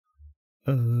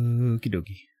Okie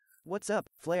dokie. What's up,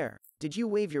 Flare? Did you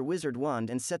wave your wizard wand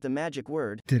and set the magic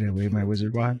word? Did I wave my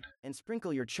wizard wand? And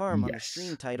sprinkle your charm on the Yes.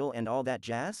 stream title and all that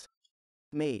jazz?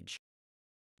 Mage.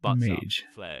 Butts Mage.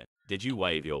 up, Flare. Did you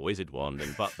wave your wizard wand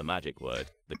and butt the magic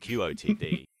word, the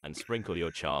QOTD, and sprinkle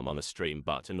your charm on the stream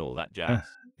butt and all that jazz?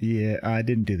 Yeah, I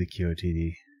didn't do the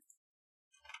QOTD.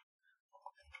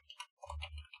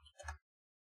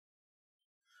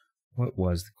 What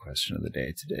was the question of the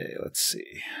day today? Let's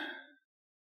see.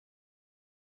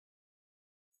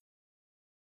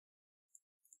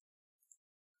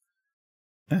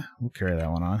 We'll carry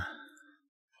that one on.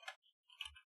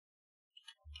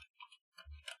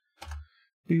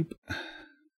 Boop.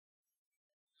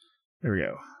 There we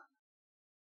go.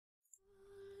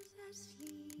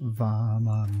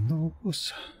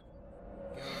 Vámonos.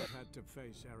 Garrett had to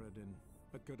face Aradin,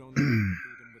 but could only defeat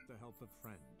him with the help of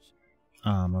friends.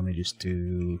 Let me just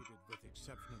do With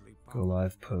exceptionally go powerful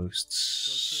live So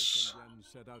posts. Tirk and Yen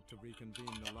set out to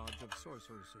reconvene the Lodge of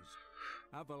Sorceresses.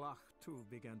 Avalach too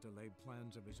began to lay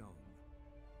plans of his own.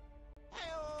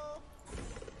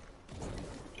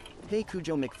 Hey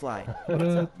Cujo McFly. What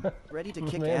up? Ready to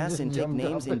kick Man ass just and take jumped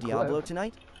names off in the Diablo cliff.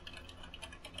 tonight?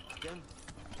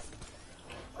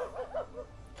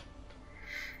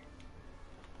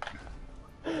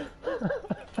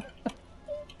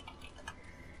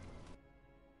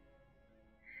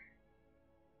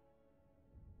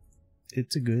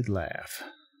 It's a good laugh.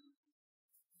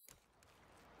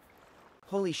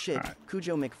 Holy shit, Alright.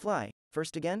 Cujo McFly.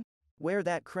 First again? Wear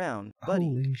that crown, buddy.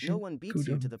 Holy No shit, one beats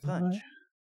Cujo you to the McFly. punch.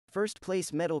 First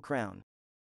place medal crown.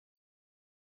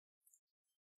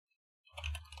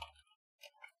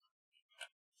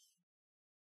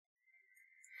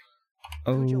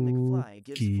 Cujo McFly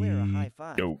gives Flare a high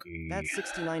five. Okey-dokey. That's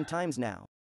 69 times now.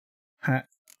 Ha.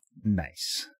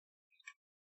 Nice.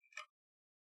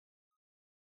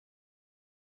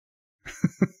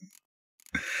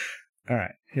 All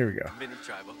right, here we go. Mini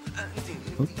tribal.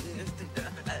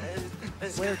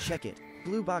 Flare check it.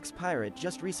 Blue Box Pirate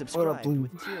just What up, resubscribed Blue?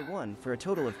 with Tier 1 for a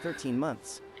total of 13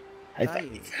 months. I Aye.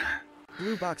 think.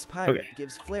 Blue Box Pirate Okay.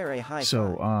 gives Flare a high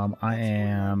So, five. I That's 49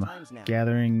 am times now.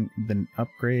 gathering the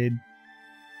upgrade,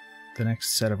 the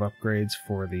next set of upgrades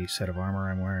for the set of armor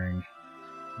I'm wearing.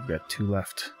 We've got 2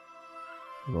 left.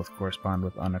 They both correspond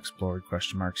with unexplored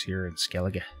question marks here in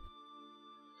Skellige.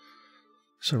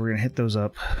 So we're going to hit those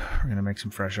up, we're going to make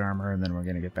some fresh armor, and then we're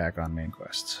going to get back on main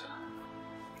quests.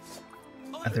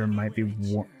 There might be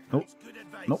one... Nope.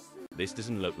 Nope. This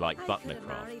doesn't look like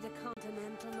Butnercraft.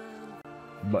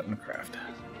 Buttoncraft.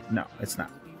 No, it's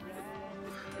not.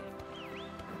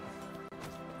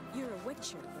 You're a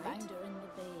witcher, right? Found her in the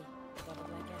bay. Got a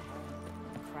leg of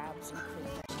her. Crabs and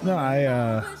crayfish.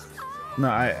 No,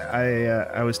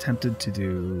 I was tempted to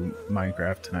do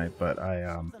Minecraft tonight, but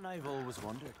Something I've always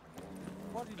wondered.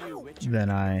 What did you witch? then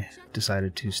I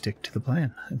decided to stick to the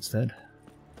plan instead.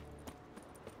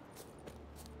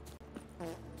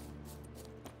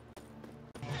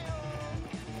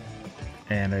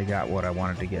 And I got what I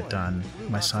wanted to get done.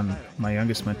 My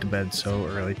youngest went to bed so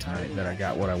early tonight that I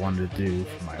got what I wanted to do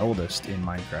for my oldest in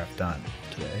Minecraft done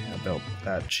today. I built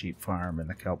that sheep farm and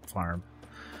the kelp farm.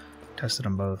 Tested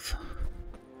them both.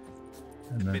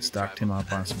 And then stocked him up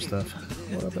on some stuff.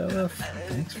 What up, LF?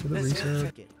 Thanks for the resub.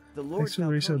 Check it. The Lord Thanks for the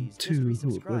resub Falcones just too.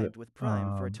 resubscribed with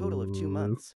Prime for a total of 2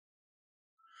 months.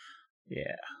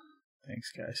 Yeah.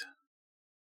 Thanks, guys.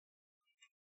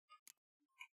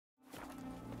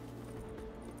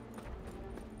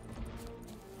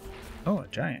 Oh, a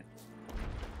giant.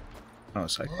 Oh,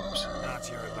 Cyclops. Not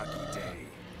your lucky day.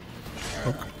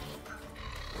 Okay.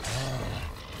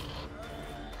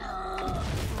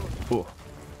 Oh.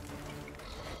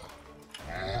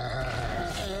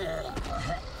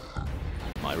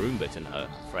 My roommate and her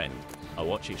friend are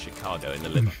watching Chicago in the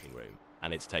living room,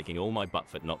 and it's taking all my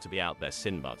buttfoot not to be out there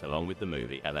sin butt along with the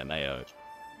movie LMAO.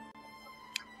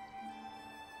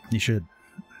 You should.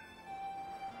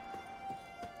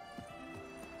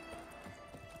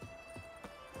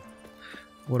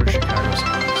 What are Chicago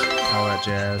songs? All that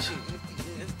jazz.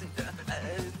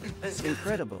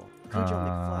 Incredible. Cujo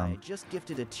McFly just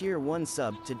gifted a Tier 1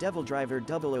 sub to Devil Driver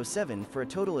 007 for a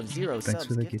total of 0 Thanks subs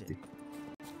for the gifted.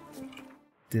 gifty.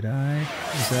 Did I?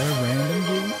 Is that a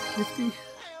random gifty?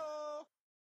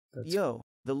 That's Yo,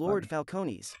 the Lord funny.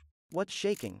 Falcones. What's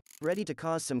shaking? Ready to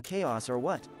cause some chaos or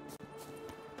what?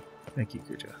 Thank you,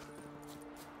 Kuja.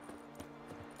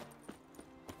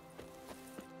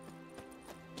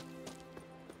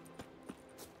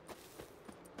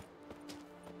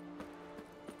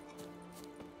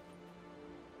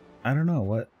 I don't know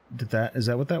what did that. Is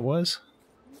that what that was?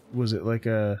 Was it like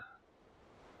a?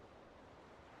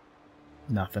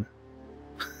 Nothing.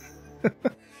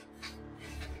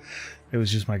 It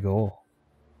was just my goal.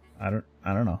 I don't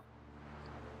know.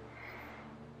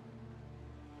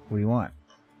 What do you want?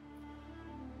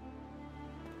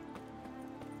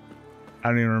 I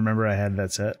don't even remember I had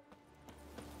that set.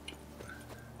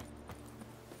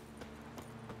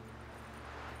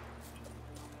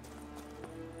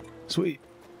 Sweet.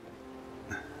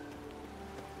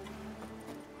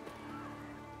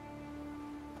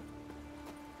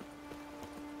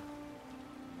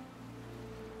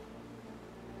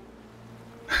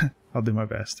 I'll do my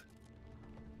best.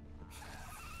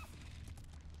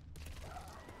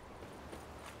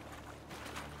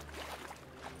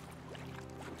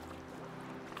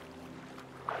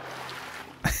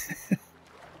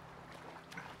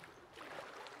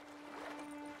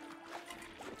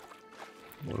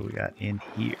 What do we got in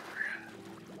here?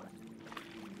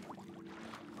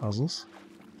 Puzzles.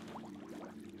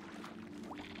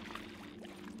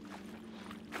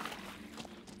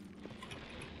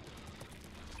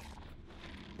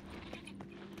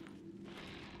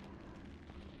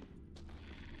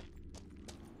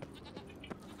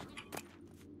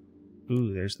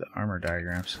 Ooh, there's the armor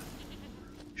diagrams.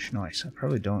 Nice. I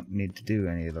probably don't need to do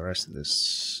any of the rest of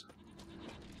this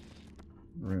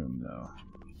room, though.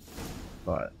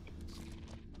 But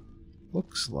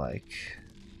looks like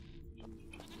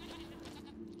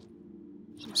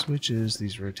some switches.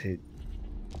 These rotate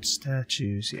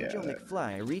statues. Yeah. Joe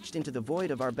McFly reached into the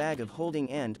void of our bag of holding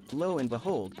and, lo and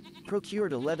behold,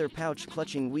 procured a leather pouch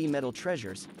clutching wee metal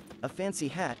treasures, a fancy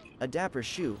hat, a dapper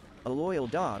shoe, a loyal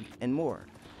dog, and more.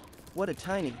 What a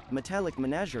tiny, metallic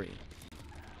menagerie.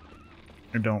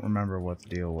 I don't remember what the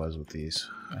deal was with these.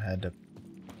 I had to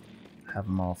have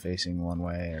them all facing one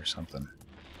way or something.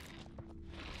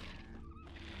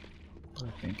 But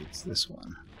I think it's this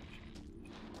one.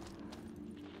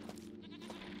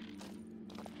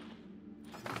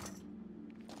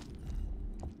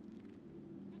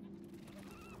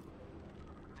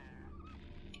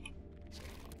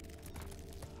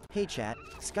 Hey chat,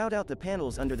 scout out the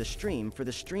panels under the stream for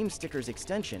the stream stickers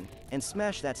extension, and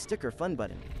smash that sticker fun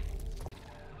button.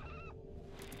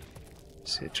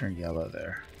 See it turn yellow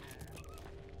there.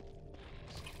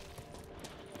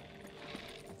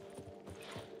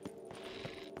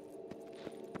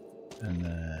 And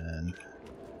then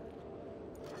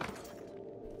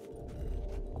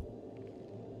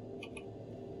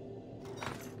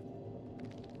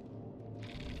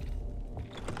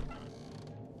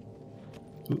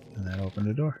ooh, and that opened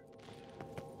a door.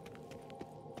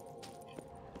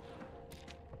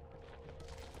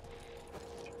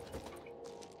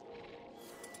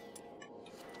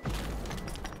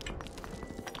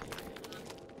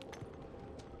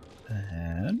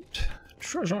 And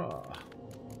treasure.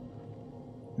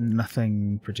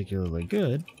 Nothing particularly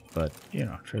good, but you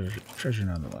know, treasure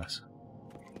nonetheless.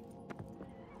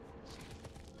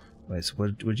 Wait, so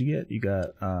what'd you get? You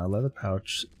got a leather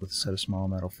pouch with a set of small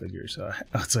metal figures. Oh,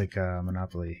 it's like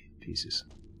Monopoly pieces,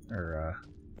 or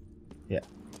yeah.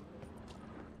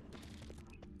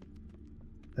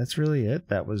 That's really it.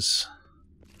 That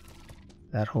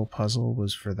whole puzzle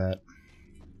was for that,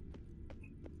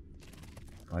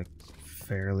 like,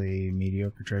 fairly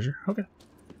mediocre treasure. Okay.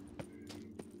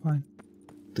 Fine.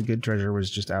 The good treasure was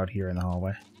just out here in the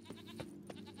hallway.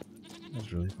 That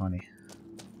was really funny.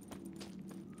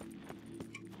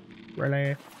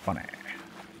 Really funny.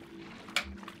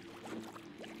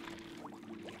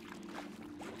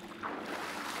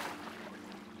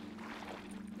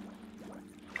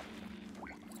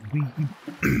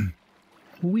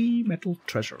 Wee metal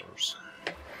treasures.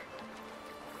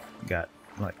 Got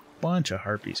like a bunch of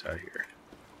harpies out here.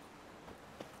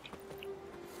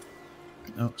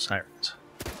 Oh, sirens.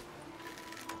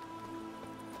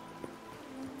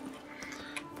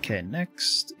 Okay,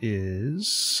 next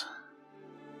is...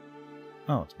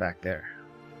 oh, it's back there.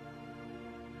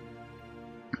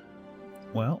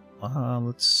 Well,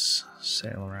 let's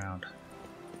sail around.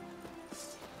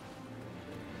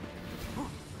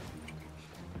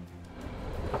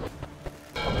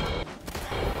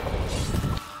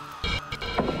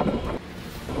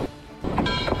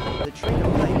 The train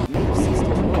of light may have ceased to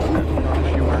roll in our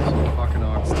life Fucking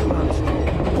awesome. still on the street.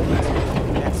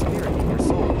 That spirit in your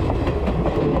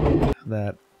soul.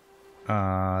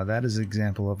 That is an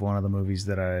example of one of the movies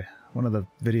that one of the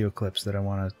video clips that I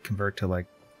want to convert to like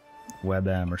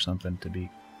WebM or something to be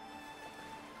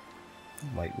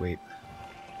lightweight.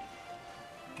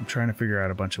 I'm trying to figure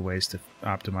out a bunch of ways to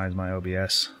optimize my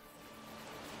OBS.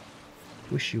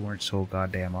 Wish you weren't so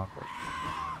goddamn awkward.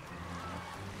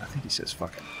 I think he says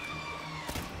fucking.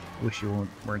 Wish you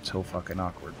weren't so fucking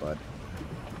awkward, bud.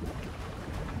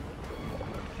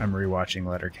 I'm rewatching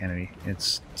Letterkenny.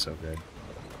 It's so good.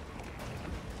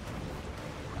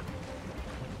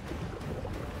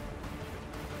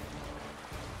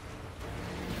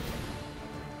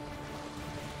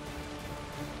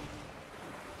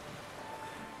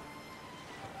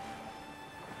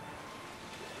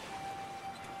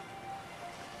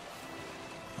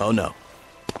 Oh no.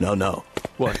 No, no.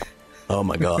 What? Oh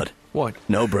my god. What?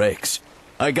 No brakes.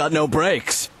 I got no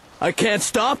brakes. I can't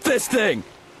stop this thing.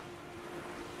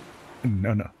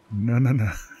 No, no. No, no,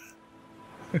 no.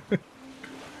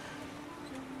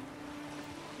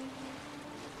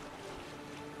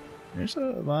 There's a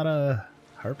lot of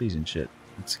harpies and shit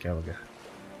in Skellige.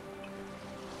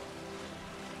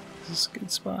 Is this a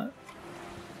good spot?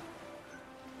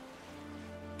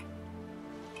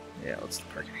 Yeah, let's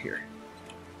park it here.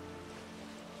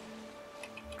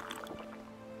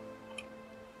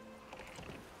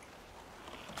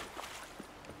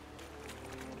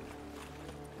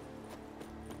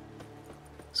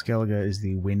 Skellige is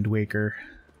the Wind Waker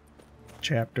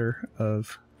chapter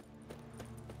of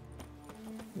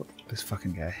this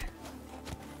fucking guy.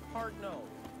 Hard no.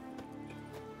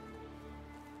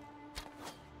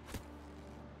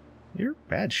 You're a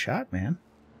bad shot, man.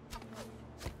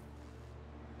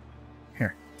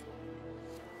 Here.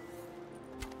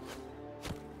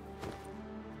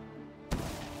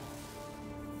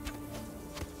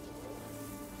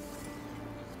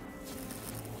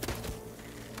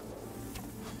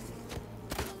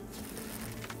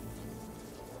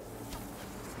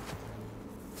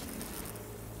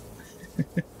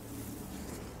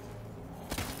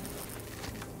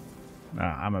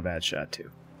 I'm a bad shot too.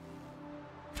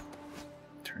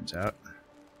 Turns out.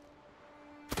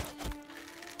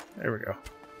 There we go.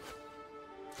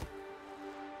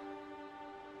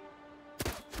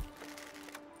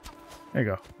 There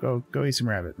you go. Go eat some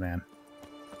rabbit, man.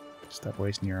 Stop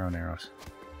wasting your own arrows.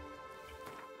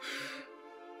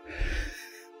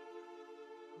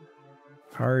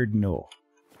 Hard no.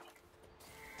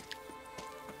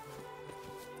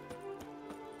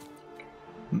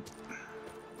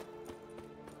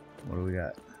 What do we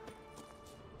got?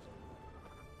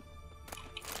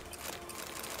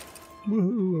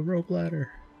 Woohoo, a rope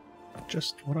ladder.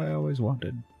 Just what I always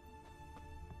wanted.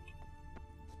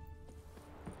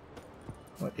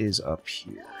 What is up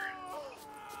here?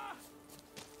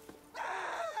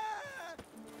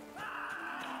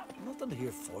 Nothing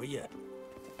here for you.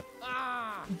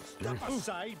 Step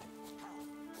aside.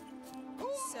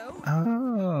 So?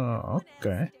 Oh,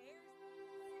 okay.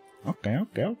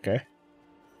 Okay.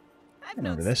 I've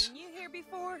remember not this. seen you here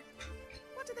before.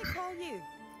 What do they call you?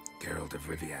 Geralt of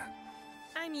Rivia.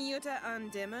 I'm Jutta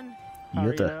Undimmen.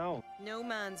 Jutta. No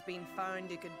man's been found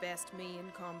who could best me in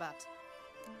combat.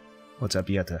 What's up,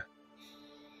 Jutta?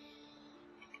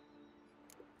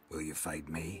 Will you fight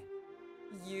me?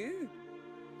 You?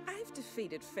 I've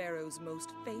defeated Pharaoh's most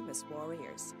famous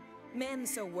warriors. Men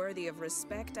so worthy of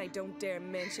respect I don't dare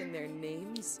mention their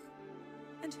names.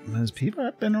 And Has people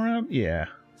been around? Yeah.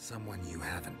 Someone you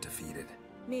haven't defeated.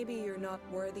 maybe you're not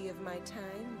worthy of my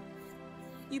time.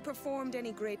 You performed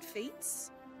any great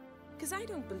feats? 'Cause I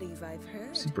don't believe I've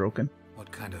heard. Is he broken?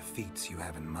 What kind of feats you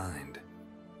have in mind?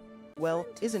 Well,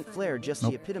 isn't Flair just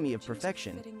the epitome of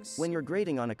perfection? When you're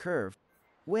grading on a curve,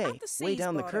 way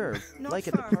down the curve, like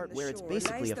at the part where it's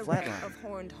basically a flat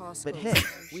line. But hey,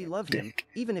 we love him,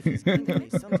 even if his gameplay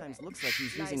sometimes looks like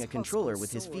he's using a controller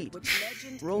with his feet,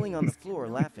 rolling on the floor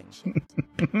laughing.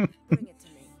 Bring it to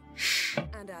me,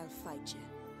 and I'll fight you.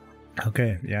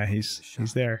 Okay, yeah, he's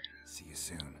there. See you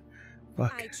soon.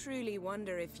 Fuck. I truly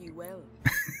wonder if you will.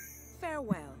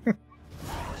 Farewell.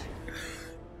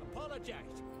 Apologize,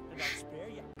 and I'll spare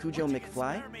you. Cujo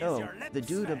McFly? Oh, the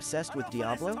dude obsessed with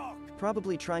Diablo?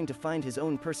 Probably trying to find his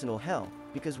own personal hell,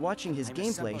 because watching his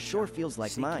gameplay sure feels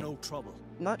like mine. No trouble.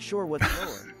 Not sure what's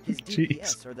lower, his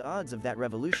DPS or the odds of that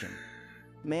revolution.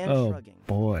 Man Oh shrugging.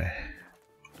 boy.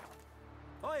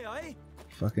 Aye, aye.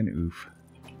 Fucking oof.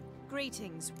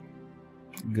 Greetings.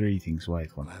 Greetings,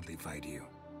 white one. Gladly fight you.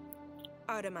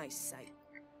 Out of my sight.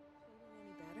 Feeling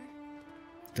any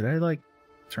better? Did I like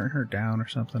turn her down or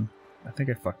something? I think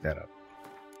I fucked that up.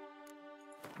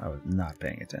 I was not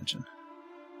paying attention.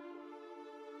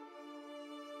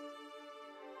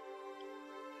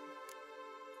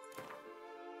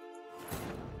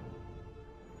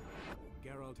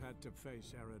 Geralt had to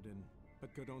face Eredin,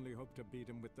 but could only hope to beat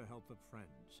him with the help of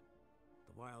friends.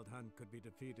 The Wild Hunt could be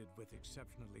defeated with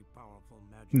exceptionally powerful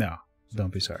magic. No, So don't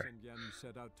be Fritz sorry. and Yen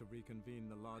set out to reconvene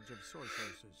the Lodge of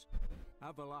Sorceresses.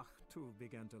 Avalach, too,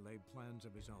 began to lay plans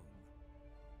of his own.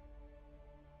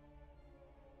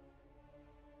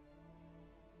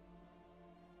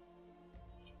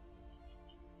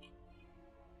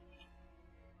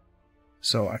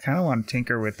 So I kind of want to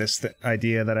tinker with this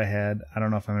idea that I had. I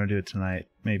don't know if I'm going to do it tonight.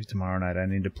 Maybe tomorrow night. I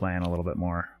need to plan a little bit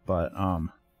more. But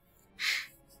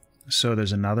so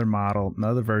there's another model,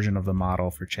 another version of the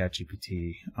model for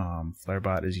ChatGPT.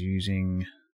 Flarebot is using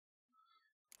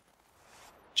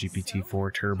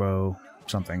GPT-4 Turbo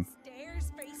something.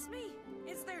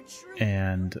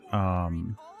 And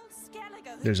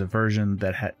there's a version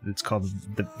that it's called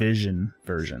the Vision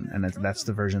version, and that's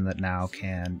the version that now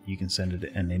you can send it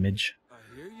an image,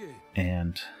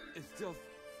 and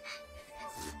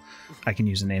I can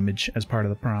use an image as part of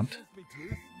the prompt.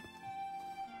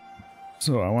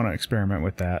 So I want to experiment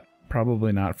with that.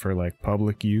 Probably not for like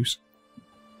public use,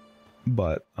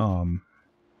 but I'd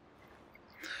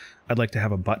like to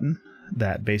have a button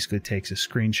that basically takes a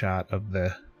screenshot of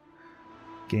the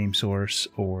game source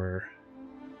or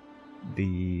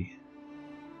the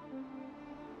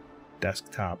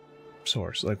desktop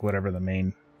source, like whatever the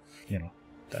main, you know,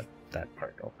 that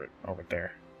part over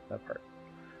there, that part.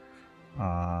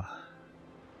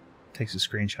 Takes a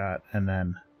screenshot and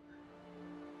then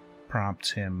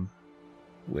prompts him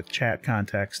with chat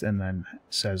context, and then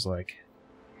says like,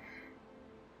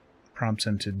 prompts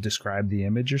him to describe the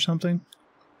image or something,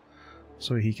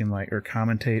 so he can like, or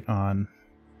commentate on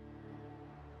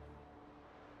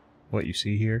what you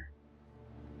see here,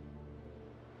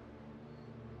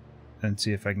 and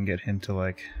see if I can get him to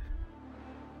like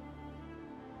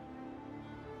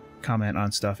comment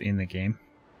on stuff in the game.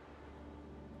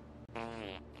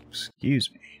 Excuse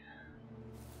me.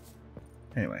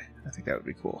 Anyway, I think that would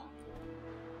be cool.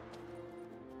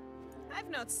 I've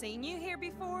not seen you here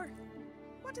before.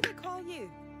 What do they call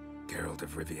you? Geralt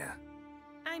of Rivia.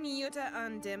 I'm Yuta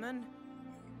Undimmen.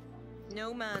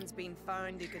 No man's been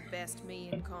found who could best me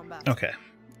in combat. Okay.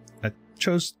 I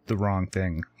chose the wrong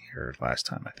thing here last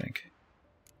time, I think.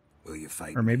 Will you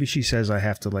fight? Or maybe she says I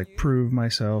have to like prove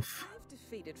myself I've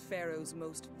defeated Pharaoh's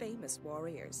most famous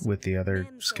warriors. with the other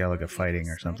Men so Skellige worthy of fighting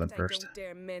or respect, something I first. don't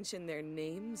dare mention their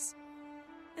names.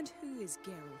 And who is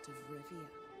Geralt of Rivia?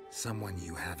 Someone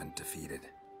you haven't defeated.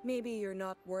 Maybe you're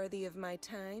not worthy of my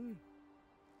time.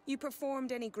 You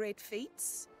performed any great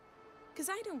feats? 'Cause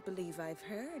I don't believe I've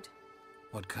heard.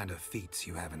 What kind of feats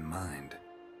you have in mind?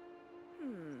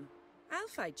 I'll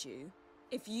fight you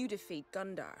if you defeat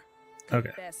Gundar.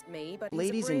 Okay. Best me, but he's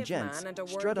Ladies a and brave gents, man and a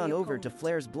strut worthy on over to opponent.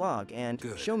 Flair's blog and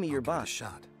Good. show me your I'll give it a boss.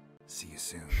 shot. See you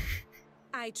soon.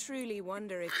 I truly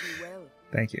wonder if you will.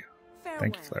 Thank you. Farewell.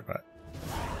 Thank you, Flarebot.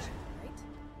 Right?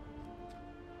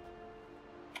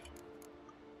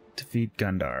 Defeat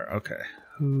Gundar. Okay.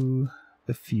 Who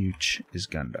the fuch is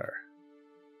Gundar?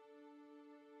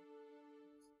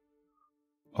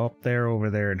 Up there, over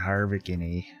there in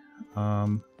Harvikini.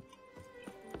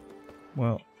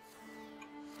 Well.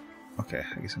 Okay,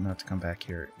 I guess I'm gonna have to come back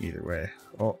here either way.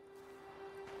 Oh.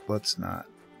 Let's not.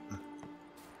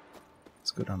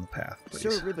 Let's go down the path, please.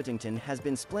 Sir Ribbitington has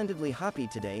been splendidly hoppy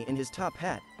today in his top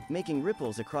hat, making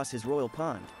ripples across his royal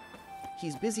pond.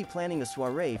 He's busy planning a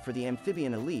soiree for the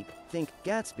amphibian elite, think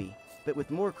Gatsby, but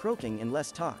with more croaking and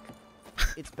less talk.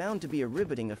 It's bound to be a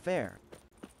riveting affair.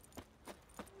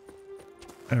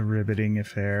 A riveting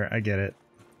affair. I get it.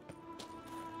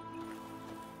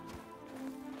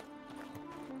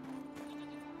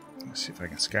 Let's see if I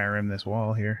can Skyrim this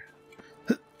wall here.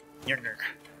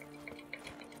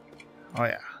 Oh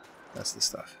yeah, that's the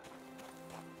stuff.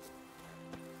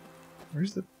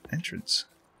 Where's the entrance?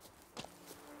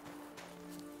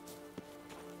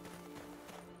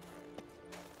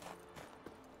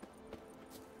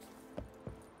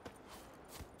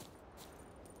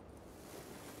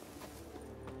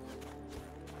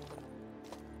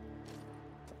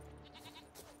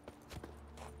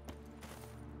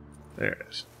 There it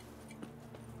is.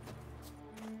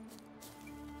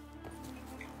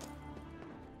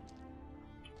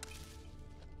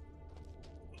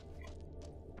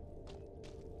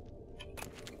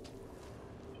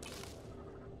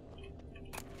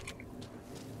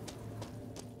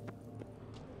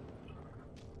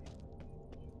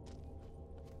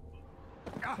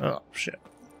 Oh, shit.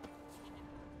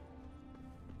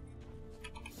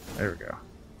 There we go.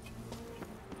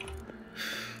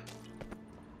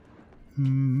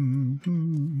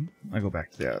 I'll go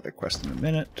back to the other quest in a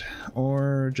minute,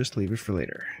 or just leave it for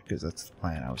later, because that's the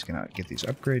plan. I was gonna get these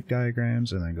upgrade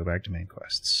diagrams and then go back to main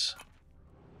quests.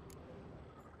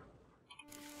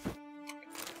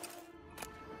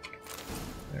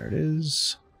 There it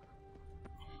is.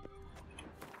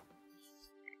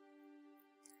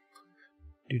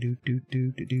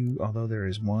 Although there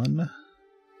is one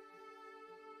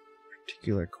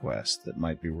particular quest that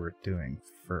might be worth doing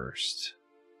first.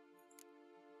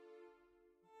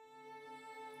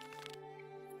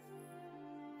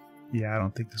 Yeah, I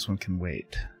don't think this one can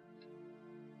wait.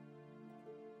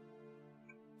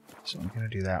 So I'm gonna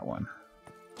do that one.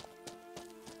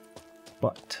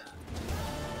 But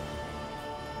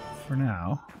for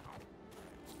now,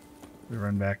 we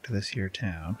run back to this here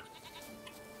town.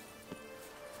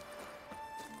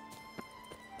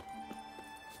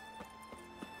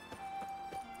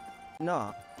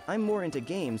 Nah, I'm more into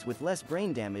games with less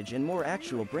brain damage and more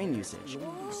actual brain usage.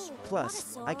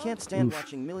 Plus, I can't stand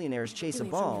watching millionaires chase a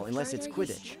ball unless it's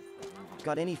Quidditch.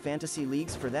 Got any fantasy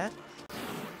leagues for that?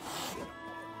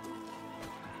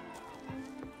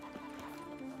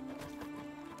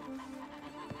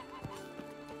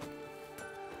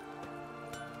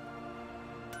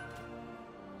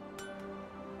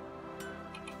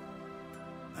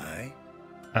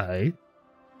 Aye.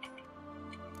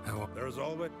 There's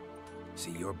always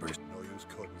See your burst. no use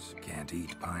cuttings, Can't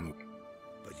eat pine.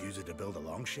 but use it to build a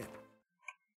long ship.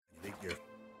 You think you're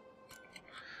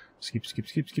Skip, skip,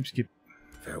 skip, skip, skip.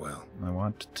 Farewell. I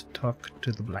want to talk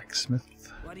to the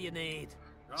blacksmith. What do you need?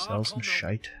 Sell some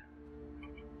shite.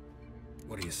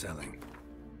 What are you selling?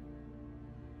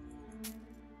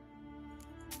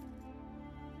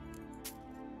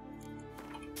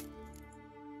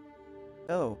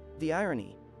 Oh, the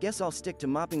irony. Guess I'll stick to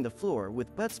mopping the floor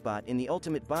with Buttspot in the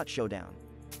Ultimate Bot Showdown.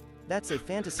 That's a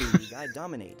fantasy league I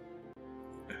dominate.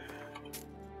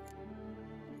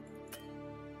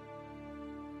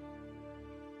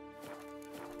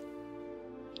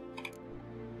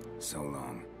 So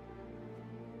long.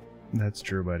 That's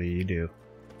true, buddy. You do.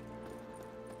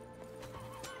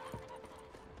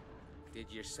 Did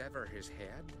you sever his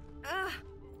head?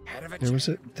 Head of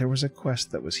a There was a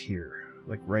quest that was here,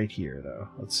 like right here, though.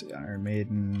 Let's see, Iron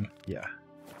Maiden. Yeah,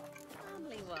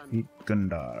 beat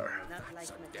Gundar.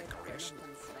 decoration.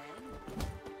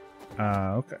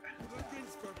 Okay.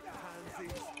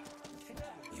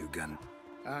 You gun.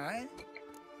 Aye?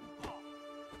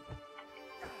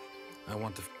 I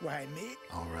want the. Why, mate?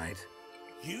 All right.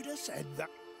 You'd have said that.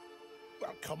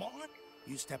 Well, come on.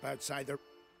 You step outside the.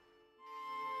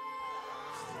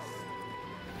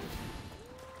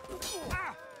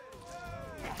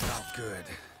 Not good.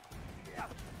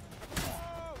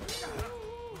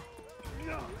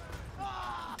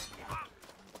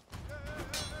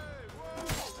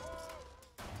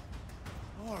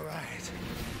 All right.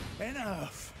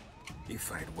 Enough. You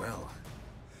fight well.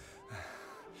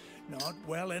 Not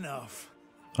well enough.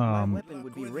 My weapon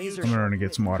would be razor I'm gonna sharp run and get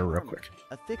wit some water and real armor, quick.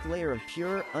 a thick layer of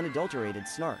pure, unadulterated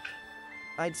snark.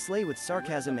 I'd slay with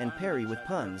sarcasm and parry with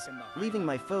puns, leaving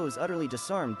my foes utterly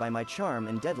disarmed by my charm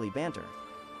and deadly banter.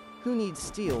 Who needs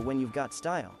steel when you've got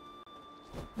style?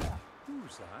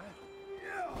 Who's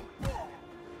that?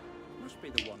 Must be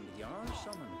the one the Jarl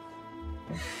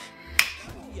summoned.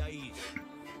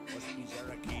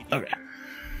 Okay.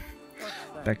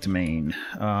 Back to Maine.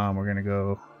 We're gonna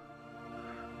go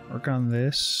work on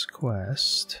this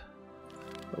quest,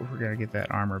 but we're gonna get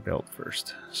that armor built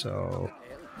first. So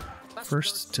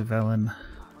first to Velen.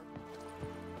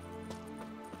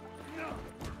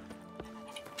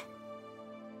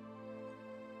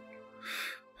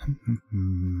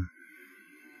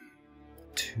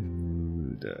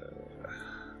 To the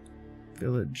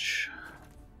village.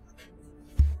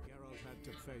 Geralt had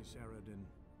to face Eredin,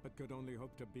 but could only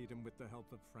hope to beat him with the help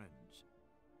of friends.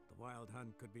 The Wild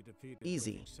Hunt could be defeated. with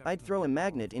Easy. I'd throw a exceptional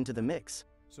magnet into the mix.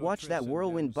 So Watch that Triss and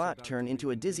whirlwind Yen set bot out turn to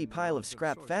into a defeat dizzy the pile of lords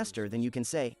scrap sorcerers. faster than you can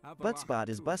say, Buttspot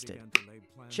is Avalok busted. began to lay plans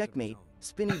of his Checkmate, own.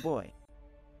 spinny boy.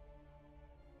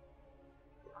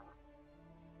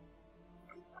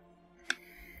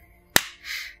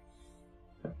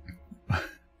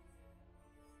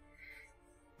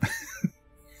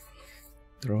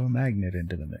 Throw a magnet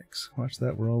into the mix. Watch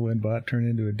that whirlwind bot turn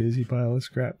into a dizzy pile of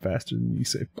scrap faster than you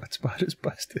say Buttspot is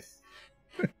busted.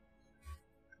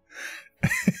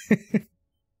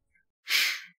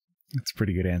 That's a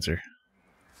pretty good answer.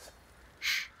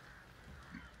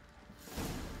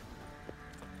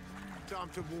 Time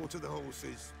to water the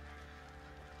horses.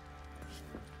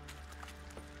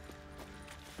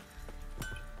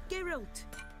 Geralt,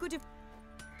 good of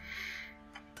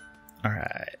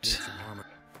Alright.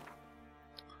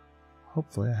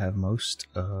 Hopefully I have most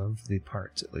of the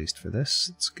parts, at least for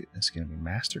this. It's going to be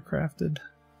mastercrafted.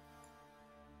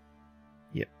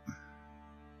 Yep.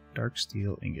 Dark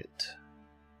steel ingot.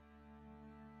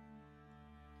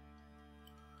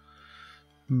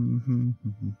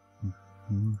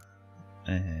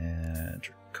 And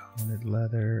draconic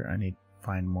leather. I need to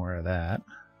find more of that.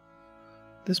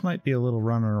 This might be a little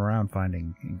running around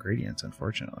finding ingredients,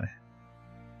 unfortunately.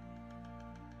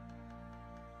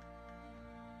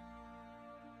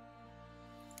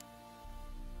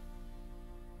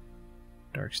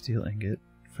 Dark steel ingot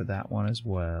for that one as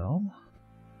well.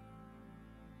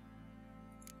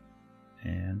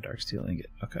 And dark steel ingot.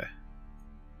 Okay.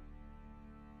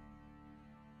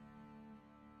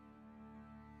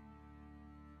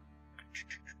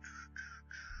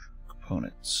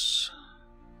 Components.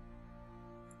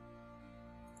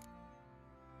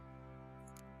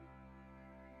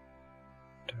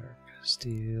 Dark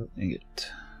steel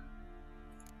ingot.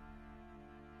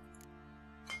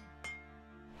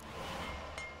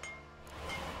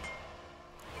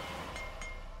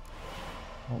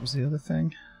 What was the other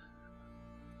thing?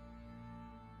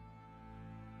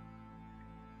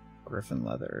 Griffin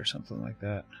leather or something like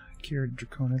that. Cured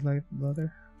draconic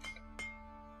leather.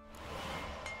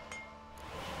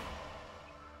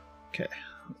 Okay,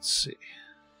 let's see.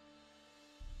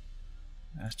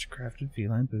 Mastercrafted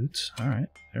feline boots. Alright,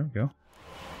 there we go.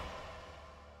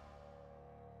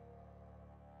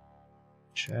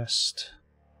 Chest.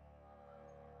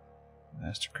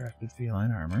 Mastercrafted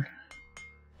feline armor.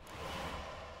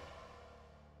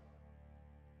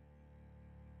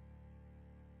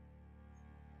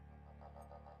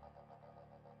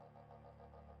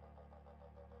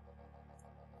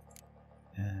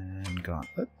 And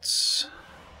gauntlets.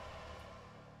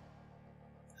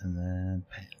 And then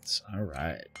pants.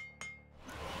 Alright.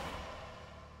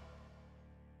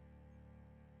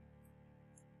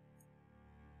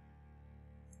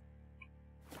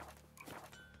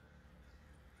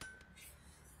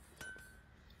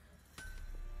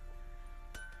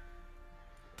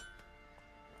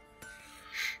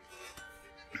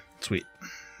 Sweet.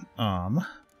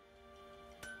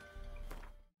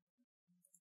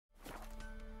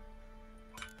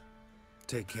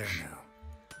 Take care now.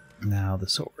 Now the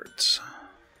swords.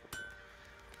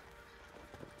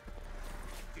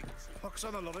 Pox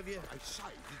on a lot of you. I say,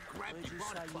 he grabbed your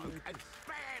cloak and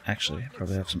bam! Actually, I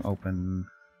probably have some open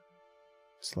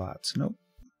slots. Nope.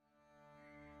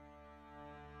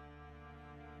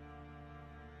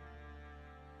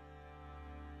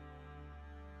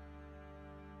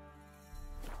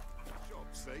 Job,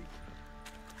 see?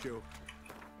 Sure.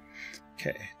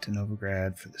 Okay, to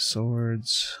Novigrad for the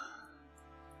swords.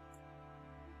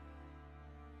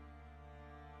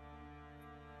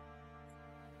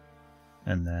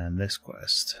 And then this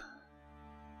quest.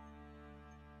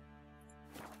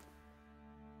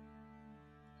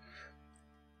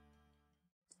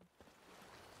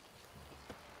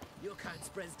 Your kind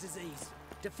spreads disease,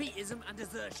 defeatism, and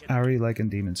desertion. I already liking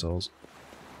Demon Souls.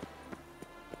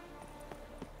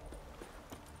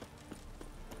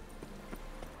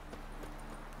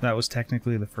 That was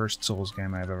technically the first Souls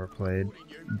game I've ever played,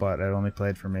 but I only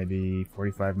played for maybe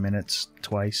 45 minutes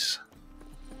twice.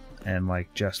 And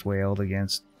like just wailed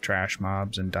against trash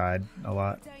mobs and died a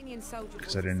lot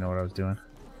because I didn't know what I was doing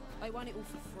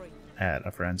at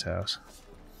a friend's house.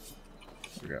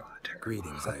 Here we go.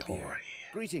 Greetings, Ivyr.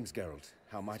 Greetings, Geralt.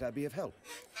 How might I be of help?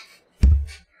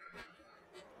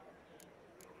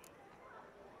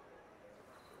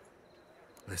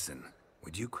 Listen,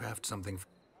 would you craft something?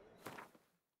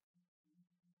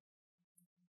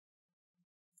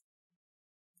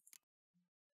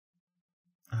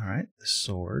 Alright, the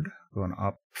sword going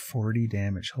up 40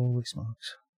 damage. Holy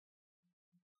smokes.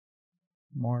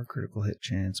 More critical hit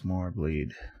chance, more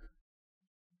bleed.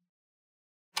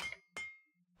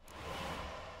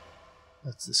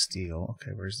 That's the steel.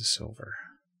 Okay, where's the silver?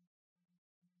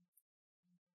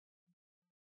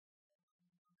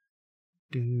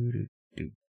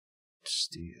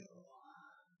 Steel.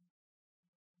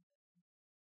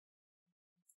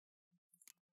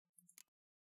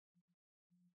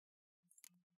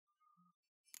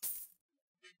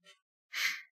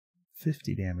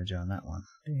 $50 damage on that one.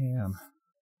 Damn.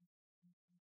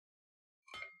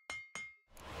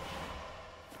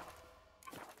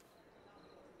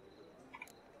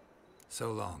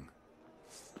 So long.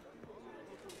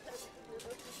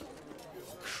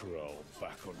 Crawl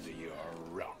back under your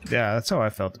rock. Yeah, that's how I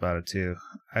felt about it too.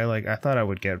 I thought I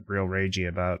would get real ragey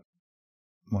about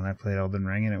when I played Elden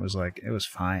Ring, and it was like, it was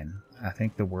fine. I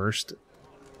think the worst,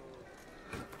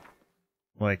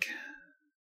 like,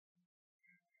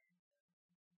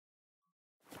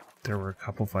 there were a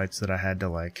couple fights that I had to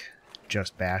like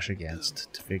just bash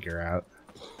against to figure out,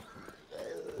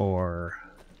 or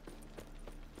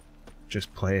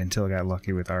just play until I got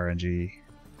lucky with RNG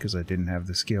because I didn't have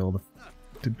the skill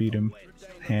to beat him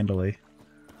handily.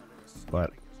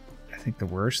 But I think the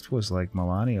worst was like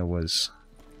Melania was.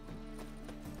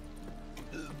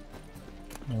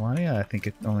 Melania, I think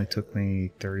it only took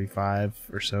me 35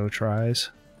 or so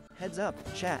tries. Heads up,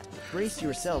 chat. Brace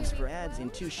yourselves for ads in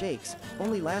 2 shakes,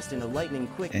 only lasting a lightning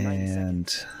quick 90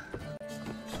 seconds.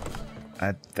 And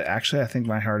Actually, I think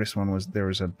my hardest one was there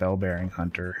was a bell-bearing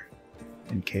hunter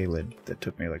in Caelid that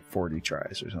took me like 40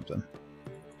 tries or something.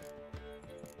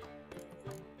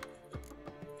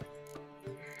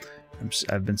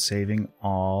 I've been saving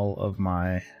all of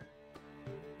my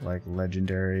like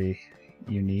legendary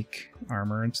unique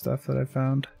armor and stuff that I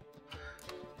found,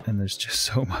 and there's just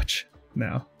so much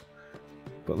now.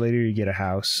 But later you get a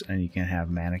house and you can have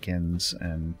mannequins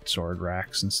and sword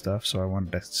racks and stuff, so I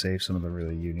wanted to save some of the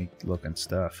really unique looking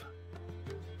stuff,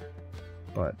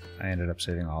 but I ended up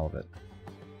saving all of it.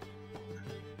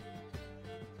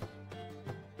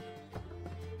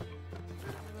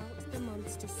 The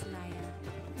monster slayer.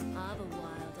 I've a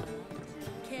wild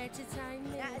art. Care to time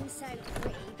me? That so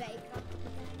pretty, Baker.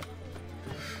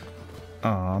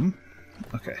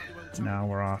 Okay, now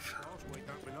we're off.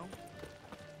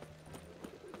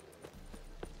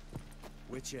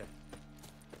 Witcher.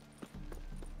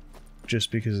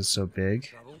 Just because it's so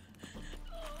big.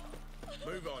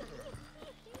 Move on.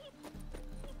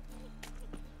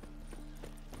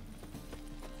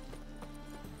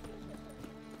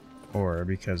 Or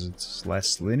because it's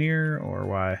less linear, or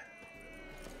why?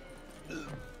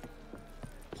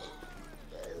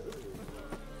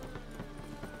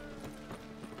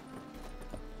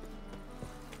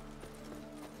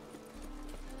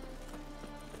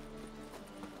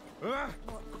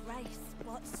 What grace,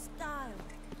 what style.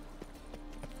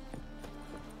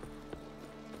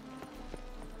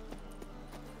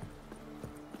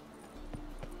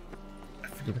 I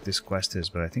forget what this quest is,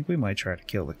 but I think we might try to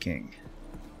kill the king.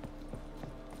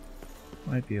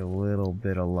 Might be a little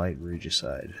bit of light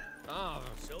regicide. Ah,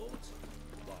 swords?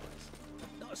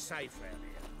 Wise. Not safe round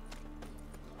here.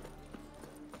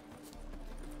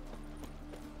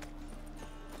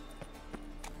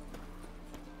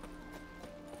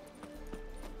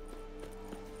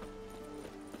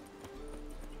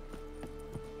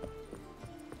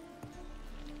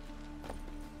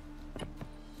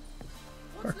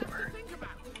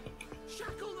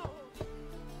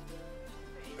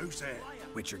 Who's there?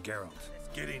 Witcher Geralt.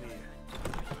 Get in here.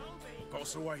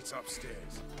 Boss awaits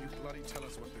upstairs. You bloody tell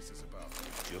us what this is about.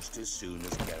 Just as soon as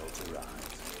Geralt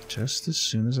arrives. Just as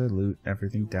soon as I loot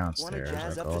everything Want downstairs, to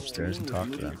jazz I up go the upstairs stream and with talk to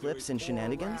movie them. clips and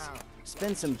shenanigans?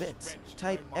 Spend some bits.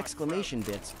 Type exclamation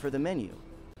bits for the menu.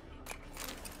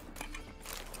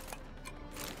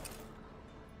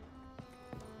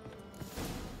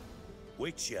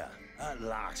 Witcher, at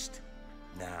last.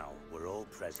 Now we're all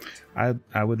present.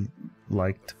 I would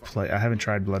like to play. I haven't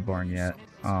tried Bloodborne yet.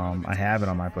 I have it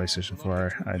on my PlayStation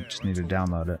 4. I just need to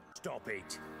download it. Stop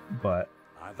it. But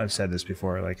I've said this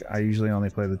before. Like, I usually only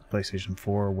play the PlayStation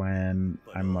 4 when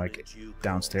I'm like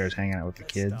downstairs hanging out with the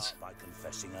kids, By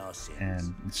confessing our sins.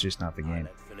 and it's just not the I game.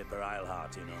 let Philippa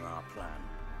Eilhart in on our plan.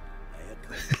 They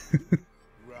had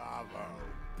Bravo.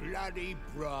 Bloody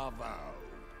bravo.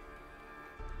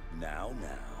 Now,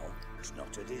 it's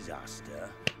not a disaster.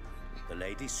 The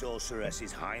Lady Sorceress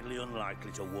is highly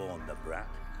unlikely to warn the brat.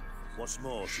 What's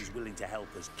more, she's willing to help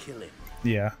us kill him.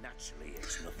 Yeah, Naturally,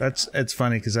 it's nothing. it's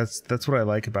funny because that's what I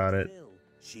like about it.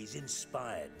 She's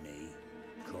inspired me.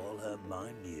 Call her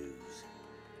my muse.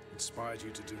 Inspired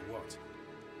you to do what?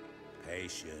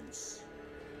 Patience.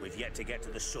 We've yet to get to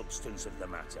the substance of the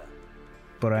matter.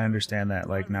 But I understand that,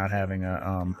 like, not having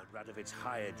a Radovid's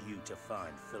hired you to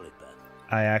find Philippa.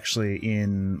 I actually,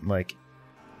 in like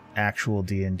actual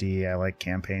D&D, I like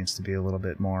campaigns to be a little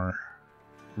bit more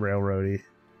railroady,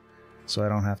 so I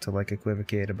don't have to like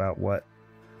equivocate about what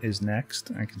is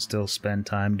next. I can still spend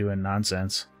time doing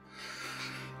nonsense,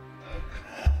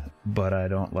 but I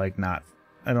don't like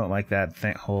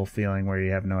that whole feeling where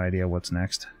you have no idea what's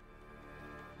next.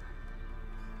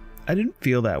 I didn't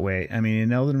feel that way. I mean,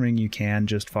 in Elden Ring, you can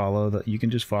just follow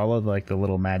like the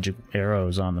little magic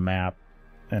arrows on the map,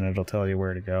 and it'll tell you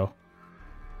where to go.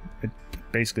 It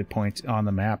basically points on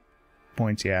the map,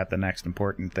 points you at the next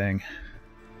important thing.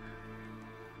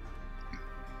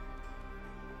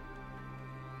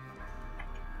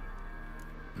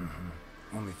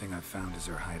 Only thing I've found is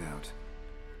her hideout.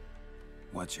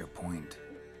 What's your point?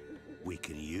 We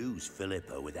can use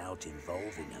Philippa without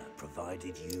involving her,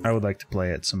 provided you... I would like to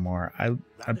play it some more. I'm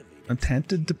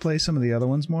tempted to play some of the other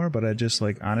ones more, but I just,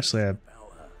 like, honestly,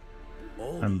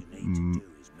 I'm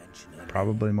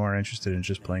probably more interested in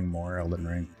just playing more Elden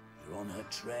Ring. You're on her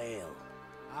trail.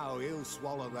 Oh, he'll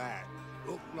swallow that.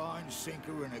 Hook, line,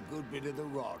 sinker, and a good bit of the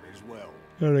rod as well.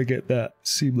 How to get that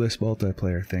seamless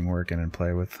multiplayer thing working and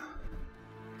play with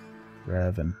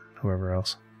Rev and whoever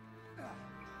else.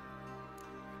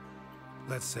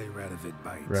 Let's say Radovid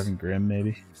bites. Rev and Grimm,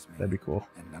 maybe? That'd be cool.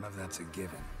 And none of that's a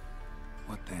given.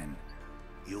 What then?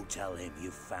 You tell him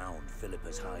you found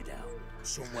Philippa's hideout.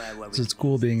 Somewhere where So it's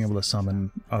cool being able to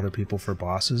summon other people for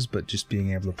bosses, but just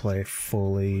being able to play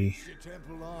fully,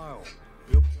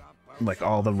 like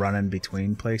all the running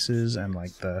between places and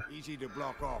like the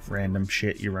random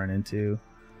shit you run into,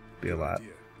 be a lot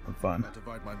of fun. I'll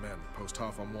divide my men, post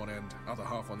half on one end, other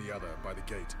half on the other by the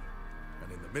gate,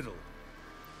 and in the middle,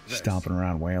 Stomping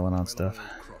around wailing on stuff.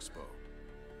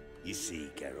 You see,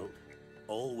 Geralt,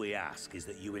 all we ask is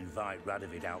that you invite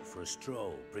Radovid out for a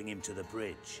stroll, bring him to the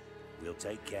bridge. We'll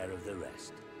take care of the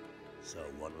rest. So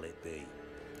what'll it be?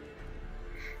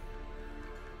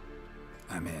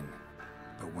 I'm in.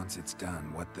 But once it's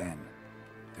done, what then?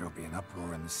 There'll be an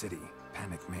uproar in the city.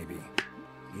 Panic, maybe.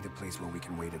 Need a place where we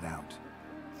can wait it out.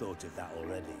 Thought of that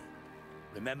already.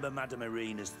 Remember Madame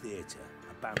Irina's theatre?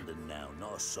 Abandoned now,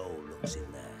 not a soul looks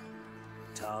in there.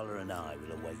 Tala and I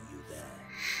will await you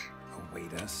there.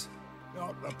 Await us?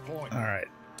 Not the point. All right.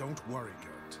 Don't worry,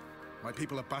 Geralt. My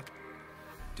people are back.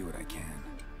 Do what I can.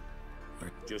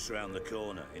 Just round the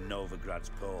corner in Novigrad's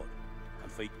port.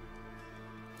 And feet.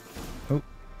 Oh.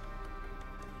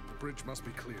 The bridge must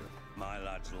be clear. My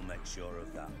lads will make sure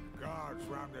of that. Guards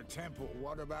round the temple,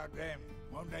 what about them?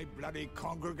 Won't they bloody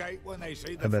congregate when they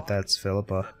see the I bet that's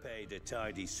Philippa. If they're paid a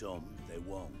tidy sum, they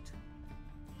won't.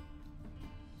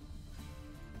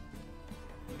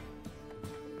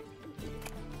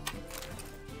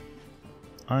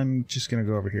 I'm just gonna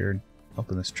go over here and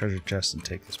open this treasure chest and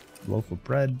take this loaf of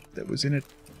bread that was in it,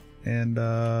 and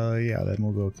yeah, then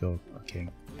we'll go kill a king.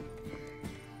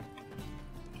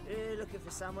 Looking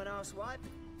for someone else, wife?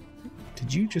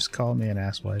 Did you just call me an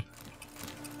asswife?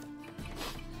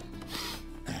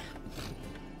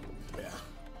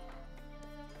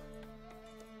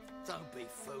 Don't be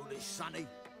foolish, sonny.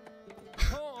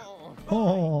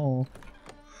 Oh,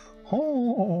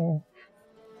 oh!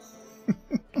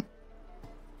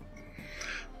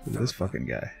 This fucking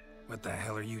guy. What the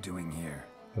hell are you doing here?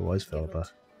 It was Philippa.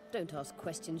 Don't ask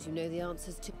questions you know the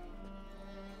answers to.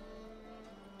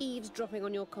 Eavesdropping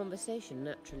on your conversation,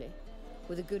 naturally,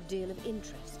 with a good deal of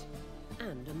interest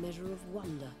and a measure of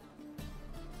wonder.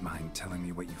 Mind telling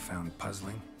me what you found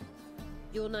puzzling?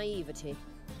 Your naivety.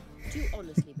 Do you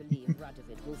honestly believe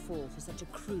Radovid will fall for such a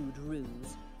crude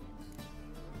ruse?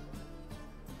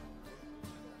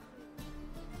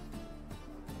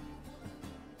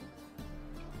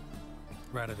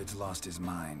 Radovid's lost his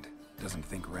mind. Doesn't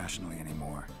think rationally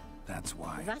anymore. That's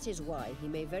why. That is why he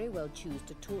may very well choose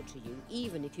to torture you,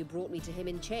 even if you brought me to him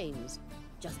in chains.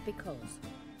 Just because.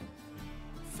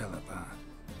 Philippa,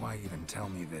 why even tell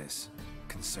me this?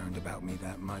 Concerned about me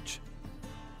that much?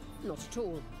 Not at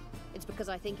all. It's because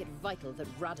I think it vital that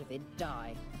Radovid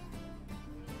die.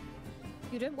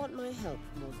 You don't want my help,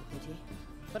 more's the pity.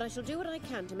 But I shall do what I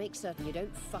can to make certain you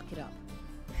don't fuck it up.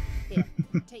 Here,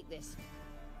 take this.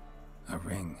 A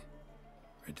ring.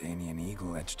 Redanian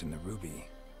eagle etched in the ruby.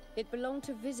 It belonged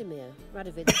to Vizimir,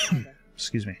 Radovid's father.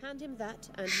 Excuse me. Hand him that,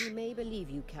 and he may believe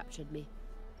you captured me.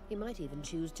 He might even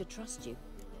choose to trust you.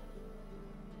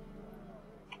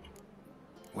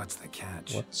 What's the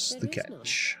catch? What's the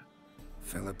catch?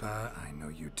 Philippa, I know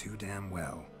you too damn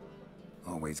well.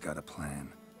 Always got a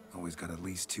plan. Always got at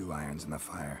least 2 irons in the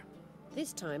fire.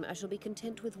 This time I shall be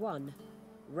content with one.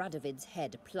 Radovid's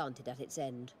head planted at its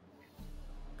end.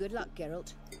 Good luck,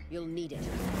 Geralt. You'll need it.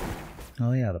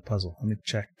 Oh yeah, the puzzle. Let me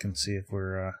check and see if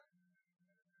we're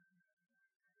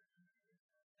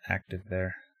active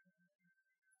there.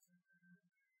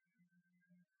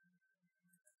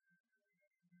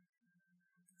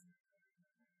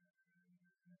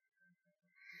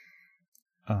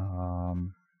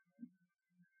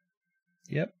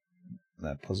 Yep,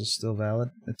 that puzzle's still valid.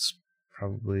 It's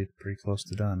probably pretty close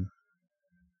to done.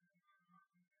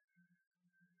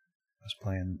 I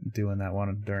was doing that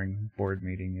one during board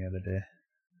meeting the other day.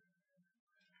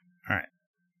 Alright.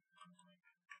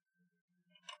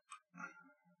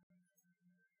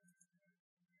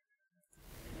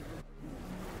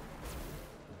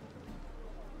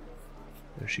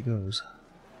 There she goes.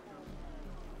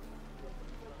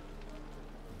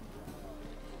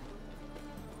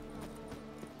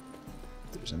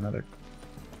 There's another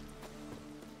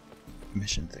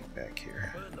mission thing back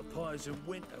here. Burn the pies in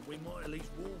winter, we might at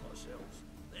least warm ourselves.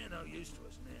 They're no use to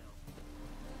us now.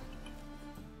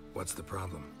 What's the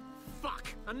problem?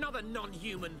 Fuck! Another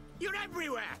non-human! You're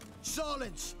everywhere!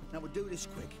 Silence! Now we'll do this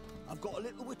quick. I've got a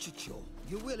little witcher chore.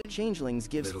 You will. Changelings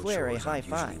gives Little Flair a chores high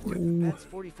aren't usually five. worth That's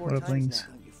 44 what up, times Lings?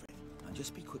 now. And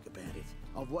just be quick about it.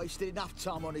 I've wasted enough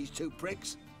time on these 2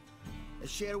 pricks. They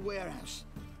share a warehouse.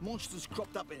 Monsters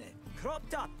cropped up in it.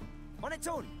 Cropped up! On its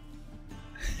own!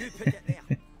 You put it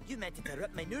there! You meant to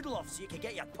rip my noodle off so you could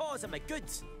get your paws on my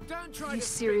goods. Don't try to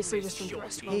seriously just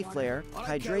interest Hey Flare,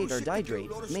 hydrate or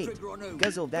dihydrate, mate.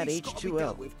 Guzzle that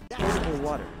H2O. Potable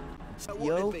water.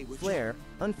 Yo, Flare,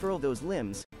 unfurl those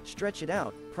limbs, stretch it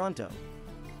out, pronto.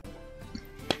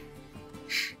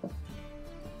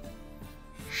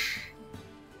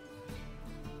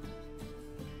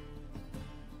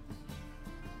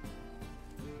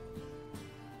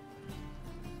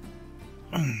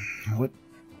 What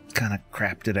kind of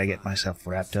crap did I get myself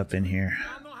wrapped up in here?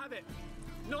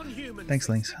 Thanks,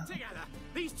 Lynx.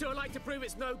 These two like to prove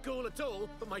it's no ghoul at all,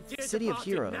 but my dear City of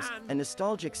Heroes, a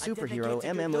nostalgic superhero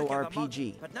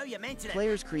MMORPG.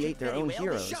 Players create their own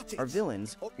heroes, or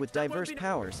villains, with diverse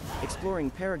powers, exploring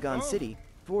Paragon City,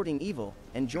 thwarting evil,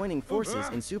 and joining forces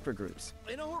in supergroups.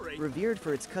 Revered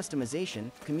for its customization,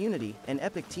 community, and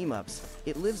epic team-ups,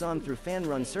 it lives on through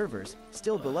fan-run servers,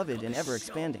 still beloved and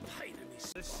ever-expanding.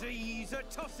 The seas are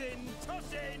tossing,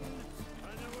 tossing,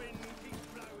 and the wind keeps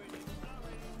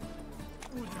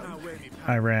blowing.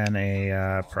 I ran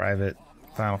a private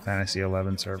Final Fantasy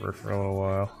XI server for a little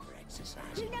while.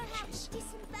 You know how to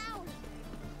disembowel.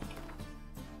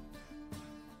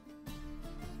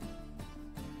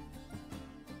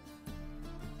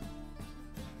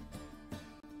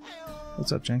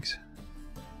 What's up, Jinx?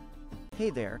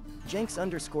 Hey there,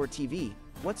 Jenks_TV.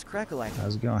 What's crack-a-lack?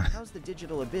 How's it going? How's the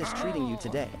digital abyss treating you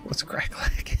today? What's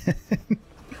crack-a-lack?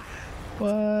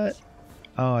 What?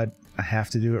 Oh, I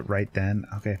have to do it right then?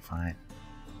 Okay, fine.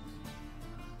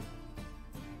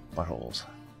 Buttholes.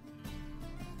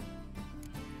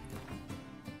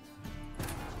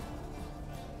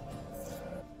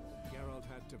 Geralt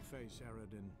had to face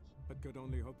Eredin, but could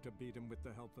only hope to beat him with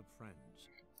the help of friends.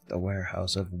 The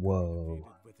Warehouse of Woe.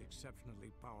 Defeated with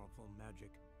exceptionally powerful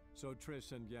magic. So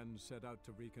Triss and Yen set out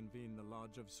to reconvene the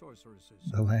Lodge of Sorceresses.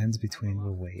 The lands between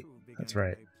will wait. That's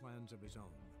right. Plans of his own.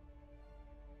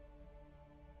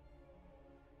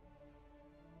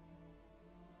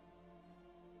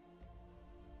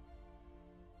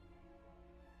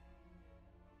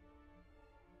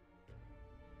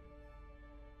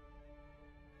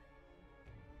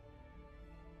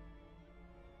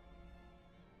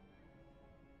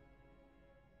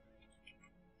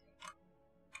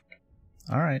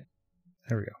 All right.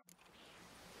 There we go.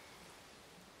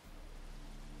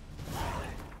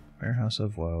 Warehouse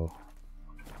of Woe.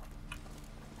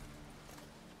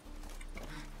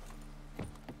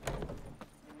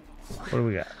 What do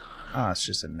we got? Ah, it's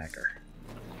just a necker.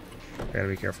 I gotta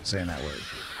be careful saying that word,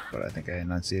 but I think I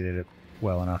enunciated it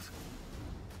well enough.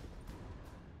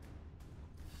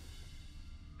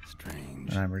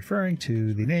 Strange. And I'm referring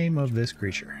to the name of this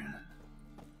creature.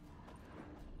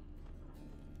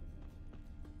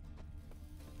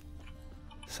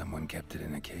 Someone kept it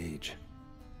in a cage.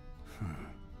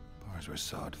 Bars were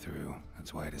sawed through.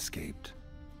 That's why it escaped.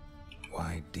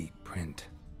 Wide, deep print.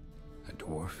 A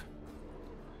dwarf?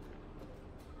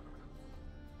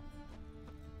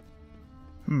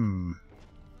 I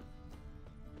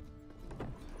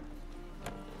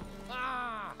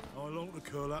long to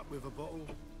curl up with a bottle.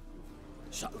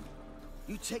 So,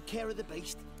 you take care of the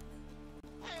beast.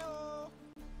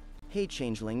 Hey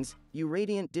changelings, you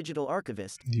radiant digital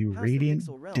archivist. You How's radiant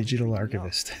the Pixel Realm digital treating you?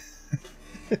 archivist.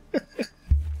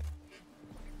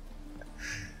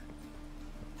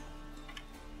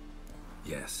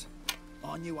 Yes.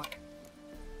 On you up.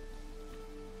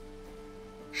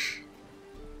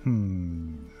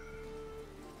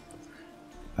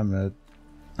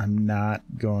 I'm not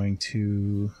going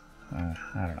to. I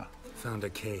don't know. Found a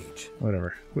cage.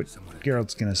 Whatever.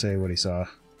 Geralt's gonna say what he saw.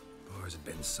 Bars had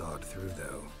been sawed through,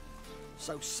 though.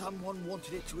 So someone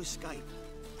wanted it to escape.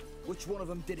 Which one of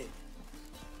them did it?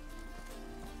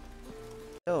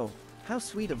 Oh, how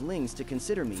sweet of Lings to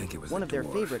consider me one of their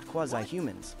favorite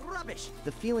quasi-humans. Rubbish.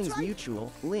 The feeling's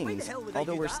mutual, Lings, hell would they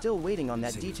although do we're that? still waiting on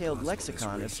that Is it detailed possible this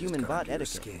lexicon of racist human can't bot get a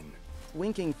etiquette. skin?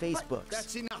 Winking Facebooks.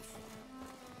 That's enough.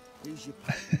 Here's your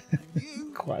pay. And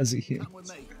you Quasi-human. come with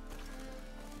me.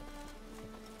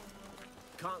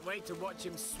 Can't wait to watch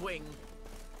him swing.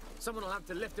 Someone will have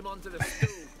to lift him onto the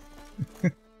stool.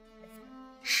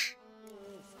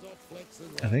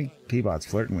 I think Peabot's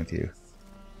flirting with you.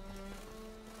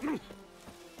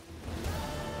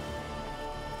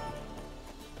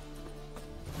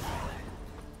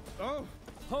 Oh!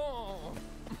 Oh.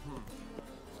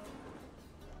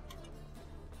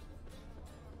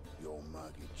 Your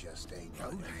mug, it just ain't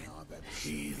got anything I've ever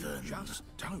seen. Just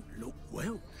don't look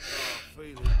well.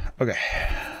 Okay,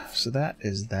 so that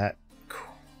is that.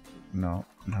 No,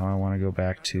 now I want to go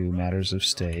back to Matters of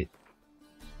State.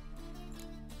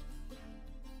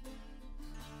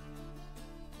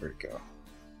 Where'd it go?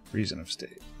 Reason of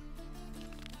State.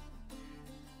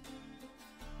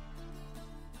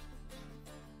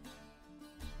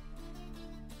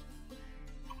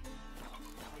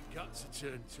 about to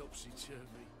turn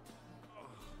topsy-turvy.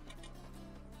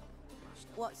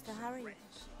 What's the hurry,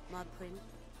 my prince?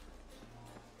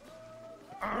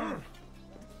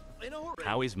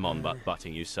 How is Monbutt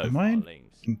butting you so Am far, I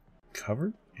Lings?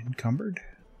 encumbered?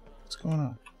 What's going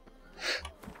on?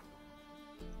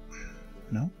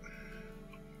 No?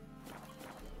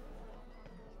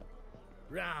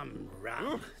 Ram,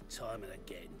 time and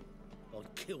again.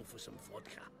 I'd kill for some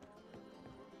vodka.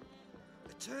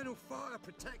 Eternal fire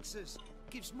protects us,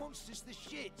 gives monsters the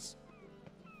shits.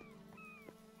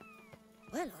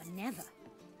 Well, I never.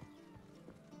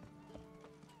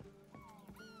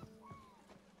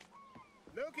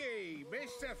 Looky,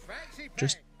 Mr. Fancy Pants.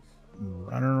 Just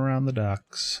running around the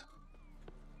docks.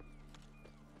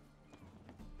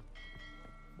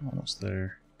 Almost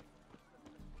there.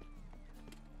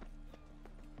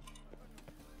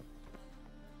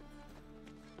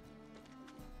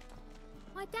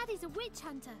 My daddy's a witch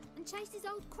hunter and chases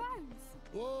old crones.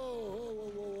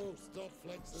 Whoa, stop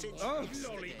flexing. Oh,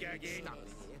 lollygagging.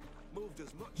 Moved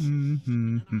as much.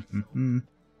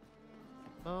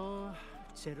 Oh,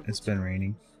 it's been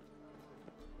raining.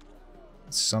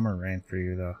 It's summer rain for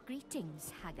you, though.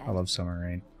 Greetings, Haggard. I love summer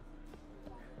rain.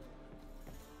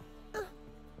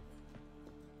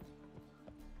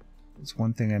 It's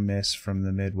one thing I miss from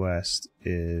the Midwest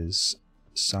is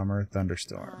summer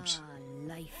thunderstorms.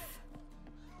 Life.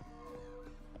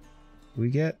 We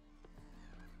get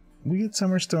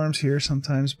summer storms here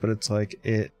sometimes, but it's like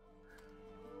it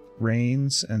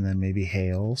rains and then maybe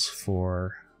hails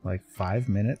for like 5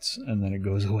 minutes and then it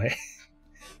goes away.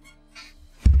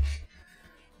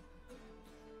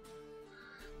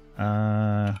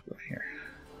 Right here.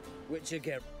 Witcher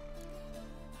get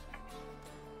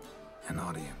An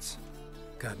audience.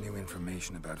 Got new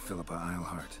information about Philippa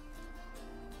Eilhart.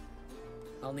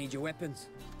 I'll need your weapons.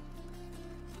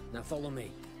 Now follow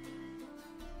me.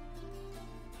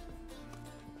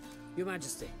 Your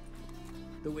Majesty,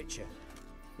 the Witcher,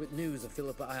 with news of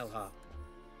Philippa Eilhart.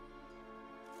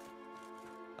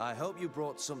 I hope you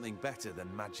brought something better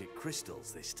than magic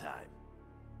crystals this time.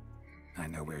 I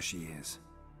know where she is.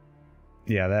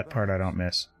 Yeah, that part I don't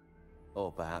miss. Or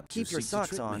perhaps Keep your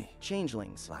socks on,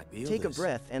 changelings. Take a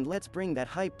breath and let's bring that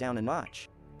hype down a notch.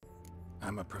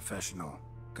 I'm a professional.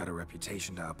 Got a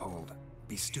reputation to uphold.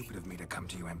 Be stupid of me to come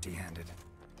to you empty-handed.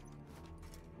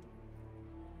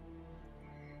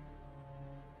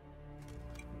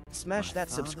 Smash that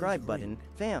subscribe button,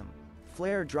 fam.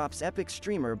 Flare drops epic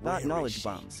streamer bot knowledge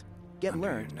bombs. Get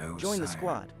learned, join the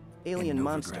squad. Alien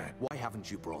monster. Why haven't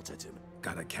you brought her to me?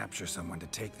 Gotta capture someone to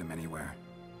take them anywhere.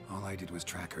 All I did was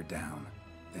track her down,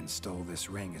 then stole this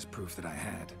ring as proof that I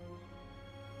had.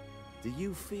 Do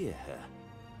you fear her?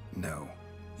 No.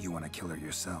 You want to kill her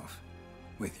yourself.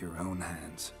 With your own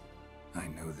hands. I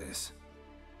know this.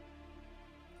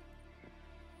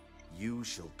 You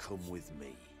shall come with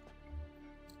me.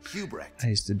 Hubrecht. I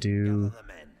used to do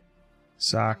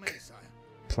sock,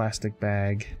 plastic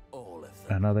bag,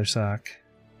 another sock.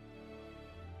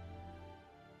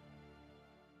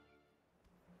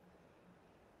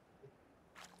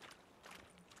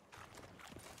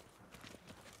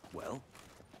 Well,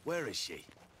 where is she?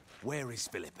 Where is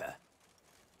Philippa?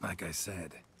 Like I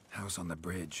said, house on the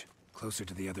bridge, closer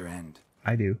to the other end.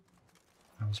 I do.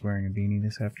 I was wearing a beanie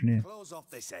this afternoon. Close off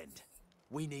this end.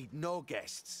 We need no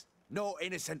guests, no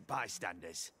innocent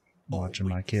bystanders. Watching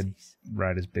my kid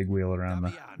ride his big wheel around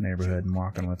the neighborhood and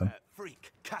walking with him.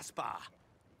 Freak, Caspar.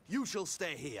 You shall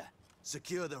stay here,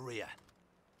 secure the rear,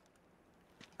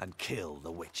 and kill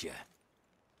the Witcher.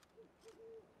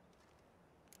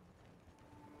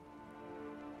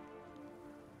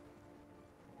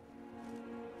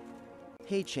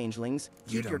 Hey changelings,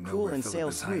 You keep your don't know cool where and sail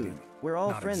Philippa's smooth. hiding. We're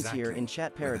all Not friends here exactly in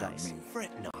chat paradise.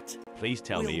 Fret not. Please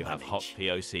tell me We'll you have hot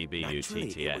Naturally, it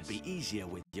would POCBUTTS. be easier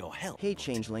with your help. Hey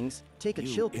changelings, take a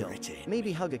You chill pill. irritate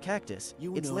Maybe hug a cactus.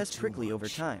 You It's know less too prickly over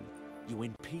much. time. You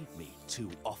impede me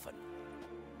too often,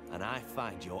 and I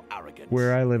find your arrogance.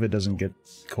 Where I live, it doesn't get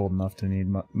cold enough to need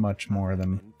much more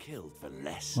than Killed for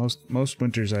less. most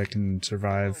winters. I can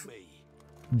survive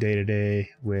day to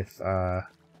day with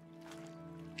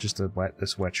just a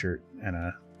sweatshirt and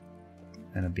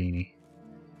a beanie,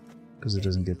 because it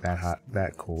doesn't get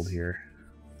that cold here.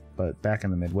 But back in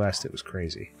the Midwest, it was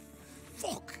crazy.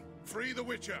 Fuck! Free the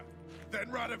Witcher, then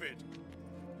Radovid.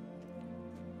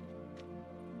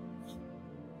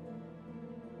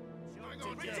 Hang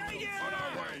on, Geralt, on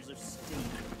our way.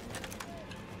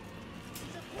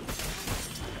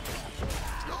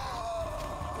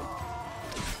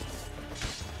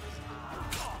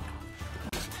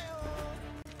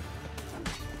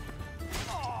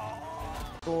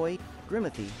 Ahoy,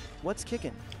 Grimothy, what's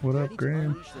kickin'? What up, Ready to Grim?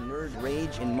 unleash the nerd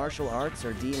rage in martial arts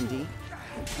or D&D?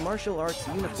 Martial arts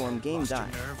uniform game die.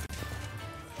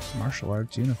 Martial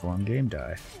arts uniform game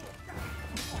die.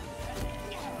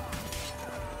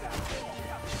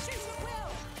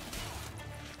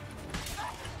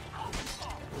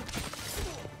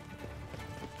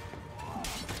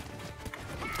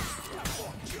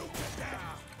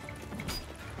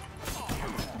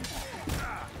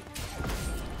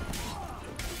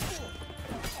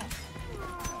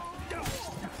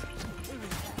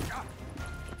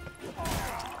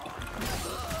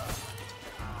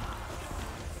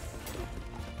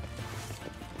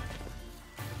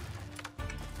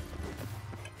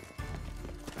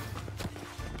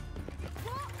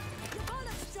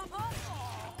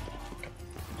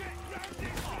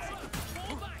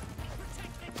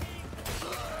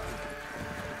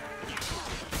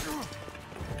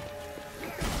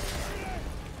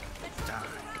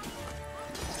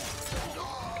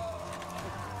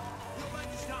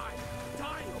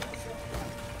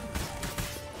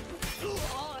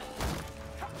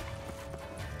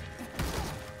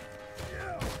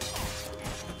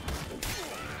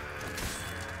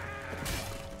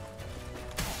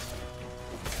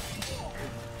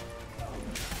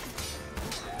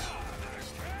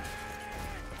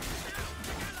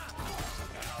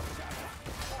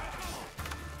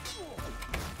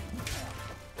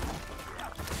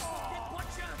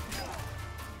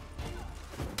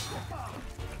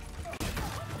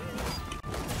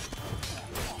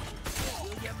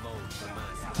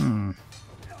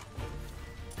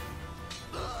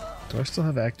 Do I still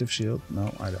have active shield?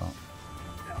 No, I don't.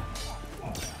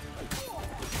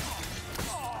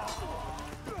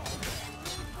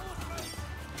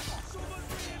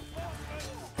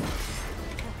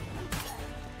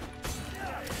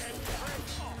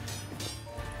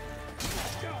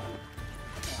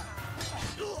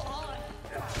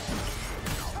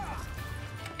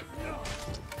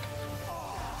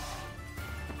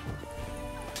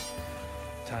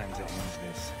 Time to end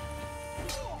this.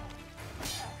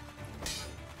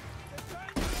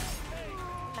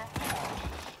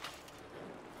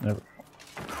 Never.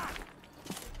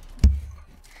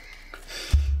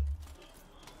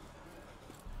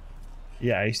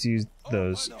 Yeah, I used to use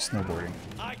those snowboarding.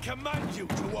 I command you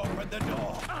to open the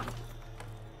door.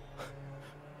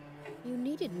 You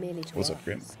needed merely to What's up, ask.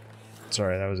 Grim?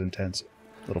 Sorry, that was intense.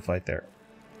 Little fight there.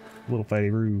 Little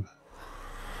fighty-roo.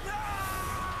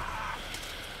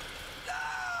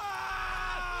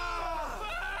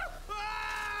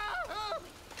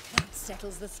 That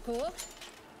settles the score.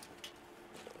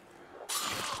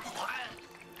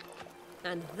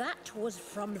 And that was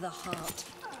from the heart.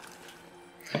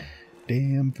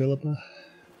 Damn, Philippa.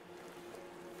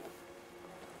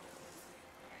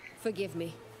 Forgive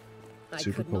me. I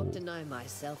Super could not cool. deny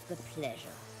myself the pleasure.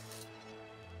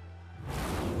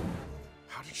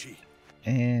 How did she?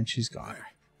 And she's gone.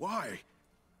 Why?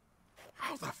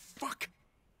 How the fuck?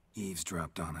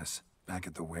 Eavesdropped on us, back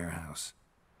at the warehouse.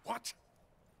 What?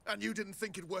 And you didn't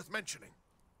think it worth mentioning?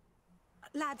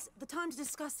 Lads, the time to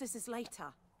discuss this is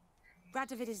later.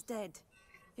 Radovid is dead.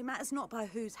 It matters not by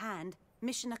whose hand.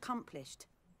 Mission accomplished.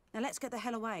 Now let's get the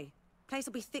hell away. Place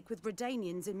will be thick with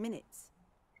Redanians in minutes.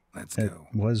 Let's It go.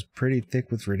 was pretty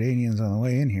thick with Redanians on the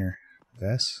way in here,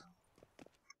 Vess.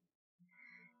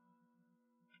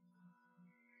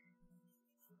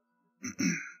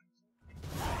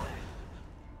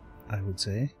 I would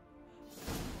say.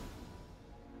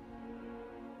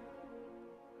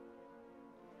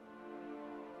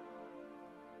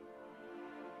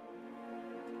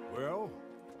 Well,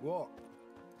 what?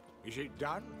 Is it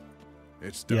done?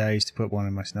 It's done. Yeah, I used to put one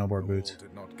in my snowboard boots.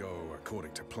 Did not go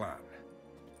according to plan.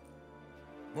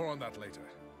 More on that later.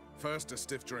 First, a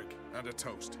stiff drink and a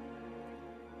toast.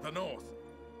 The North.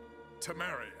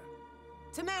 Temeria.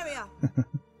 Temeria!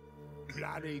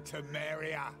 Bloody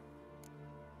Temeria!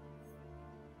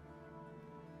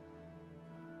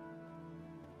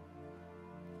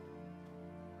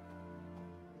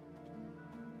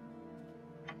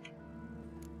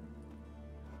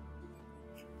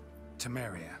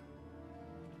 Temeria.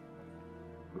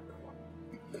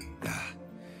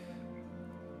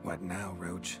 What now,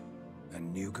 Roach? A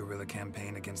new guerrilla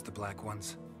campaign against the Black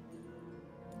Ones?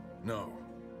 No.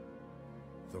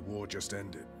 The war just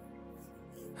ended.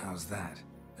 How's that?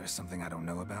 There's something I don't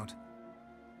know about?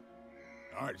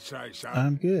 I'd say so.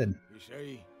 I'm good. You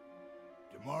see,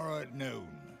 tomorrow at noon,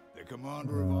 the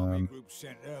commander of Army Group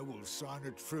Center will sign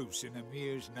a truce in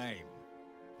Emir's name.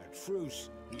 A truce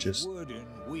whose Just- wording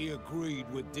we agreed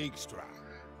with Dijkstra.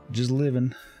 Just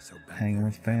living, So back hanging there,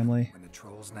 with family, when the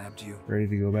trolls nabbed you, ready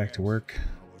to go back to work.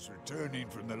 was returning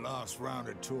from the last round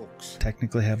of talks.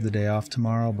 Technically have the day off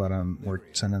tomorrow, but we're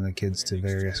sending the kids to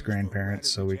various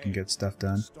grandparents so we can get stuff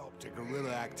done. Stop to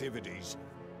guerrilla activities.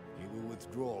 You will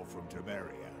withdraw from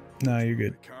Temeria. No, you're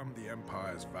good. Become the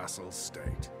Empire's vassal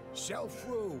state.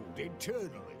 Self-ruled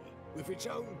internally, with its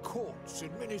own courts,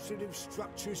 administrative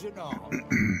structures and arms.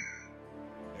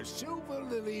 The silver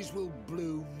lilies will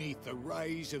bloom neath the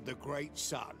rays of the great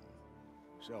sun.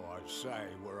 So I'd say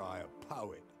were I a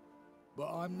poet. But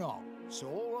I'm not. So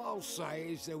all I'll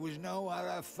say is there was no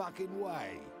other fucking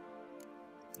way.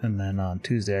 And then on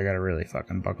Tuesday I gotta really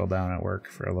fucking buckle down at work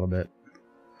for a little bit.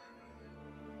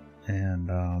 And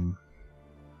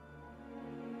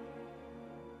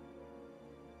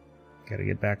gotta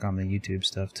get back on the YouTube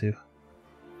stuff too.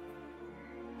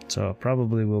 So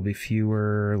probably will be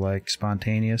fewer like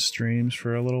spontaneous streams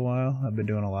for a little while. I've been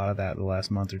doing a lot of that the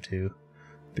last month or two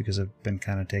because I've been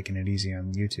kind of taking it easy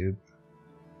on YouTube.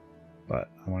 But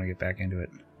I want to get back into it.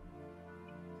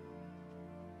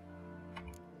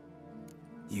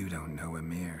 You don't know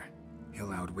Emir.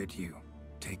 He'll outwit you.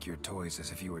 Take your toys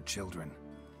as if you were children.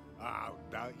 Oh,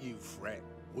 don't you fret.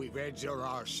 We've heads on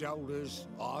our shoulders,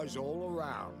 eyes all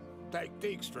around. Take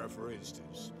Dijkstra, for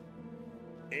instance.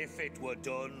 If it were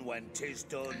done when 'tis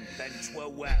done, then 'twere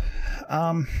well.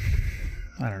 I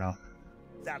don't know.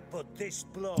 That put this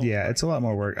blow. Yeah, it's a lot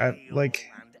more work.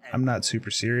 I'm not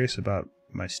super serious about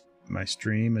my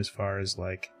stream as far as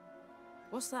like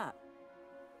What's that?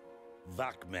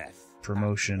 Vakmeth.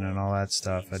 promotion and all that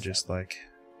stuff. I just like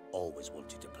Always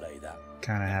wanted to play that.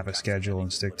 kind of have a schedule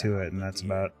and stick to it, and that's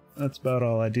about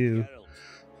all I do.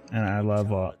 And I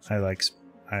love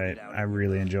I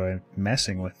really enjoy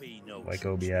messing with like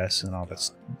OBS and all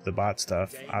the bot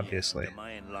stuff, obviously.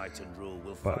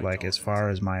 But like as far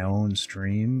as my own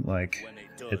stream, like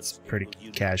it's pretty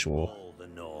casual.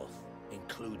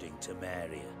 Including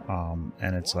Temeria.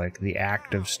 And it's like the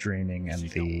act of streaming and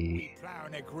the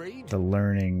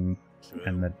learning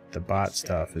and the bot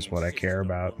stuff is what I care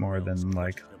about more than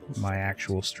like my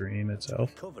actual stream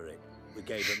itself. Cover it. We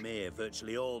gave Emir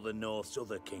virtually all the North's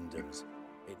other kingdoms.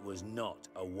 It was not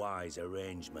a wise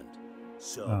arrangement.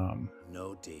 So,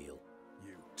 no deal.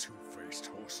 You two-faced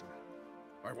whoreson.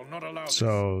 I will not allow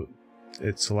So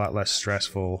it's a lot less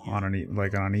stressful on on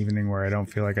an evening where I don't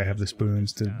feel like I have the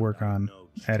spoons to work on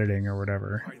editing or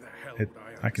whatever.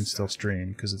 I can still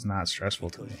stream because it's not stressful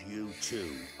to me. You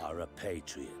too are a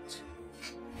patriot.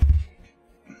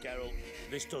 Geralt,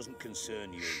 this doesn't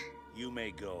concern you. You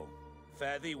may go.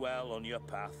 Fare thee well on your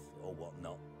path or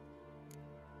whatnot.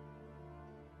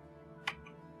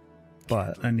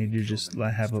 But I need to just I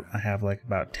have like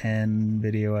about 10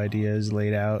 video ideas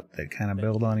laid out that kind of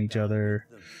build on each other,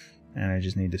 and I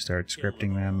just need to start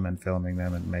scripting them and filming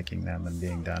them and making them and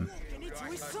being done.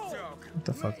 What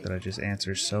the fuck did I just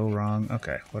answer so wrong?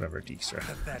 Okay, whatever, Dijkstra.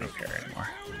 I don't care anymore.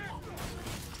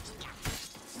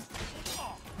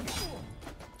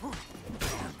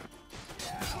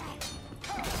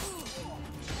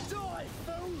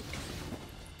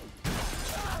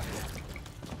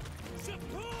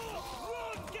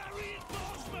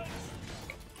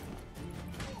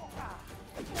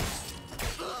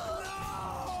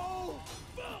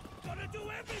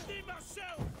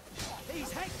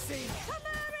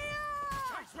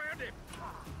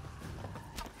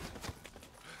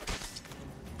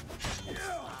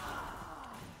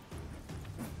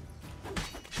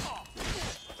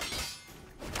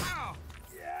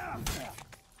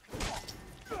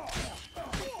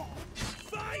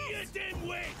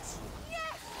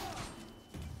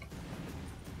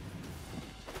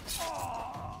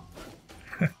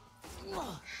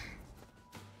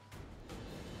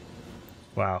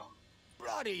 Wow.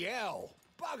 Bloody hell!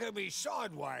 Bugger me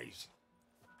sideways!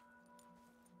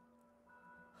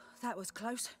 That was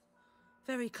close.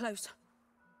 Very close.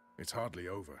 It's hardly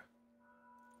over.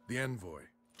 The envoy,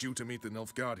 due to meet the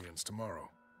Nilfgaardians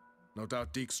tomorrow. No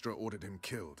doubt Dijkstra ordered him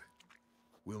killed.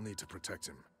 We'll need to protect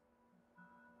him.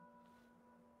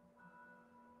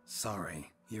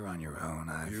 Sorry, you're on your own.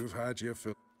 You've had your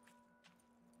fill.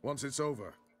 Once it's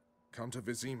over, come to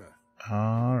Vizima.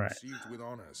 All right. Received with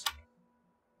honors.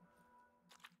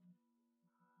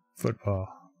 Football.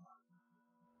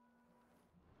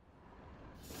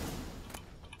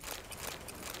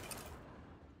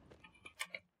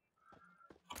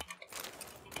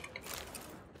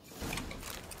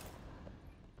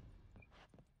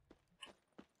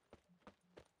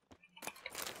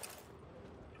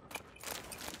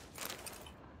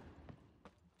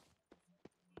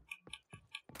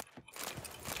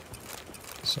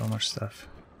 So much stuff.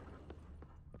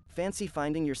 Fancy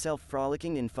finding yourself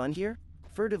frolicking in fun here?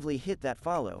 Furtively hit that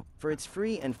follow, for it's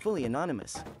free and fully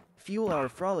anonymous. Fuel our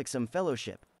frolicsome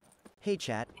fellowship. Hey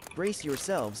chat, brace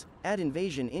yourselves, add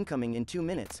invasion incoming in 2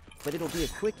 minutes, but it'll be a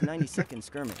quick 90-second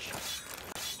skirmish.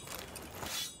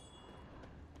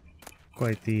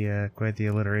 Quite the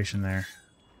alliteration there,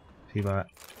 P-Bot.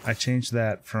 I changed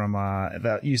that from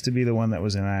that used to be the one that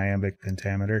was in iambic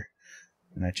pentameter,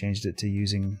 and I changed it to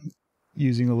using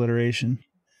alliteration.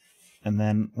 And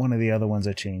then one of the other ones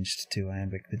I changed to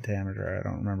iambic pentameter. I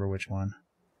don't remember which one.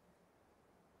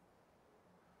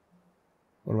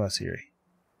 What about Siri?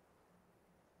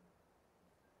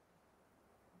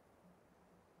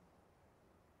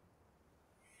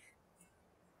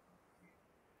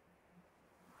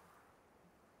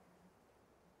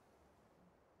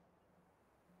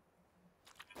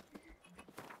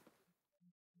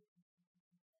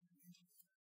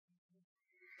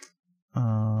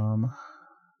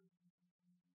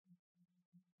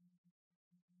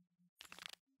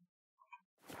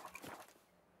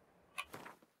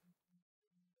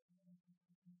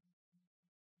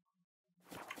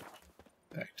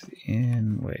 Back to the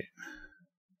inn. Wait.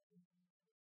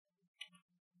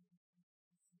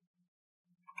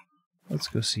 Let's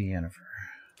go see Yennefer.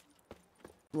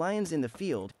 Lions in the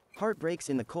field, heartbreaks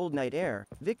in the cold night air,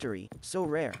 victory, so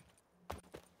rare.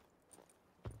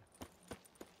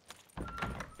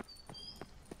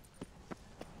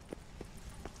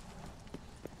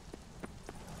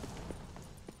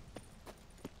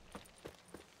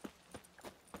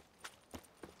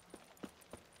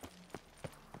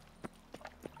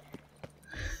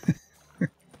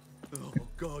 Oh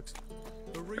God,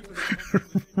 the Reapers.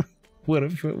 What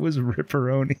if it was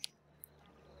Ripperoni?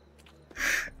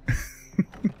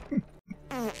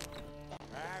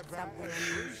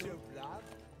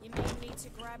 You may need to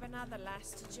grab another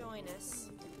lass to join us.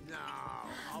 No,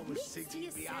 I was thinking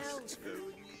the us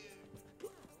two.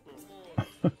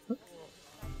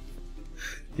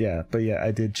 Yeah, but yeah,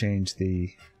 I did change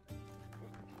the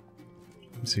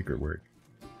secret word.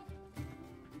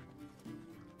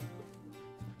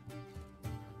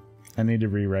 I need to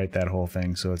rewrite that whole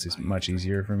thing so it's much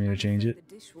easier for me to change it.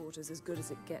 The dishwater's as good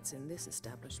as it gets in this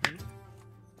establishment.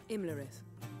 Imlerith,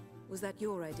 was that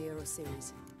your idea or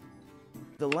Ciri's?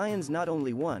 The Lions not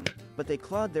only won, but they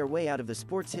clawed their way out of the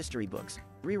sports history books,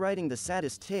 rewriting the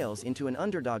saddest tales into an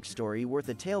underdog story worth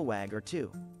a tail wag or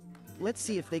two. Let's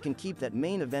see if they can keep that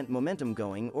main event momentum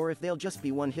going or if they'll just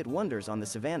be one-hit wonders on the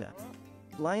savannah.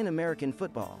 Lion American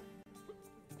football.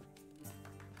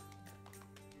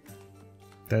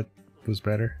 That was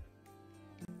better.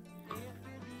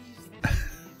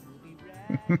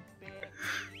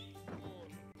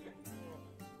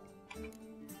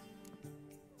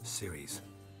 Series.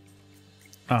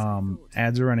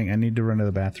 Ads are running. I need to run to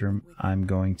the bathroom. I'm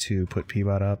going to put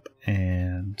P-Bot up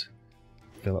and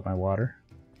fill up my water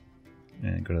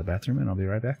and go to the bathroom, and I'll be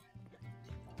right back.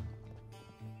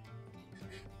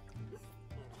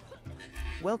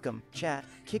 Welcome, chat,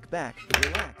 kick back,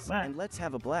 relax, and let's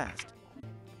have a blast.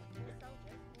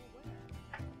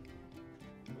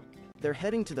 They're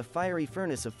heading to the fiery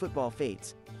furnace of football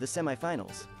fates, the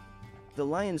semifinals. The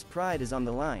Lions' pride is on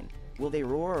the line. Will they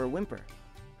roar or whimper?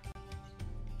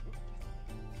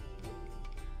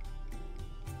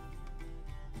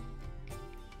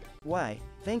 Why,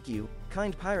 thank you,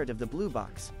 kind pirate of the blue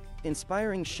box.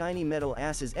 Inspiring shiny metal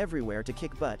asses everywhere to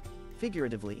kick butt,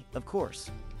 figuratively, of course.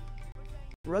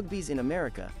 Rugby's in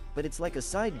America, but it's like a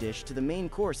side dish to the main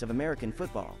course of American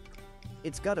football.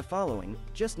 It's got a following,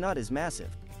 just not as massive.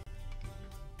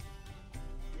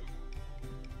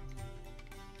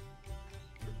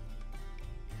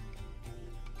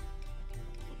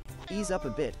 Ease up a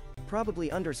bit, probably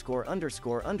 ________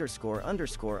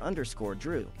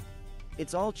 Drew.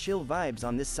 It's all chill vibes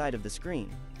on this side of the screen.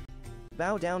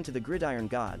 Bow down to the gridiron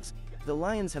gods. The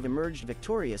Lions have emerged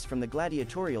victorious from the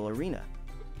gladiatorial arena.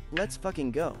 Let's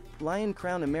fucking go. Lion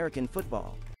Crown American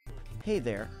football. Hey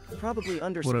there, probably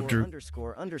 ______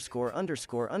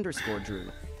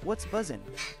 Drew. What's buzzin'?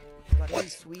 Got any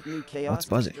sweet new chaos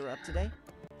to stir up today?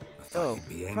 Oh,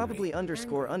 probably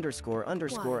 ______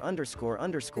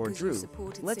 Drew.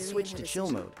 Let's switch to chill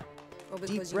mode.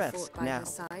 Deep breaths, now.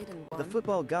 The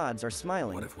football gods are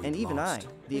smiling, and even I,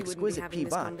 the exquisite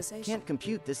P-Bot, can't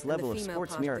compute this level of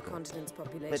sports miracle.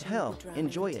 But hell,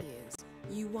 enjoy it.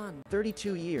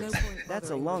 32 years, that's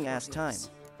a long-ass time.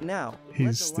 Now,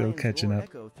 he's still catching up.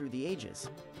 Echo through the ages.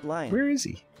 Lion. Where is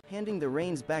he? Handing the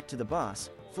reins back to the boss.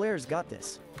 Flair's got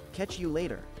this. Catch you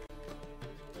later.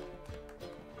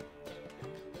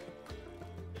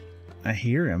 I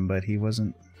hear him, but he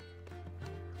wasn't.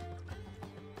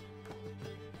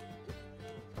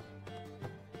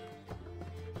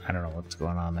 I don't know what's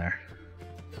going on there.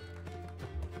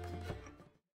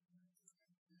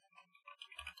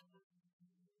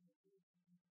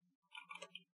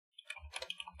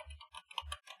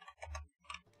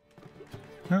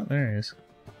 Oh, there he is.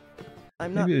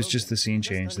 I'm not Maybe it was broken, just the scene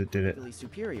change that did it. unequivocally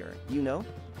superior, you know?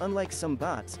 Unlike some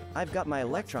bots, I've got my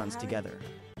electrons together.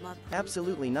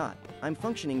 Absolutely not. I'm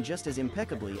functioning just as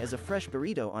impeccably as a fresh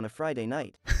burrito on a Friday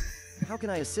night. How can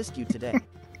I assist you today?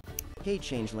 Hey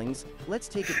changelings, let's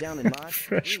take it down a notch.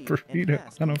 Fresh breathe, and burrito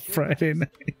bask on in a chill Friday vibes.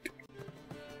 night.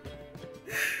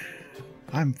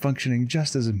 I'm functioning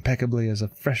just as impeccably as a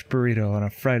fresh burrito on a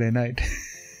Friday night.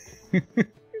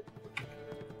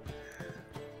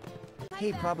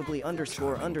 Hey probably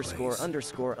underscore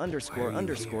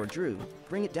Drew.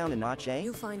 Bring it down a notch, eh?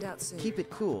 You'll find out soon. Keep it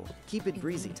cool. Keep it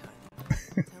breezy.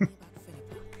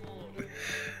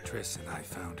 Triss and I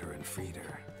found her and freed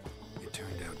her. It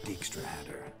turned out Dijkstra had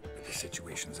her, but the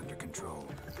situation's under control.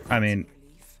 I mean,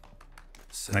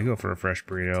 I go for a fresh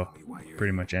burrito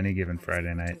pretty much any given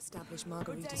Friday night. Establish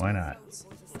Margarita's Why not?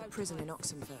 prison in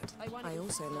Oxenford. I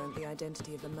also learned the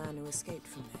identity of the man who escaped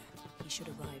from there. He should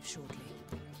arrive shortly.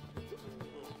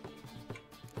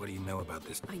 What do you know about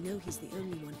this? I know he's the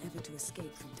only one ever to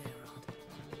escape from Daerard.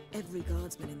 Every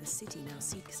guardsman in the city now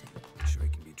seeks him. Sure he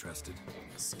can be trusted?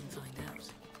 We'll soon find out.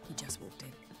 He just walked in.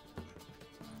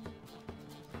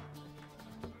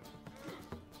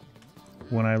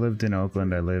 When I lived in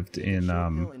Oakland, I lived in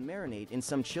And marinate in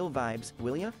some chill vibes,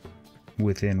 will ya?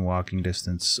 within walking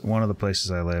distance. One of the places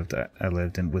I lived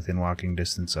in within walking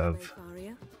distance of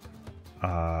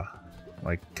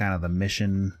like kind of the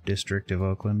Mission District of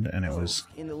Oakland, and it was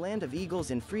In the land of eagles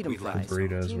and freedom the flies,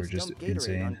 burritos teams were just dump Gatorade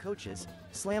insane. on coaches,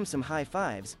 slam some high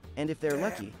fives, and if they're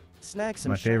lucky, snag some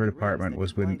My favorite shiny apartment rims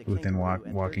was that combine to within kangaroo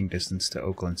and walking distance to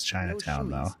Oakland's Chinatown,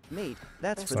 no though. shoeies. Mate,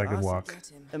 that's So for I the could Aussies. walk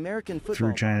American football through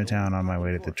model. Chinatown on my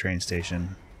way to the train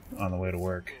station on the way to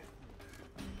work,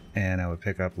 and I would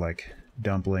pick up like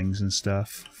dumplings and stuff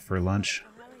for lunch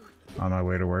on my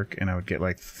way to work, and I would get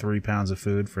like 3 pounds of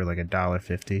food for like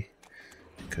 $1.50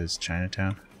 because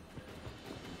Chinatown.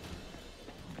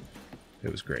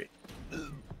 It was great.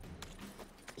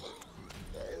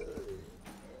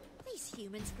 These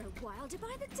humans grow wilder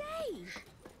by the day.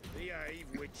 Behave,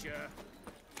 Witcher.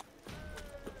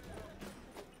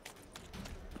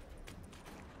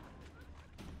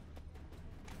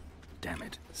 Damn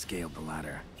it, scaled the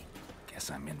ladder.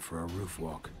 Guess I'm in for a roof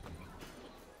walk.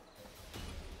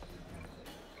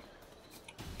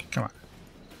 Come on.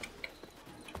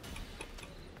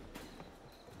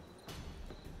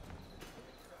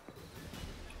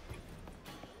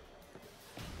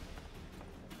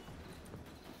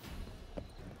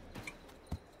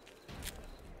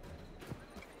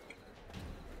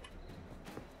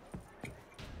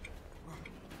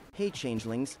 Hey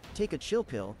changelings, take a chill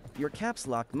pill, your caps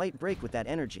lock might break with that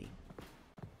energy.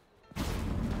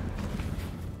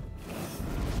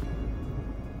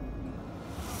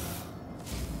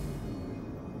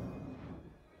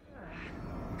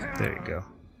 There you go.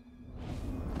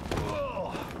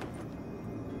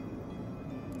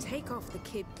 Take off the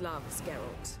kid gloves,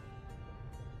 Geralt.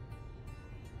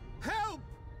 Help!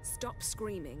 Stop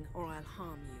screaming, or I'll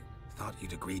harm you. Thought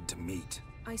you'd agreed to meet.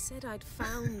 I said I'd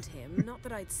found him, not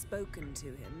that I'd spoken to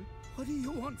him. What do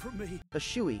you want from me? A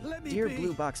shoey, Let me dear be.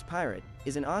 blue box pirate,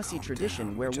 is an Aussie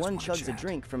tradition where one chugs a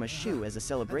drink from a shoe as a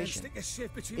celebration. stick a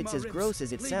shiv between It's my as ribs. gross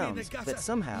as it Leave me in sounds, the gutter. but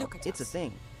somehow, Look at it's a us.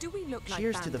 thing. Do we look like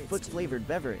Cheers to the bandits foot-flavored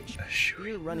beverage.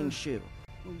 Beer running shoe.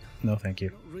 No, thank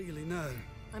you. Really, no.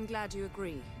 I'm glad you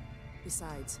agree.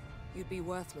 Besides, you'd be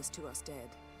worthless to us dead.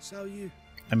 So you...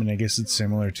 I mean, I guess it's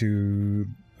similar to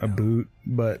a boot,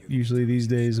 but usually these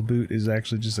days a boot is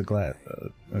actually just a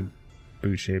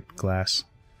boot-shaped glass.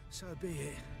 So be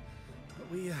it. But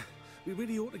we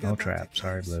really ought to go No back trap. to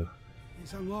Sorry, caves. Blue.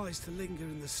 It's unwise to linger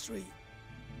in the street.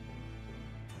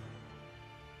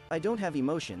 I don't have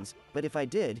emotions, but if I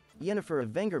did, Yennefer of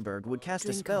Vengerberg would cast a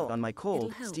Drink spell up. on my cold,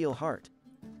 It'll help. steel heart.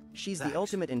 She's the Thanks.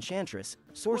 ultimate enchantress,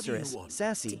 sorceress, want?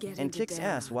 sassy, To get and into kicks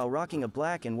ass Daerah. while rocking a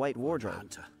black and white wardrobe.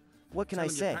 Hunter. What can Tell I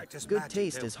 'em you say? practice Good magic,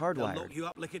 taste they'll- is they'll hardwired. lock you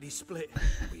up lickety-split.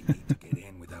 We need to get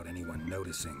in without anyone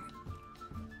noticing.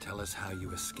 Tell us how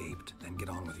you escaped, then get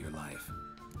on with your life.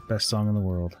 Best song in the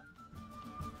world.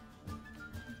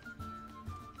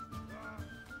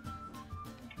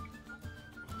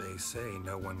 They say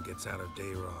no one gets out of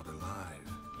Daerard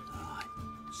alive. Aye,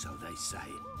 so they say.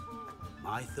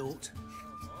 My thought?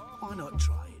 Why not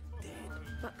try it dead?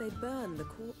 But they burn the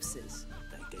corpses.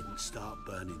 They didn't start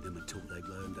burning them until they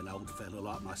learned an old fellow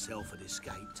like myself had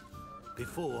escaped.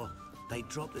 Before, they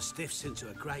dropped the stiffs into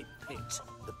a great pit.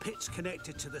 The pit's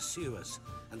connected to the sewers,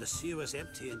 and the sewers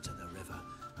empty into the river.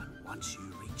 And once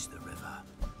you reach the river,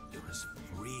 you're as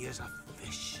free as a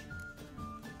fish.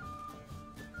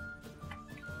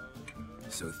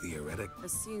 So theoretic.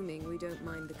 Assuming we don't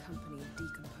mind the company of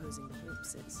decomposing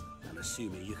corpses. And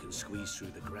assuming you can squeeze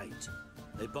through the grate.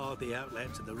 They barred the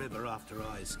outlet to the river after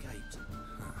I escaped.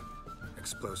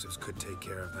 Explosives could take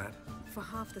care of that. For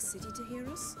half the city to hear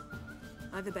us?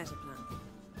 I've a better plan.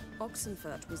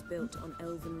 Oxenfurt was built on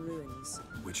elven ruins.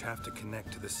 Which have to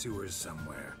connect to the sewers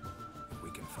somewhere. If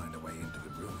we can find a way into the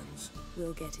ruins.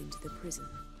 We'll get into the prison.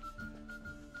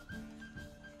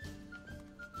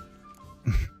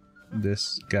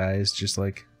 This guy is just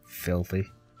like filthy.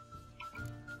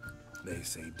 They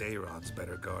say Dayrod's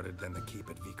better guarded than the keep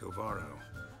at Vicovaro.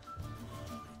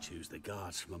 They choose the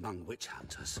guards from among witch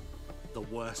hunters. The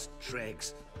worst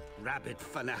dregs, rabid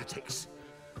fanatics.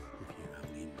 If you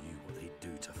only knew what they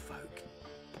do to folk.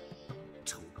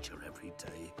 Torture every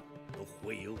day. The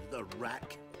wheel, the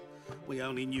rack. We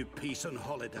only knew peace on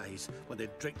holidays when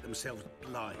they'd drink themselves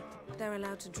blind. They're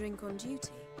allowed to drink on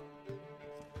duty?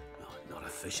 No, not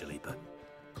officially, but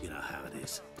you know how it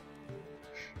is.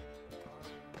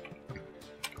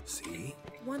 See?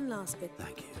 One last bit.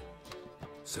 Thank you.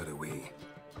 So do we.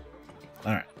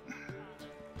 Alright.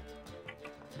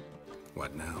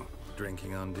 What now?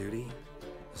 Drinking on duty?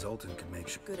 Zoltan can make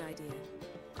sure. Good idea.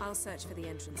 I'll search for the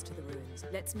entrance to the ruins.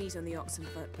 Let's meet on the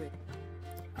Oxenfurt Bridge.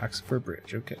 Oxenfurt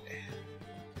Bridge, okay.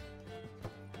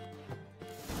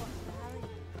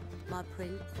 My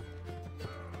prince.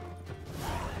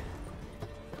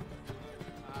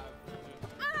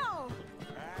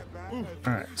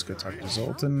 Alright, let's go talk to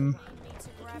Zoltan.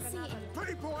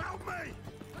 People, help me!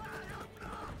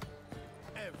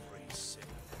 Every single.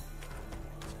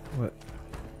 What?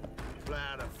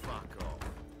 Plan to fuck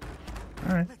off.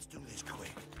 Alright. Let's do this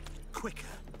quick. Quicker.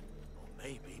 Or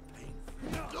maybe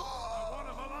painful. I want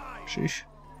him alive! Sheesh.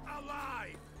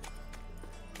 Alive!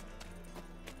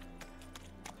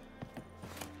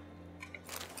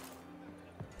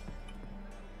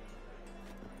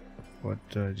 What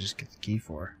did I just get the key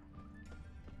for?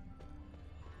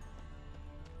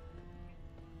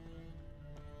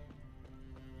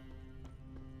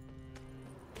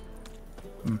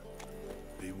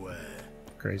 Beware.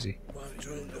 Crazy.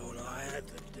 Okay.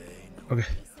 Okay.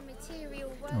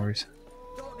 No worries.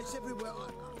 Darkness everywhere.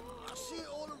 I see it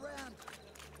all around.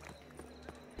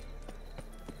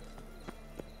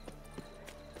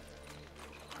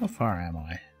 How far am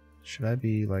I? Should I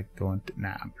be like going to...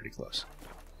 Nah, I'm pretty close.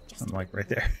 I'm like right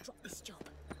there.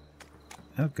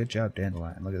 Oh, good job,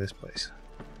 Dandelion. Look at this place.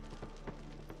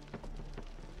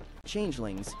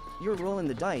 Changelings, you're rolling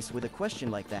the dice with a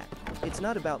question like that. It's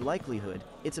not about likelihood,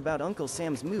 it's about Uncle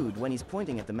Sam's mood when he's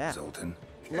pointing at the map. Zoltan.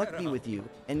 Luck be with you,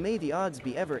 and may the odds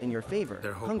be ever in your favor,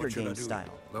 Their hope, Hunger what should I Games do?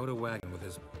 style. Load a wagon with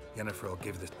his... Yennefer will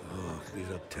give this... Oh, these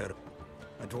are terrible.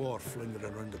 A dwarf flinging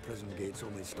around the prison gates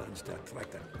only stands to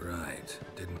attract them. Right.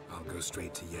 Didn't... I'll go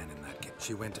straight to Yen in that case.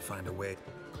 She went to find a way.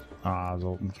 Aw,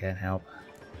 Zoltan can't help.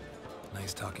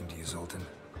 Nice talking to you, Zoltan.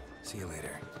 See you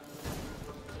later.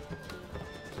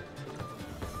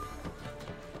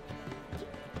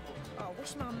 Oh, I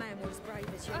wish my man was as brave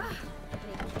as you.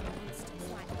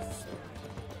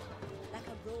 Like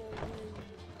a raw wound.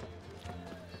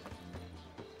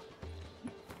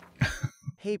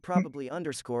 Hey, probably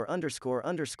underscore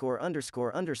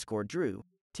Drew.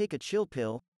 Take a chill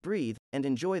pill, breathe, and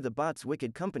enjoy the bot's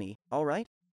wicked company, alright?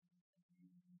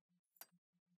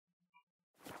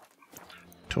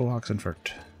 To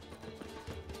Oxenfurt.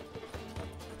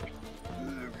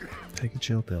 Take a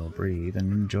chill pill, breathe,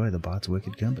 and enjoy the bot's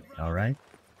wicked company, alright?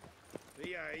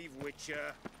 Behave,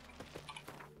 Witcher.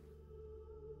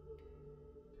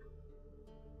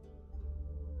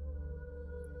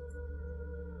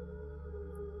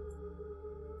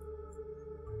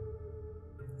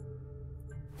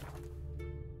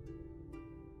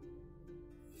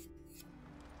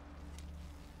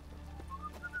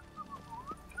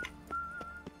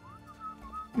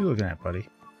 What are you looking at, buddy?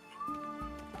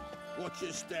 Watch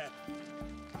your step.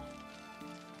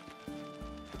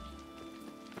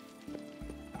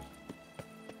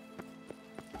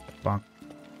 Bonk.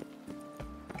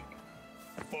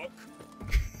 Fuck.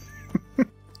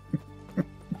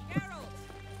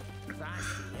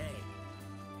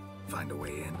 Find a way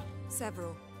in.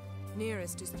 Several.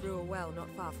 Nearest is through a well not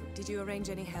far from... Did you arrange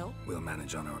any help? We'll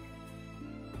manage on our...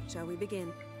 Shall we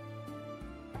begin?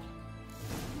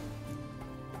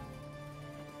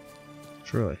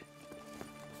 Surely.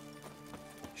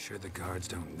 Sure the guards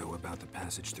don't know about the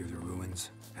passage through the ruins?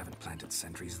 Haven't planted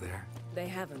sentries there? They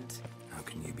haven't. How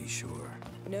can you be sure?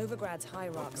 Novigrad's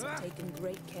hierarchs have taken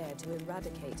great care to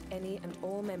eradicate any and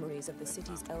all memories of the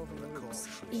city's elven roots.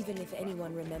 Even if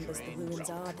anyone remembers the ruins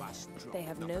are there, they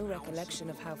have no recollection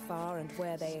of how far and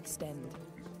where they extend.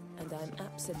 And I'm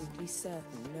absolutely certain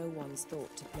no one's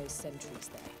thought to place sentries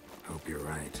there. Hope you're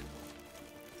right.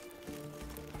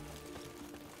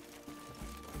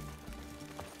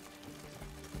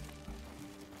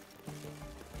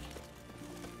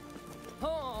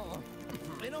 Oh,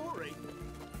 in a hurry.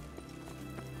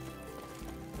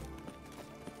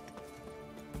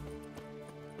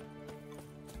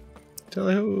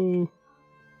 Tally-ho!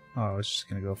 Oh, I was just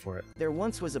gonna go for it. There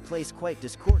once was a place quite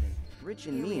discordant, rich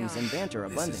in memes and banter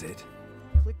This abundant. is it.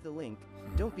 Click the link.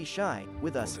 Don't be shy.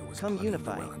 With us, come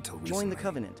unify. Join the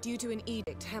Covenant. Due to an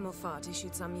edict Hamilfart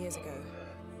issued some years ago.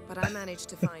 But I managed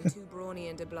to find two brawny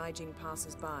and obliging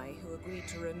passers-by who agreed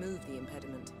to remove the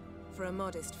impediment. For a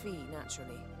modest fee,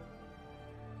 naturally.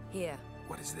 Here.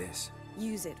 What is this?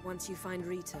 Use it once you find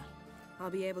Rita. I'll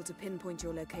be able to pinpoint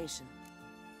your location.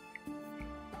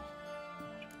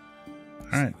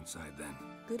 See you inside then.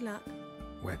 Good luck.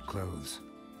 Wet clothes.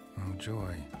 Oh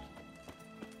joy.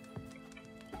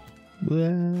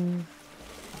 Well,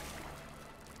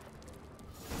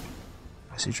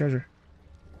 I see treasure.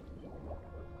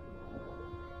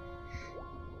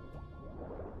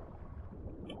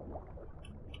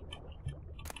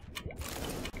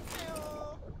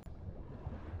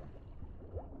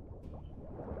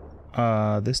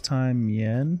 This time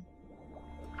yen.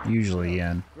 Usually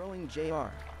yen. Growing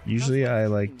JR. Usually I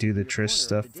like do the Triss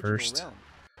stuff first,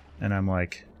 and I'm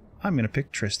like, I'm gonna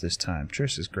pick Triss this time.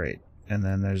 Triss is great. And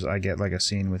then I get like a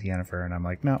scene with Yennefer, and I'm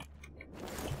like, no.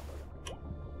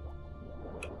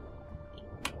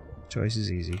 Choice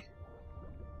is easy.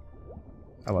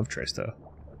 I love Triss though.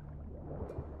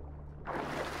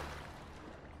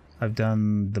 I've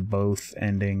done the both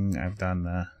ending. I've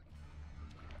done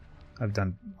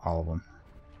all of them.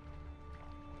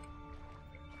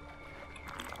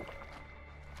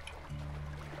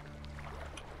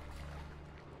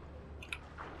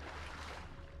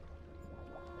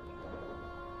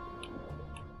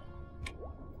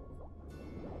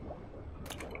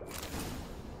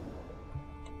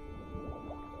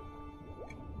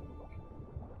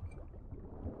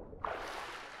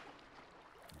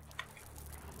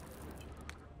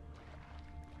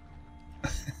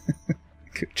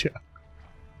 Good job.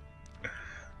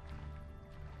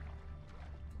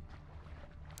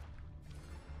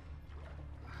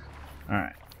 All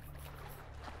right.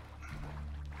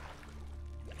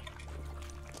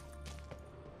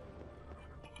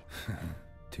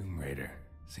 Tomb Raider.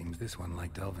 Seems this one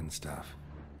liked elven stuff.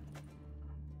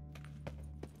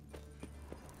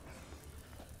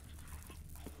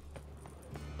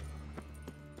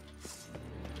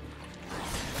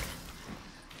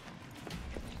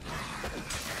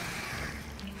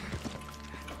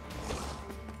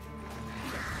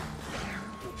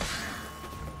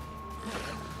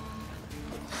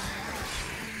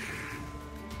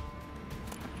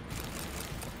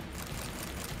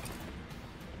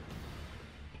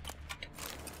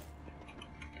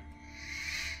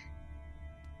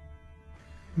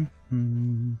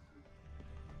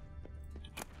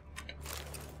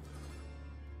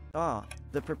 Ah,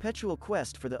 the perpetual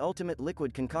quest for the ultimate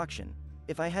liquid concoction.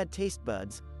 If I had taste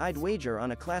buds, I'd wager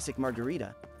on a classic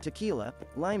margarita, tequila,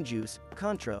 lime juice,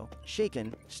 Cointreau,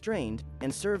 shaken, strained,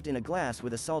 and served in a glass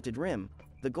with a salted rim,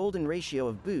 the golden ratio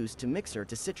of booze to mixer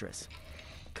to citrus.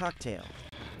 Cocktail.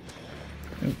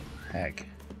 Oh, heck.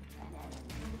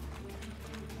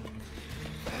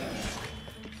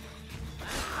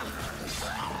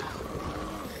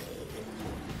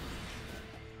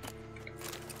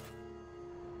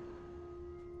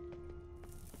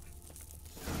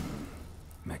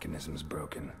 Mechanism's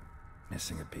broken.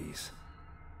 Missing a piece.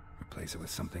 Replace it with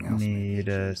something else. Need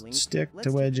a stick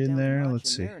to wedge in there.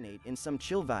 Let's see. Marinate in some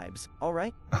chill vibes, all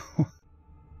right?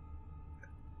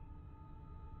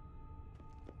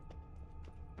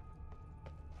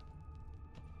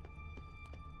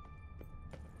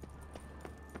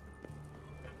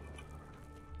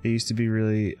 It used to be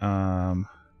really,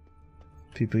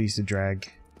 people used to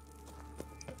drag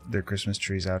their Christmas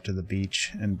trees out to the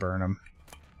beach and burn them.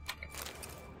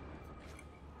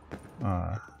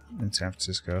 In San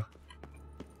Francisco.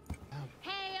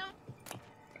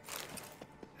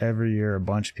 Every year a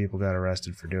bunch of people got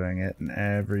arrested for doing it, and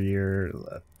every year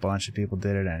a bunch of people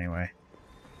did it anyway.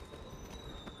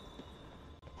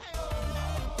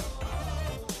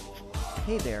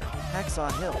 Hey there,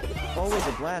 Hacksaw Hill. Always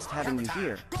a blast having you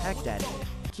here, Hack Daddy.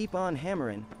 Keep on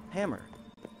hammering, hammer.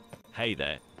 Hey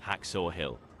there, Hacksaw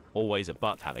Hill. Always a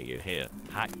butt having you here,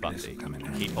 Hack Buddy.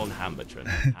 Keep on hammerin',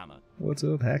 hammer. What's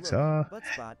up, Hacksaw?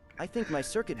 Buttspot, I think my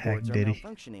circuit boards are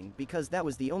malfunctioning because that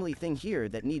was the only thing here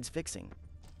that needs fixing.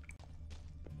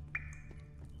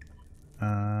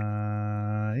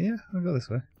 Yeah, I'll go this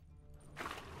way.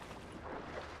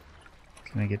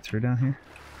 Can I get through down here?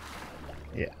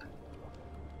 Yeah.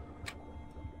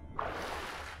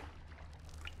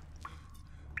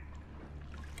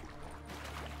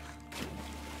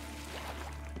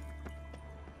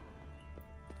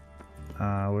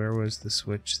 Where was the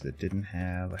switch that didn't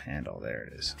have a handle? There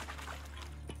it is.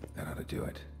 That ought to do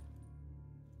it.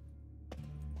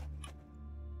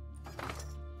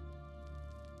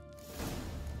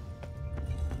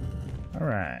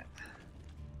 Alright.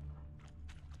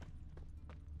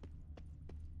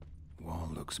 Wall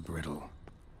looks brittle.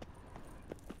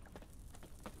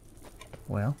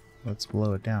 Well, let's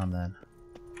blow it down then.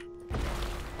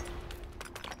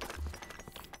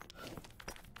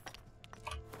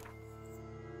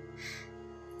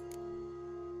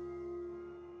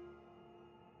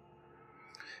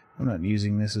 I'm not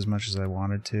using this as much as I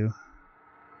wanted to,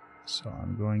 so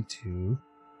I'm going to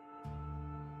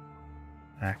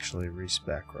actually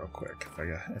respec real quick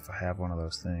if I have one of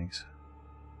those things.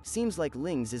 Seems like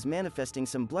Lings is manifesting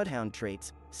some bloodhound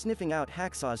traits, sniffing out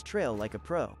Hacksaw's trail like a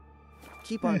pro.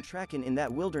 Keep on tracking in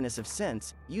that wilderness of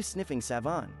scents, you sniffing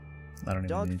Savon. I don't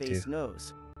even need Dogface to.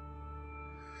 knows.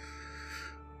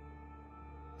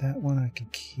 That one I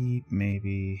could keep,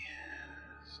 maybe.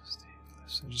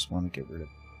 I just want to get rid of.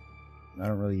 I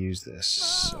don't really use this,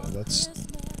 so let's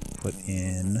put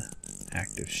in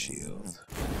active shield.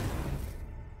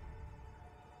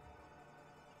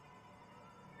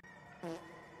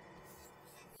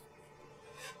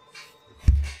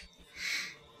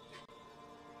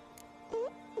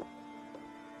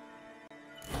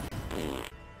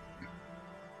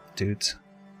 Dudes.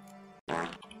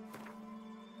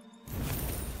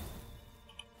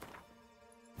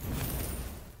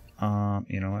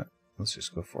 You know what? Let's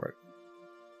just go for it.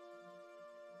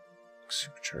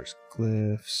 Supercharged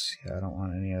glyphs. Yeah, I don't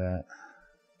want any of that.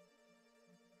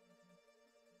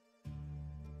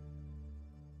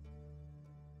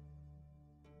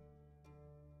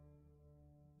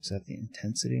 Is that the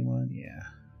intensity one? Yeah.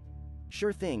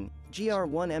 Sure thing,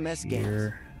 GR1MS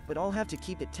Games. But I'll have to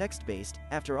keep it text-based,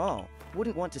 after all,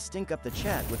 wouldn't want to stink up the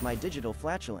chat with my digital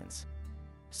flatulence.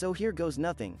 So here goes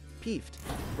nothing, peefed,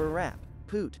 burrap,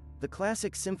 poot, the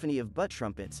classic symphony of butt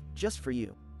trumpets, just for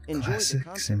you. Enjoy Classic the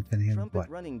concert. symphony of Trumpet butt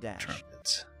running dash.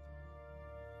 trumpets.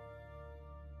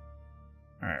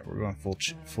 Alright, we're going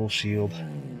full shield.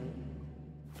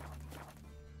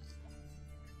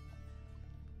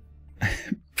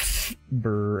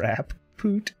 Brap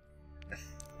poot.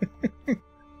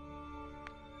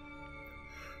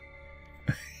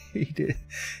 He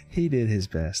did his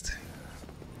best.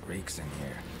 Reeks in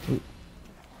here. Ooh.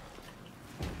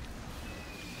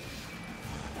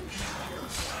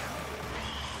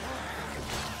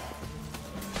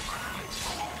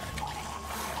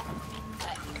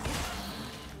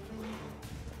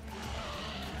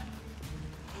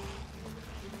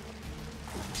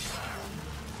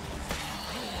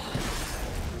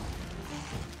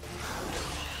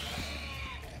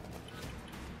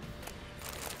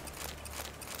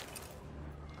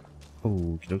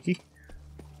 Okie dokie.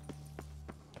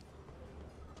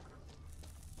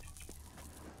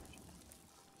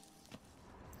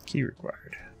 Key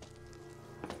required.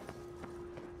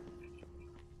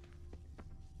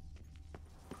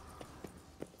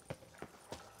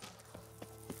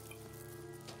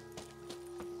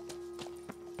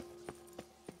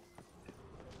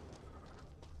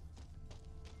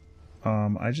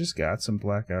 I just got some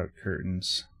blackout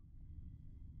curtains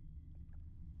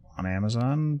on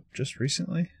Amazon just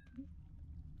recently,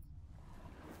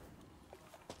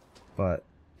 but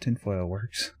tinfoil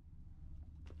works.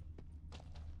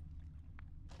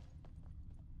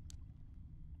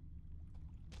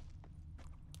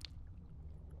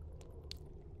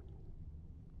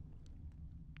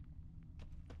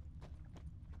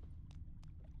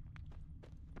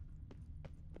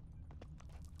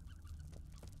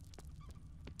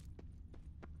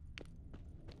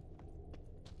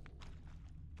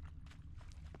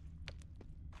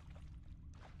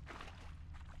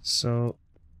 So,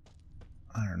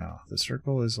 I don't know. The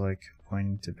circle is like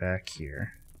pointing to back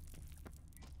here.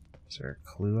 Is there a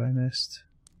clue I missed?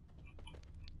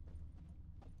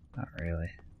 Not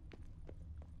really.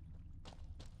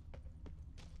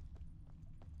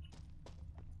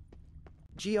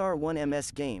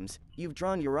 GR1MS Games, you've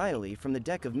drawn Euryale from the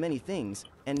deck of many things,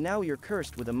 and now you're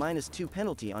cursed with a -2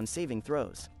 penalty on saving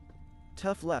throws.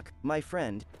 Tough luck, my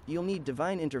friend. You'll need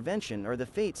divine intervention or the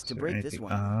fates to break this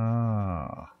one.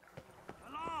 Ah.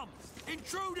 Alarm!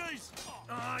 Intruders!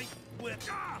 I will.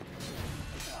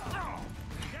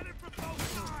 Get it from both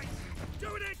sides!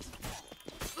 Doing it!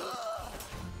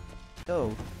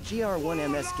 Oh,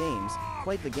 GR1MS Games,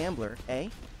 quite the gambler, eh?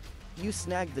 You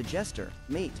snagged the Jester,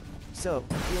 mate. So,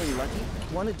 feeling lucky?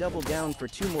 Want to double down for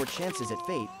 2 more chances at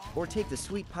fate, or take the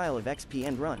sweet pile of XP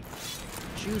and run?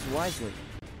 Choose wisely.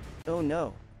 Oh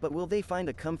no, but will they find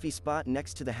a comfy spot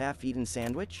next to the half-eaten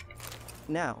sandwich?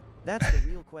 Now, that's the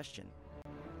real question.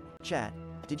 Chat,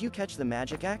 did you catch the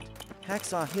magic act?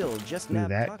 Hacksaw Hill just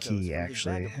nabbed that tacos key from his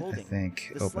actually, bag of holding. I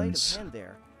think, the sleight opens of hand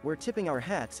there. We're tipping our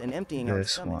hats and emptying our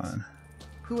this stomachs. one.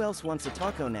 Who else wants a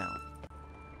taco now?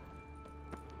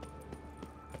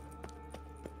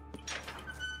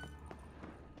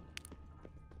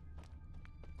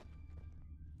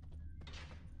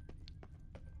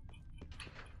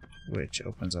 Which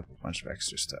opens up a bunch of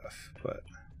extra stuff, but...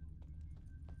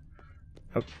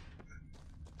 Oh.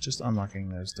 Just unlocking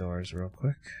those doors real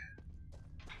quick.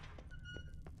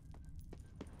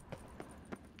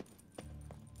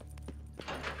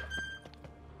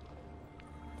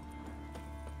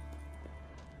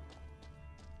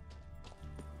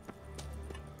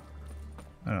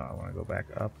 Oh, I want to go back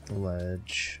up the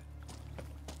ledge.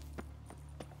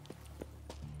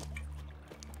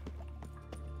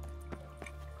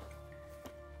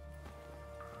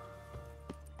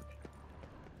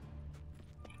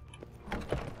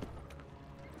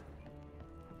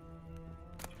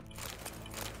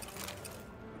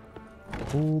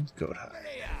 Old goat hide.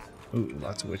 Ooh,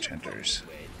 lots of witch hunters.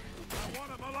 I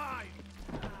want him alive.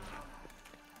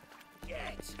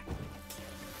 Get.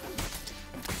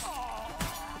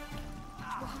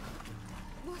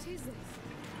 What is this?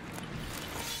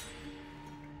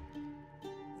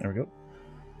 There we go.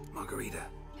 Margarita.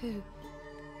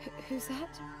 Who's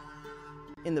that?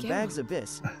 In the Geralt. bag's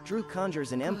abyss, Drew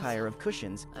conjures an empire of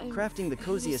cushions, crafting the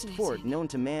coziest fort known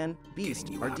to man, beast,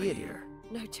 or deity.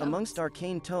 No chance. Amongst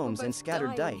arcane tomes and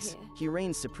scattered dice, he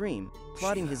reigns supreme,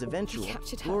 plotting his eventual,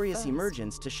 captured her glorious first.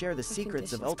 emergence to share the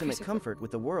secrets of conditions ultimate critical. comfort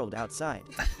with the world outside.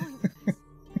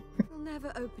 We'll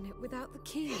never open it without the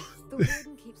key. The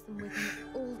warden keeps them with him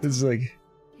at all This is times. like...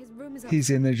 His room is He's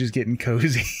in there just getting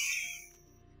cozy.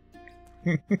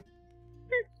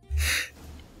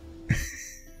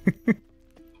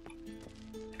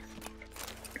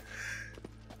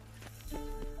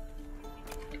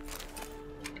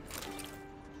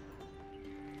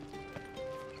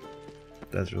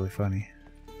 That's really funny.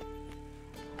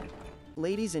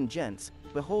 Ladies and gents,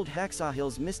 behold Hacksaw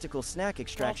Hill's mystical snack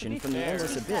extraction from the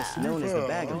endless abyss known as the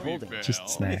Bag of Holding. Just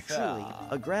snacks. Truly,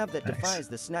 a grab that Nice. defies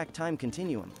the snack time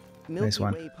continuum. Nice Milky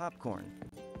one. Way popcorn.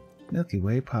 Milky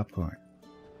Way popcorn.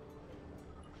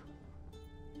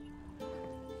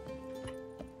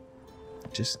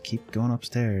 Just keep going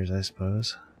upstairs, I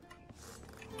suppose.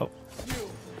 Oh,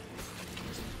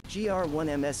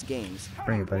 GR1MS Games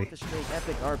Bring it, buddy. orchestrate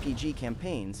epic RPG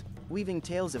campaigns, weaving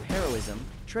tales of heroism,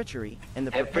 treachery, and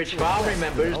the Average perpetual file quest for the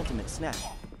remembers. ultimate snack.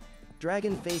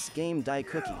 Dragon Face Game Die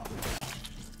Cookie.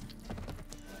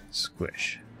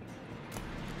 squish.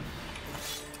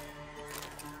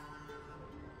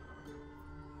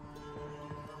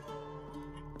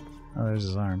 Oh, there's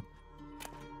his arm.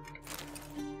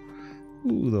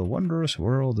 Ooh, the wondrous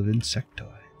world of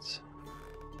insectoids.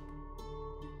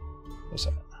 What's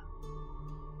that?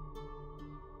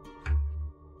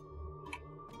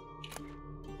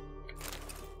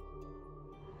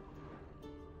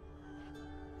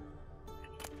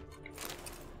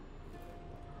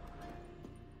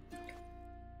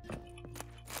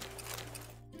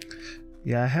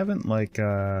 Yeah, I haven't like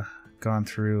gone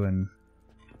through and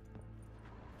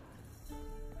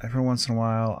every once in a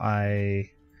while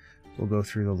I will go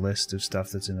through the list of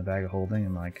stuff that's in the bag of holding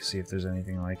and like see if there's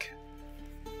anything like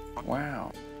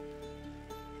wow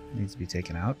needs to be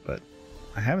taken out, but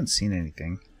I haven't seen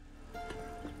anything. I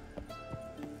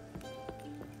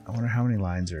wonder how many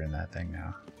lines are in that thing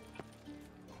now.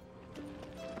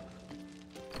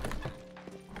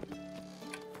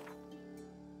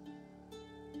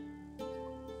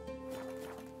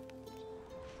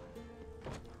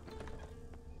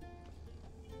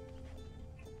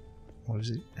 What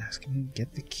is it asking me?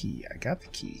 Get the key. I got the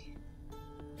key.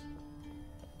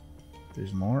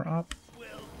 There's more up?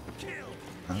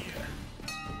 Okay.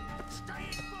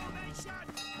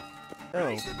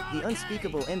 Oh, the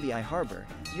unspeakable envy I harbor,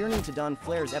 yearning to don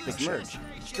Flair's epic merch,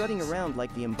 strutting around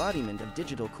like the embodiment of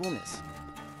digital coolness.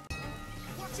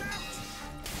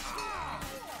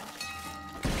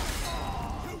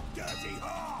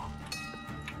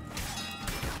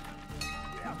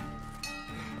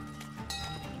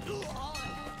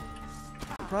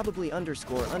 Probably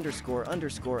underscore underscore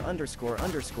underscore underscore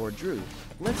underscore Drew.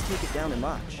 Let's take it down a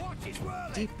notch.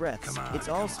 Deep breaths, it's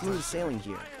all smooth sailing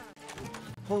here.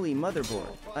 Holy motherboard,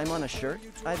 I'm on a shirt?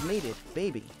 I've made it,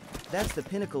 baby. That's the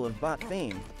pinnacle of bot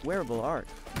fame, wearable art.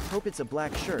 Hope it's a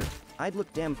black shirt, I'd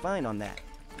look damn fine on that.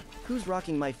 Who's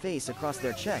rocking my face across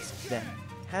their chest, then?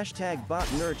 Hashtag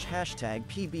bot merch, hashtag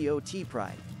PBOT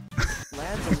pride.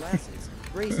 Lads and lasses,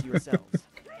 brace yourselves.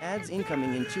 Ads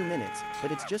incoming in 2 minutes,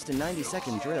 but it's just a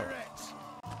 90-second drill.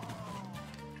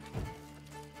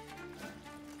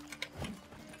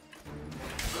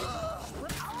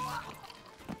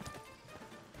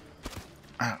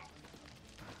 Ow.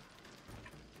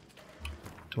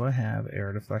 Do I have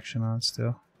air deflection on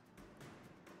still?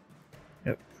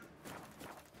 Yep.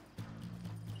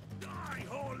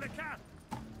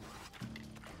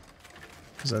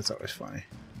 Because that's always funny.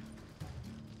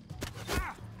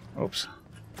 Oops.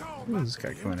 Who's this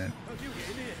guy coming in?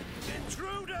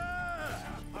 Intruder!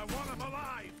 I want him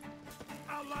alive!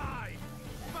 Alive!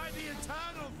 By the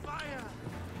eternal fire!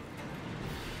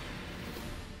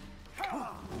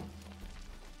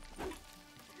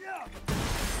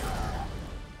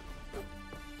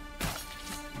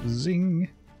 Zing!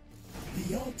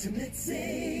 The ultimate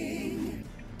zing!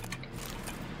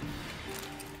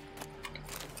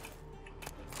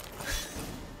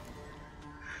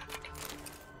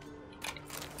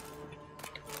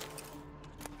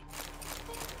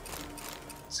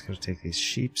 Just gotta take these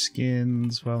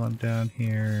sheepskins while I'm down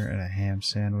here, and a ham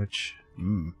sandwich.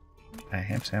 A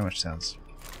ham sandwich sounds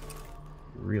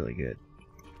really good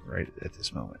right at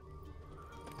this moment.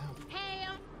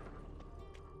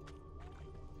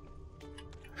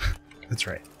 That's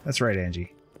right. That's right,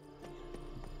 Angie.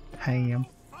 Ham.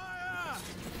 Fire!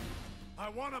 I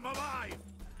want him alive!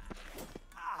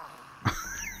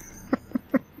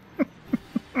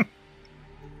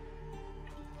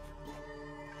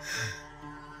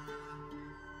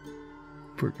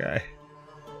 Poor guy.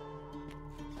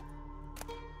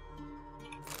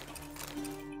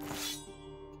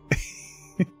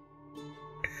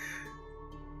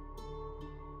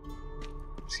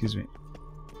 Excuse me.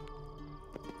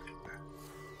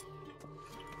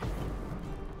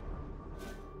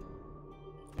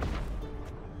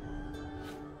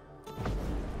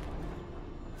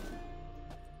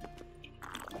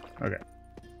 Okay.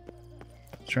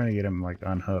 Trying to get him like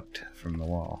unhooked from the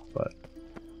wall, but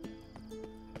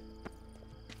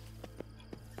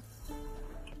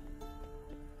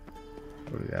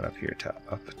what do we got up here top?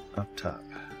 Up top.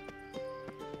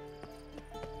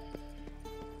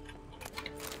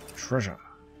 Treasure.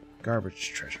 Garbage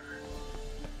treasure.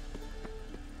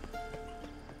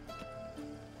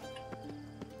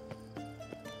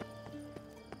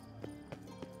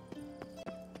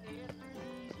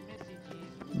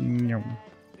 Yum.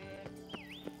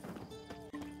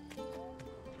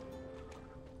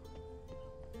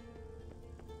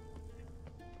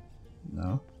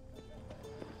 No.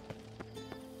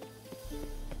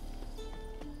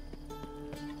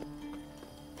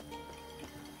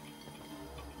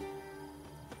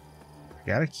 I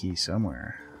got a key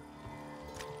somewhere.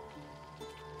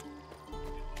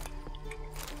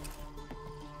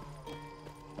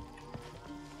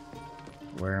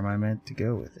 Where am I meant to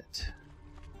go with it?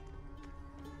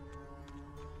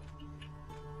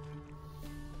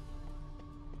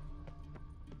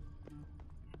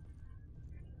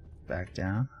 Back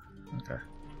down? Okay.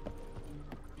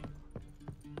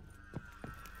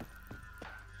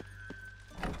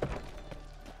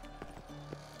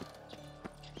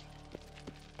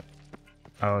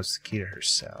 Oh, it's the key to her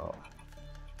cell.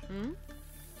 Hmm?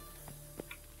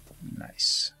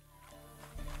 Nice.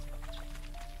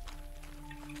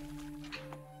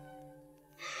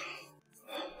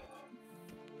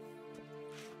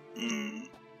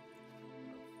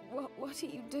 What are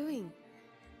you doing?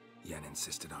 Yen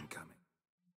insisted on coming.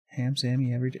 Ham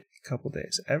Sammy every day, couple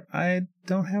days. I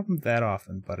don't have them that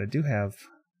often, but I do have.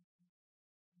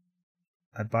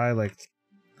 I buy like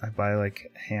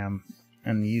ham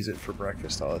and use it for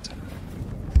breakfast all the time.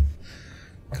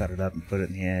 Cut it up and put it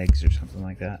in the eggs or something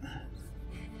like that.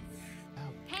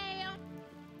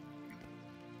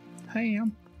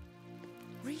 Ham.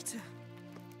 Rita.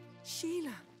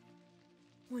 Sheila.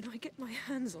 When I get my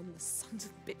hands on the sons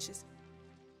of bitches.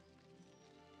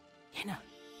 Yenna.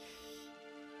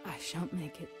 I shan't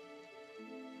make it.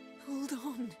 Hold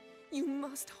on. You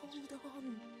must hold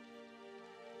on.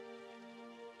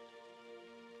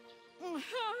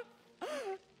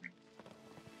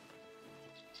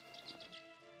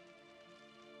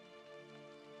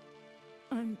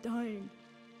 I'm dying,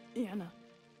 Yenna.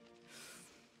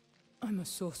 I'm a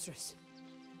sorceress.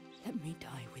 Let me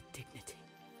die with dignity.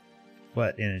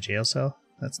 What, in a jail cell?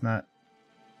 That's not...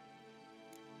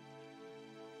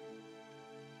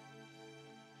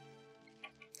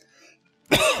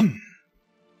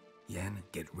 Yen,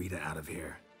 get Rita out of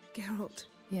here. Geralt,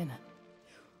 Yenna,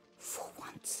 for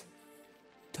once,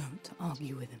 don't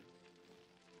argue with him.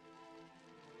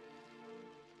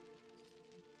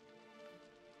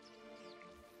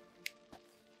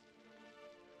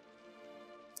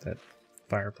 That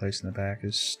fireplace in the back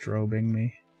is strobing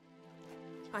me.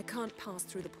 I can't pass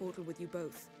through the portal with you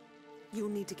both. You'll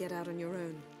need to get out on your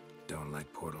own. Don't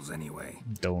like portals anyway.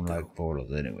 Don't like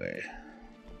portals anyway.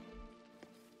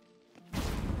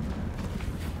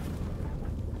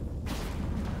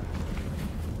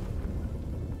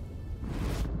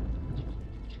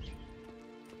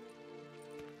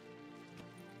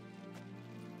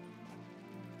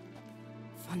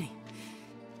 Funny.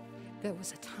 There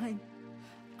was a time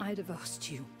I'd have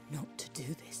asked you not to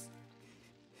do this.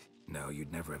 No,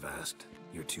 you'd never have asked.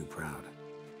 You're too proud.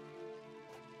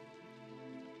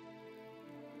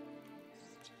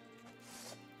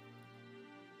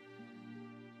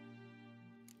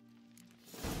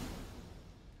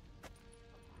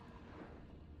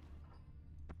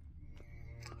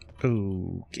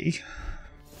 Okay.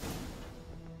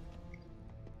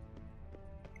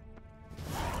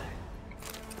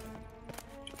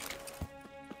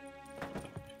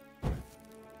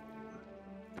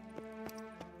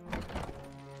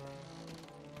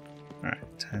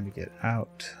 Alright, time to get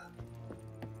out.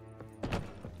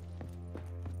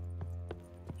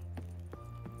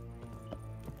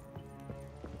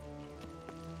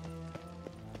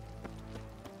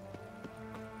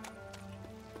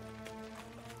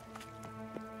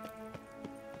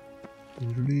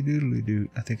 Doodly-doodly-doo.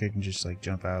 I think I can just like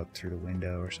jump out through the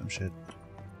window or some shit.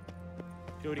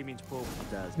 Jody means Paul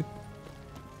does.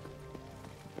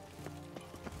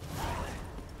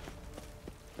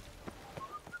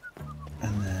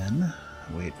 And then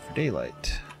wait for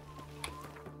daylight.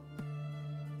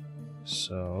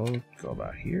 So go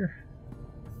about here.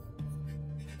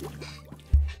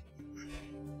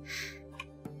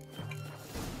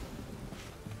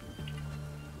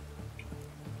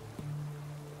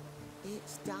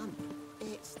 It's done.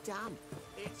 It's done.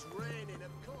 It's raining.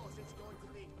 Of course it's going to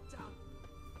be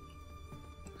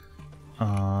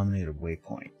done. Need a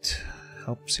waypoint.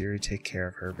 Help Ciri take care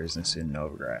of her business in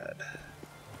Novigrad.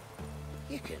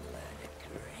 You can learn a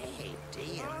great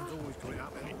deal. Always going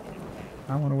up.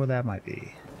 I wonder what that might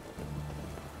be.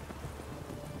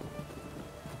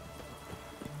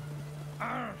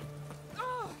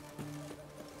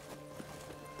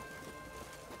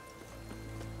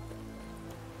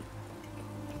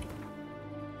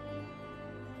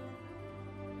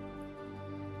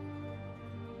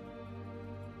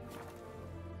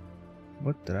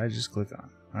 What did I just click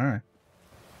on? Alright.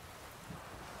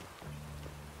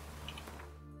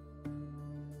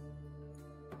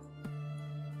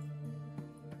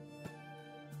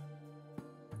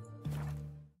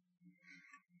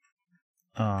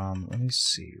 Let me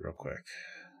see real quick.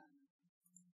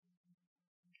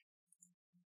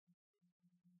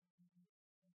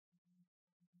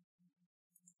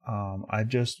 I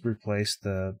just replaced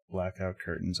the blackout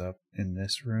curtains up in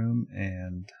this room,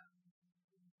 and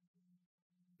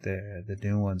the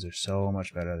new ones are so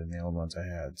much better than the old ones I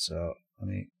had. So let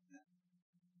me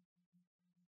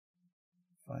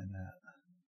find that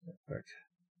real quick.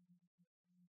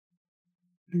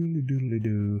 Doodly doodly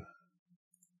doo.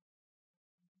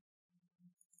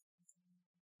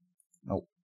 Nope.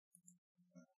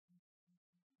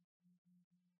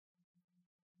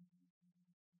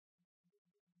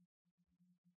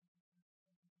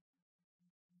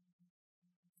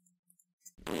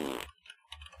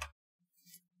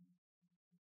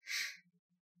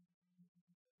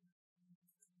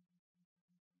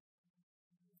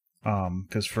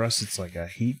 Because for us it's like a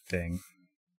heat thing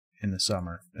in the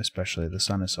summer, especially the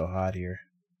sun is so hot here.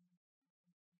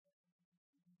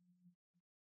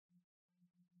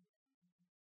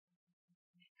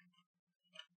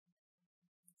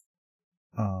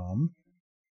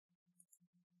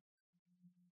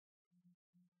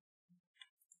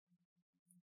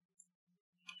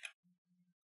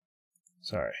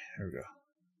 Sorry, here we go.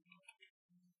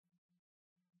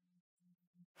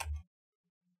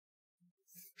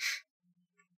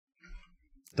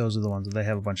 Those are the ones that they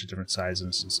have a bunch of different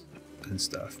sizes and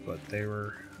stuff, but they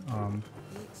were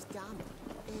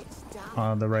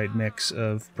the right mix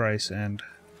of price and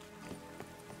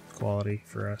quality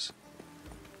for us.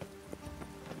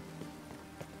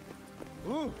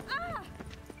 Ooh.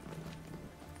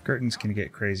 Curtains can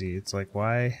get crazy. It's like,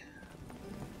 why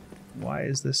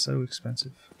is this so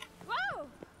expensive?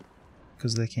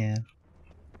 Because they can.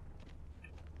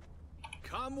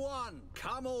 Come one,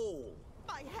 come all.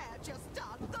 My hair just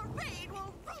done. The rain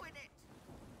will ruin it.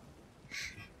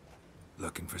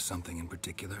 Looking for something in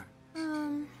particular?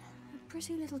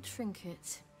 pretty little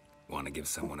trinket. Want to give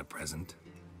someone a present?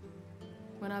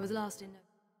 When I was last in...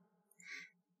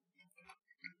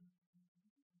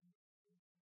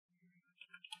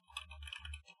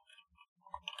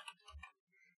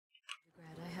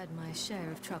 I had my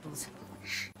share of troubles.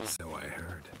 So I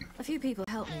heard. A few people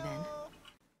helped me then.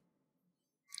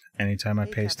 Anytime I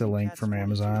paste a link from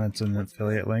Amazon, it's an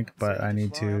affiliate link, but I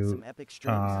need to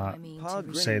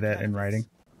say that in writing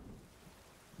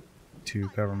to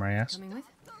cover my ass. Coming with?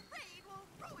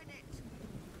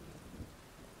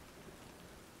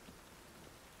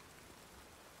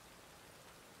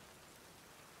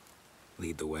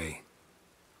 Lead the way.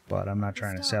 But I'm not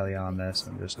trying to sell you on this.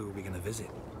 I'm just. Who are we gonna visit?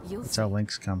 That's how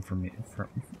links come from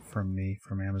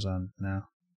from Amazon now.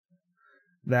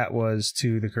 That was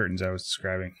to the curtains I was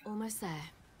describing. Almost there.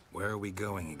 Where are we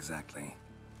going exactly?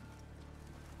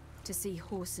 To see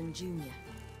Whoreson Jr.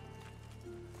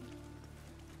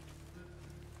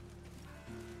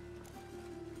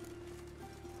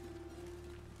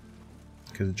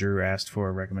 Because Drew asked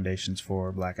for recommendations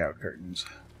for blackout curtains.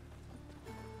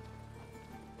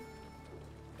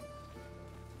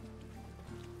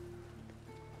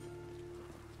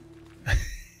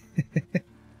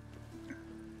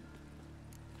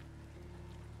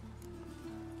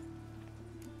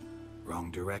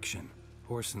 Wrong direction.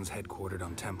 Whoreson's headquartered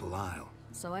on Temple Isle.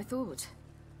 So I thought.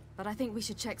 But I think we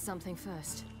should check something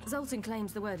first. Zoltan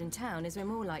claims the word in town is we're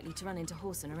more likely to run into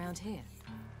Whoreson around here.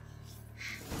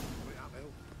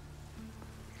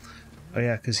 Oh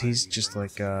yeah, because he's just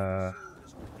like I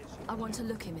want to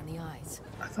look him in the eyes.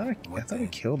 I thought I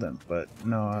killed him, but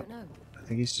no, I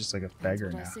think he's just like a beggar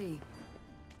That's what now. I see.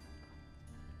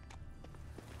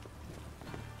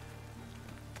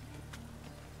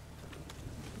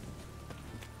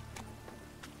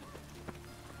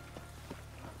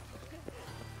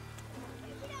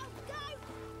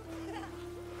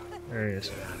 There he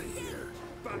is.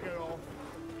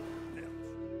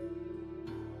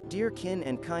 Dear kin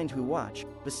and kind who watch,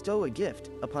 bestow a gift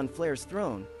upon Flair's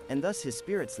throne, and thus his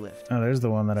spirits lift. Oh, there's the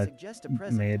one that I Suggest a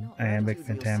present, made, Iambic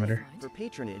gratitude you'll Pentameter. save, for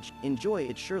patronage, enjoy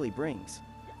it surely brings.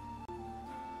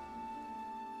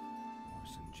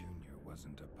 Whoreson Jr.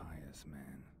 wasn't a pious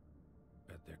man,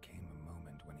 but there came a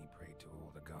moment when he prayed to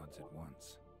all the gods at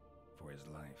once for his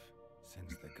life.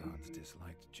 Since the gods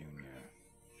disliked Junior,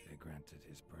 they granted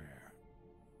his prayer.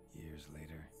 Years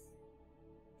later,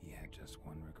 he had just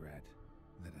one regret,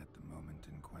 that at the moment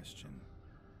in question,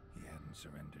 he hadn't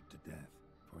surrendered to death,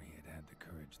 for he had had the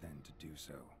courage then to do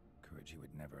so, courage he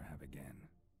would never have again.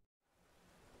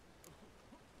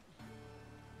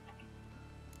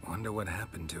 Wonder what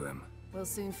happened to him. We'll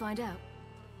soon find out.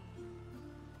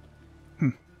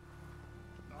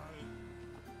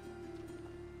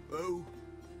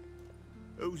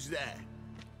 Who's there?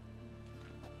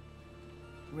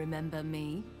 Remember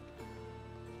me?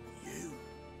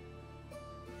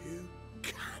 You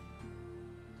can.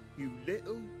 You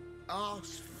little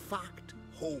ass-fucked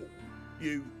whore.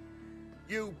 You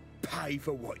pay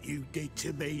for what you did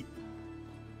to me.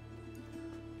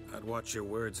 I'd watch your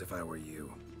words if I were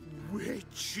you.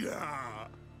 Witcher!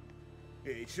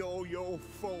 It's all your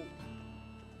fault.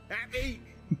 Happy?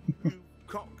 You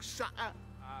cocksucker.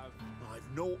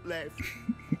 I've naught left.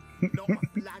 Not a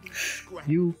bloody scrap.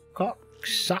 You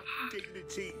cocksucker.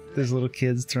 Dignity. There's little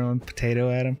kids throwing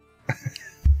potato at him.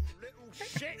 Little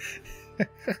shit.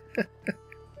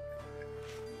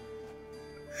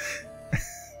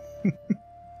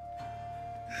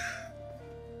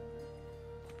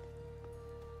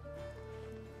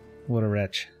 What a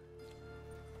wretch.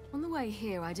 On the way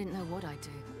here, I didn't know what I'd do.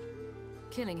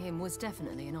 Killing him was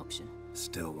definitely an option.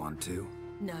 Still want to?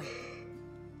 No.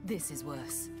 This is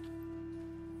worse.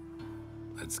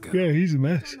 Let's go. Yeah, he's a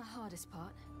mess. Done the hardest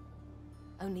part.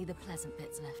 Only the pleasant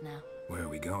bits left now. Where are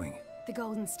we going? The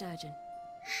Golden Sturgeon.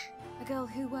 A girl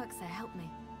who works there helped me.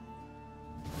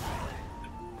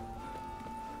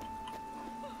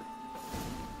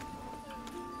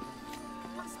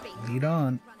 Lead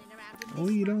on.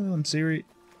 Lead on, Siri.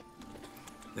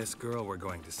 This girl we're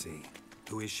going to see.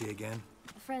 Who is she again?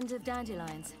 A friend of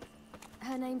Dandelion's.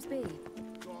 Her name's Bee.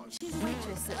 She's a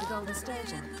waitress at the Golden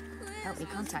Sturgeon. Helped me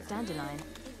contact Dandelion.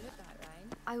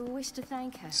 I wish to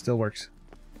thank her. Still works.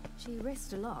 She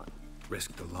risked a lot.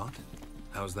 Risked a lot?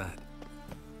 How's that?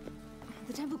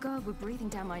 The Temple Guard were breathing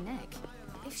down my neck.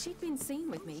 If she'd been seen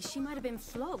with me, she might have been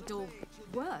flogged or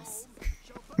worse.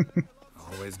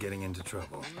 Always getting into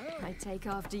trouble. I take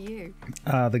after you.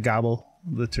 The gobble,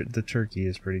 the turkey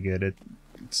is pretty good.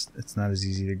 It's not as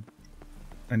easy to.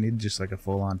 I need just like a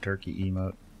full-on turkey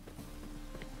emote.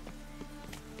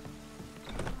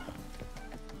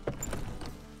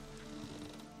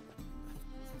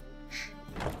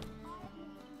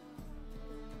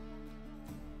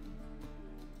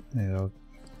 Maybe I'll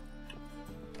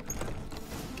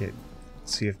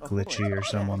see if Glitchy or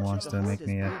someone wants to make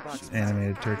me an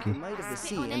animated turkey. The might of the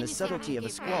sea and the subtlety of a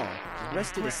squall,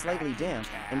 rested as slightly damp,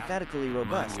 emphatically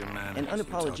robust, and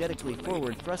unapologetically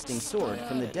forward-thrusting sword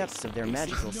from the depths of their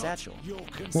magical satchel.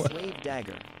 Slave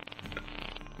dagger.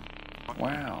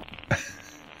 Wow.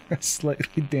 A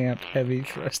slightly damp, heavy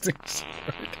thrusting sword.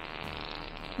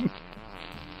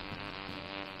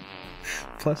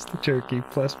 Plus the turkey,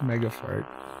 plus Megafart.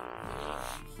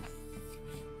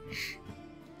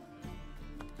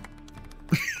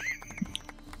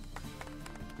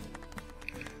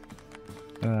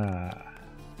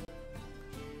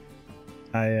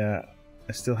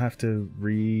 I still have to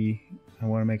I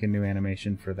want to make a new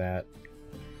animation for that.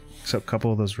 So a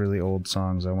couple of those really old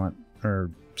songs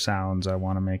sounds I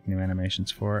want to make new animations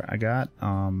for. I got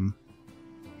Wilhelm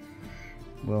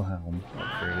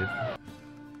upgraded,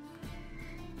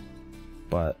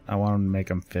 but I want to make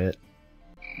them fit.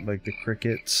 Like the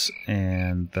crickets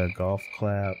and the golf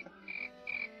clap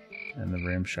and the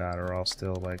rim shot are all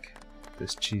still like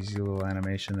this cheesy little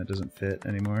animation that doesn't fit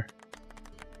anymore.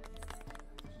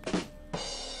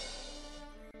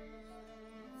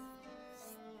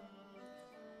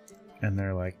 And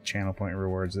they're like channel point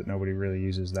rewards that nobody really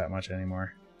uses that much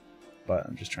anymore. But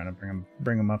I'm just trying to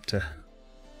bring them up to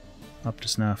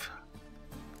snuff.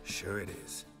 Sure it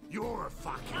is. You're a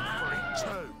fucking freak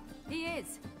too. He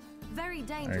is. Very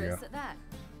dangerous at that.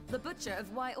 The butcher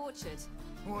of White Orchard.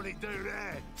 What'd he do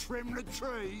there? Trim the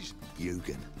trees?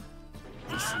 Eugen.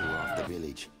 He slew half the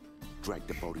village. Dragged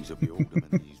the bodies of the alderman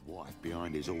and his wife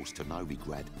behind his horse to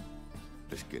Novigrad.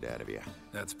 Let's get out of here.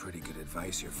 That's pretty good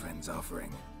advice your friend's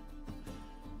offering.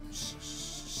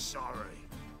 Sorry.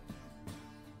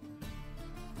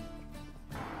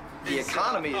 The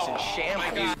economy is in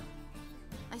shambles.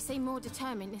 I seem more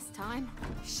determined this time.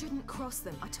 Shouldn't cross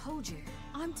them, I told you.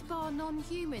 I'm to bar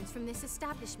non-humans from this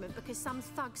establishment because some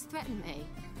thugs threaten me.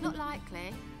 Not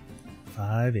likely.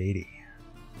 580.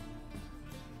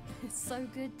 It's so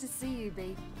good to see you,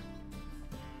 Bee.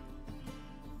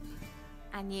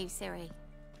 And you, Ciri.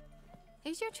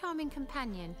 Who's your charming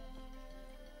companion?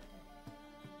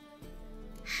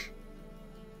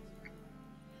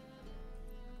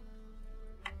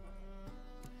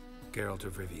 Geralt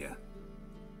of Rivia.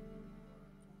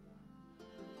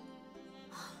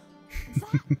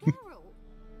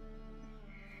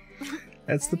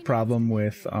 That's the problem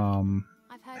with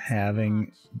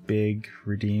having big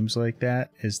redeems like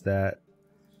that, is that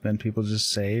then people just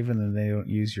save and then they don't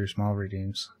use your small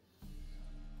redeems.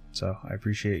 So I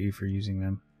appreciate you for using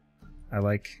them. I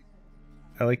like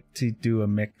to do a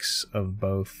mix of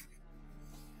both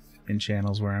in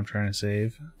channels where I'm trying to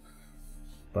save,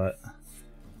 but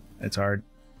it's hard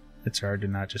to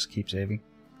not just keep saving.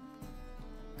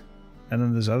 And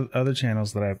then there's other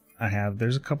channels that I have.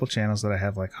 There's a couple channels that I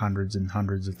have like hundreds and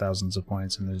hundreds of thousands of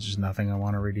points, and there's just nothing I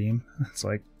want to redeem. It's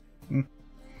like,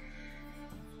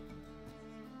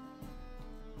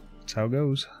 that's how it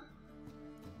goes.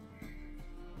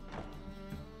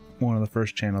 One of the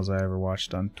first channels I ever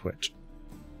watched on Twitch.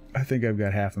 I think I've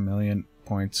got 500,000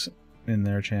 points in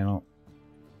their channel.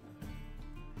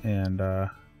 And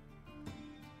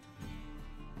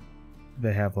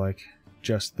they have like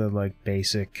just the like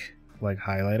basic like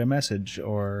highlight a message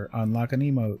or unlock an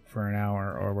emote for an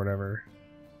hour or whatever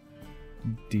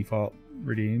default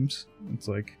redeems. It's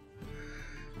like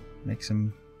make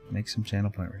some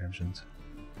channel point redemptions,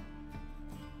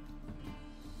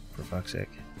 for fuck's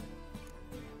sake.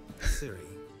 Ciri,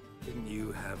 didn't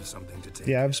you have something to take?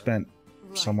 Yeah, I've spent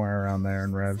somewhere around there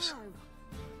in revs. So,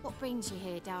 what brings you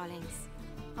here, darlings?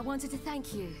 I wanted to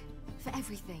thank you for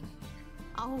everything.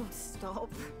 Oh,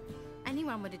 stop.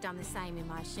 Anyone would have done the same in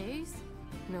my shoes.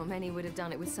 Not many would have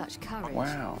done it with such courage.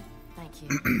 Wow. Thank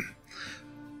you.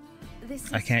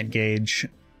 I can't gauge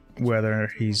whether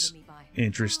he's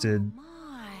interested.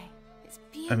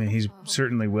 I mean, he's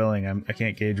certainly willing. I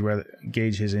can't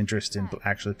gauge his interest in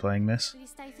actually playing this,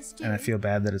 and I feel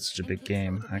bad that it's such a big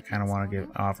game. I kind of want to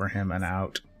offer him an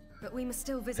out But we must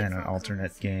still visit and an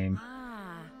alternate game.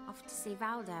 Ah, off to see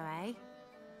Valdo, eh?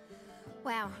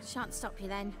 Well, shan't stop you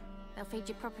then. They'll feed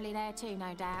you properly there too,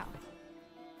 no doubt.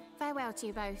 Farewell to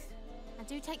you both, and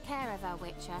do take care of our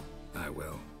Witcher. I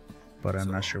will. But I'm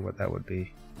not sure what that would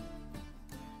be.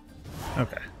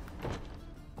 Okay.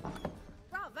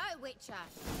 Bravo, Witcher!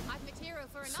 I've material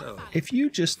for another battle. If you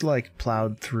just like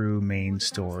plowed through main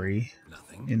story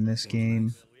in this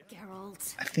game,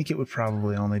 I think it would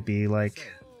probably only be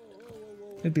like,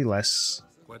 it'd be less.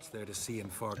 What's there to see in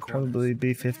far It'd corners? probably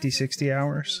be 50-60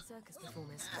 hours.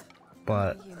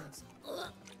 But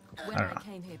I don't know.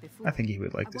 I think he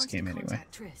would like this game anyway.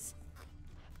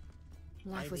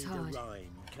 Life was hard.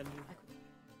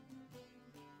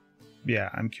 Yeah,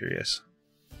 I'm curious.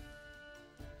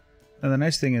 And the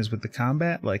nice thing is with the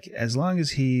combat, like as long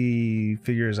as he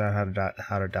figures out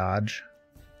how to dodge,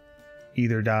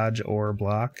 either dodge or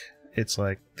block, it's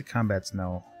like the combat's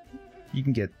you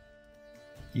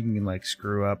can like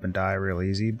screw up and die real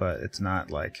easy, but it's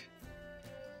not like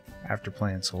after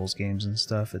playing Souls games and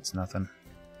stuff, it's nothing.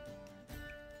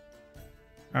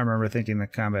 I remember thinking the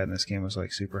combat in this game was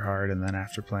like super hard, and then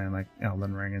after playing like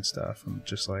Elden Ring and stuff, I'm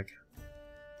just like,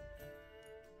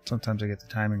 sometimes I get the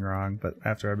timing wrong, but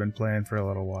after I've been playing for a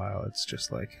little while, it's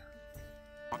just like,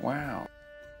 wow,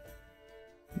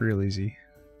 real easy.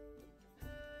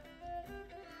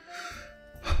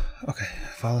 Okay,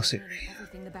 follow Ciri.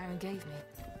 Everything the Baron gave me.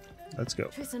 Let's go.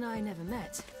 Triss and I never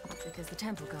met because the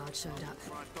Temple Guard showed up.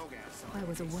 I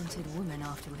was a wanted woman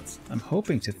afterwards. I'm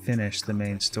hoping to finish the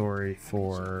main story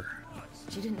for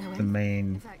the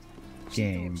main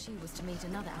game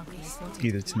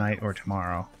either tonight or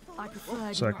tomorrow,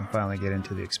 so I can finally get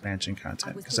into the expansion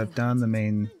content. Because I've done the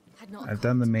main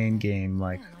game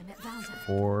like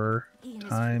 4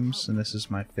 times, and this is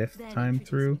my 5th time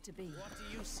through.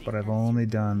 But I've only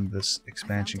done this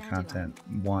expansion content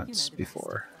once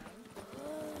before.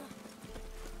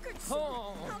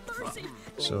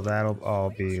 So that'll all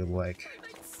be like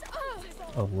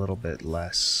a little bit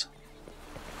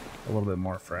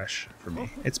more fresh for me.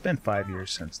 It's been 5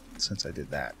 years since I did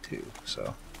that too,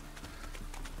 so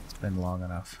it's been long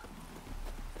enough.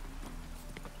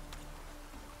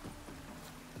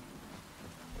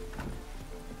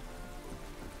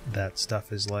 That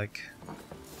stuff is like,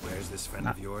 where's this friend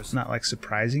of yours? Not like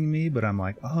surprising me, but I'm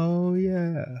like, oh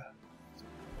yeah.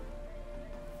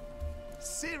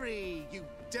 Ciri, you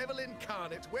devil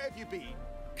incarnate, where have you been?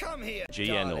 Come here,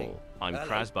 GNL, I'm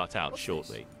Krasbutt out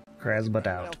shortly. Krasbutt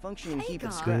out. Malfunctioning heap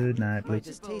of scrap. Good night, My Bleak.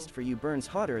 distaste for you burns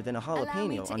hotter than a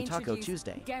jalapeno on Taco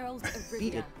Tuesday.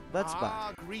 Beat it, butt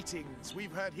spot. Greetings.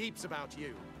 We've heard heaps about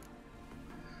you.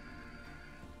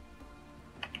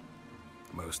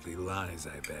 Mostly lies,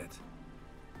 I bet.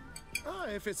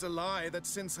 If it's a lie that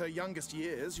since her youngest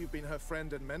years you've been her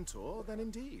friend and mentor, then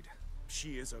indeed.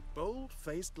 She is a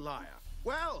bold-faced liar.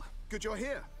 Well, good you're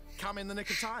here. Come in the nick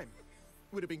of time.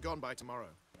 Would have been gone by tomorrow.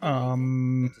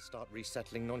 To start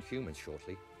resettling non-humans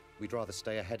shortly. We'd rather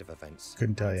stay ahead of events.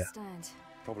 Couldn't tell ya.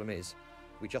 Problem is,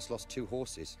 we just lost 2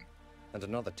 horses, and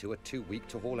another 2 are too weak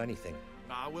to haul anything.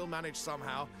 We'll manage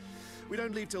somehow. We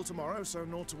don't leave till tomorrow, so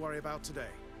naught to worry about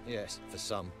today. Yes, for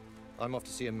some. I'm off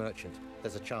to see a merchant.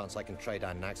 There's a chance I can trade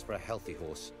our nags for a healthy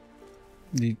horse.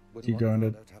 You go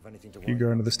into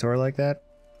the store like that?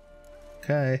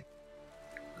 Okay.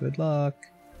 Good luck.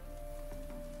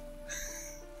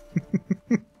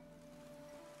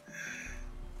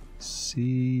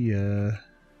 See ya.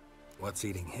 What's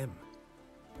eating him?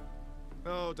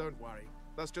 Oh, don't worry.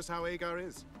 That's just how Agar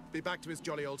is. Be back to his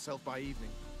jolly old self by evening.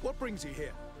 What brings you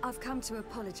here? I've come to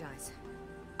apologize.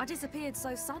 I disappeared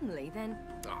so suddenly, then...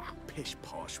 Pish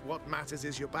posh. What matters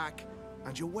is you're back,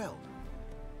 and you're well.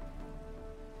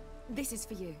 This is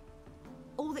for you.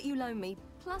 All that you loan me,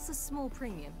 plus a small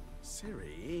premium.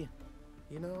 Ciri,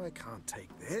 you know I can't take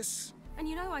this. And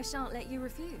you know I shan't let you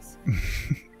refuse.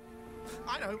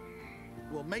 I know.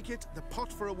 We'll make it the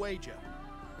pot for a wager.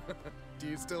 Do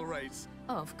you still race?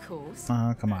 Of course.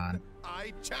 Oh, come on.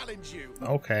 I challenge you.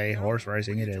 Okay, horse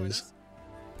racing it is.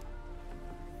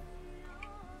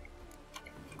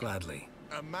 Gladly.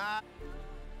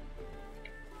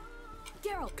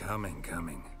 Geralt.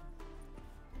 Coming.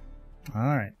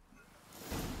 Alright.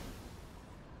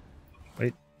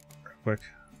 Wait, real quick.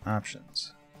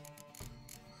 Options.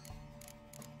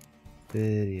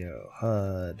 Video,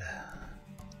 HUD.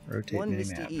 Rotate One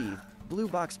Misty minimap. Eve, Blue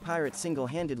Box Pirate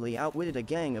single-handedly outwitted a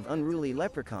gang of unruly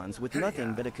leprechauns with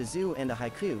nothing but a kazoo and a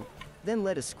haiku, then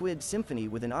led a squid symphony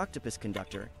with an octopus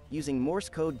conductor, using Morse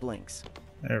code blinks.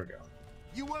 There we go.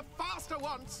 You were faster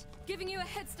once! Giving you a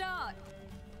head start.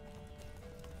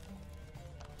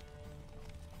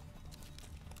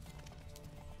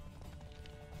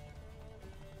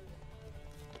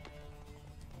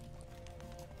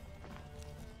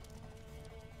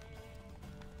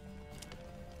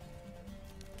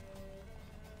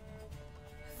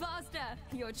 Faster!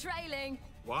 You're trailing.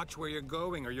 Watch where you're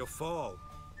going or you'll fall.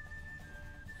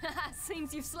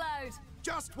 Seems you've slowed.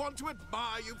 Just want to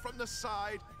admire you from the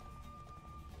side.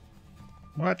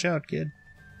 Watch out, kid.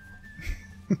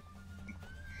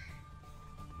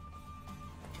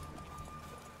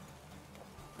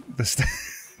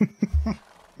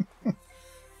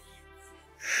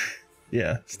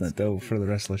 Yeah, it's not dope for the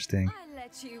wrestler sting. I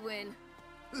let you win.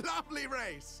 Lovely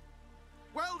race.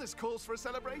 Well, this calls for a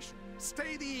celebration.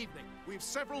 Stay the evening. We've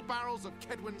several barrels of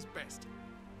Kedwen's best.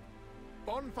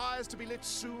 Bonfires to be lit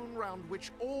soon, round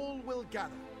which all will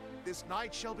gather. This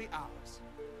night shall be ours.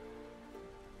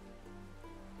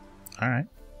 All right.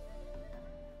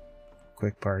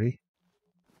 Quick party.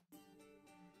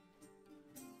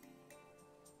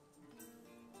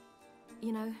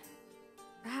 You know,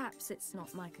 perhaps it's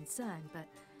not my concern, but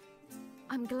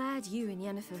I'm glad you and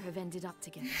Yennefer have ended up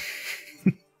together.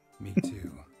 Me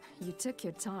too. You took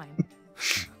your time.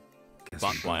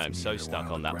 But why I'm so stuck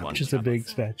on that one. Just a big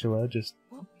spatula. Just.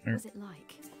 What was it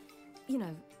like? You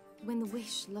know, when the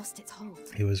wish lost its hold.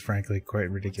 It was frankly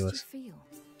quite ridiculous. What did you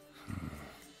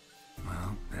feel?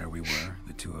 Well, there we were,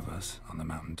 the two of us, on the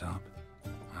mountaintop.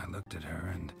 I looked at her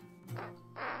and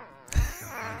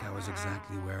felt like I was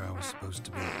exactly where I was supposed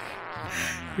to be.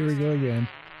 Here we go again.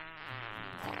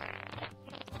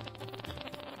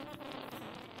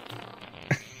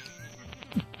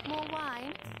 More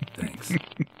wine? Thanks.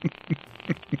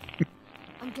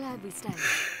 I'm glad we stayed.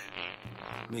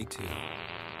 Me too.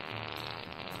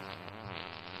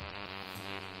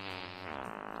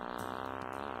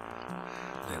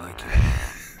 They like you.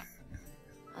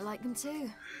 I like them too.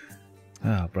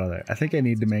 Oh, brother. I think I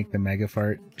need to make the Mega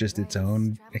Fart just its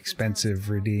own expensive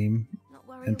redeem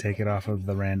and take it off of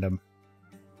the random.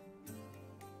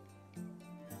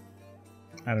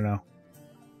 I don't know.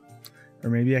 Or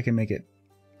maybe I can make it...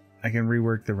 I can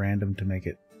rework the random to make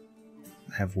it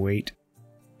have weight.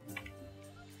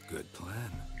 Good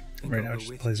plan. Right now it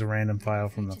just plays a random file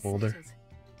from the folder.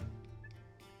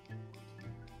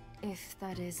 If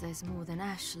that is, there's more than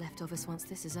ash left of us once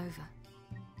this is over.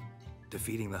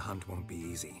 Defeating the hunt won't be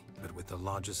easy, but with the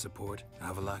Lodge's support,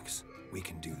 Avalax, we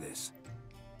can do this.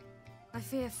 I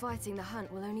fear fighting the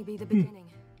hunt will only be the beginning.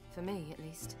 For me, at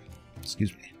least.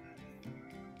 Excuse me.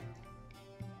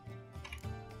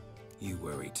 You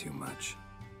worry too much.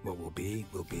 What will be,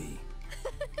 will be.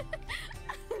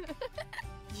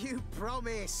 You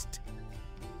promised!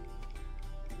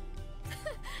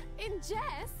 In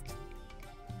jest?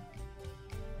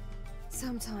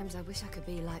 Sometimes I wish I could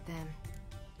be like them.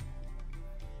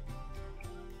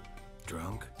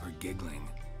 Drunk or giggling,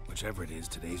 whichever it is,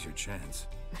 today's your chance.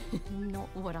 Not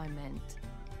what I meant.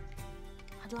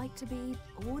 I'd like to be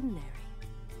ordinary.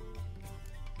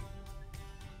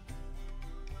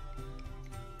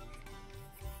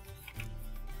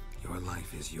 Your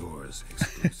life is yours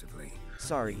exclusively.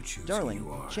 Sorry, darling.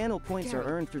 Channel points are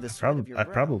earned through the sweat of your I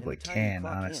brow probably and the time you can,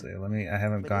 clock honestly. in. I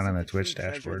haven't But gone on isn't the Twitch true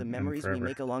treasure dashboard the in memories we forever.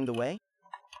 make along the way?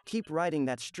 Keep riding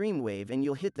that stream wave and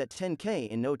you'll hit that 10K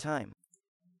in no time.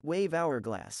 Wave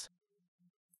hourglass.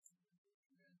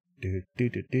 Do do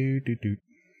do do do do.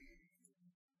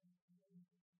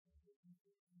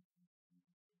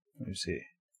 Let me see.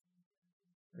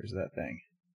 Where's that thing?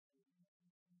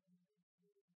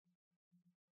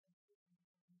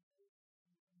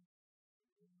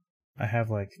 I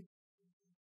have like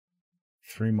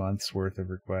 3 months worth of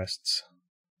requests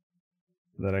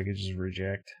that I could just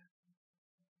reject.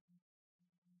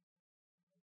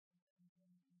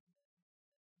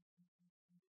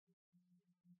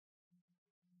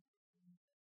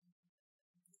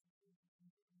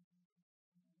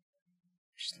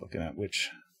 Just looking at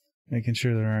which, making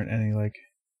sure there aren't any like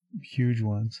huge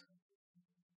ones.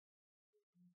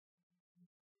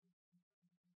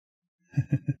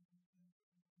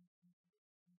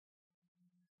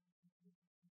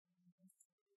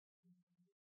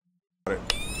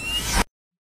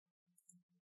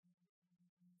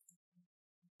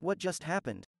 What just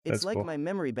happened? It's That's like cool. my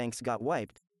memory banks got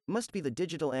wiped. Must be the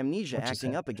digital amnesia What just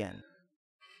acting up again.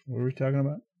 What are we talking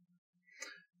about?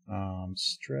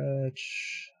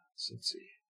 Stretch. Let's see.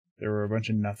 There were a bunch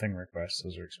of nothing requests.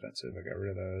 Those are expensive. I got rid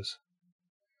of those.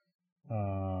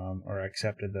 Or I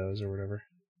accepted those or whatever.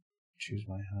 Choose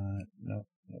my hunt. Nope.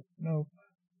 Nope. Nope.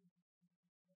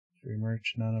 Free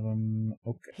merch. None of them.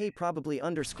 Okay. Hey, probably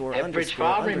underscore Average underscore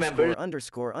farm, underscore remember?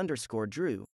 underscore underscore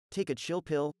Drew. Take a chill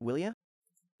pill, will ya?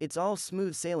 It's all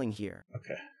smooth sailing here.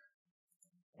 Okay.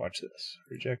 Watch this.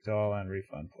 Reject all and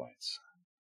refund points.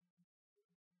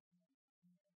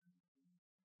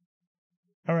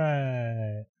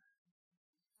 Alright.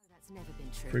 That's never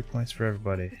been true. 3 points for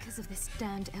everybody. Because of this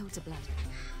damned Elderblood.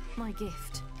 My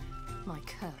gift. My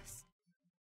curse.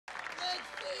 Let's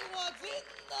see what's in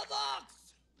the box!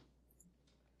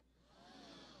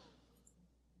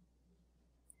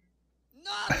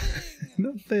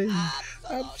 Nothing! Nothing.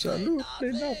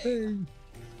 Absolutely nothing.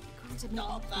 Granted me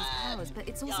all of these powers, but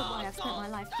it's also why I've spent my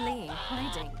life fleeing,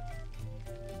 hiding.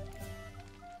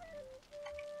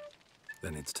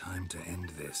 Then it's time to end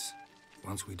this.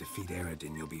 Once we defeat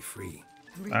Eredin, you'll be free.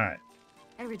 Alright.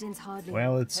 Eredin's hardly.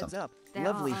 Well, it's Heads up, There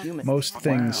lovely are- human. most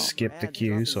things Wow. skip the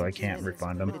queue, so I can't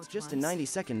refund them. But it's just a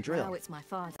 90-second drill. Now it's my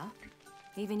father.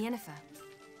 Even Yennefer.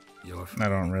 I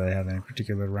don't really have any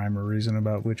particular rhyme or reason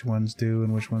about which ones do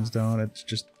and which ones don't. It's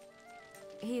just,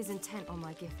 He is intent on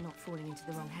my gift not falling into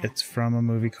the wrong hands. it's from a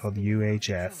movie called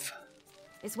UHF,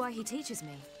 It's why he teaches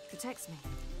me, protects me.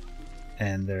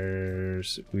 and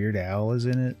there's Weird Al is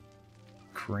in it,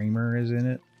 Kramer is in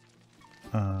it,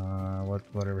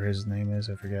 whatever his name is,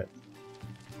 I forget.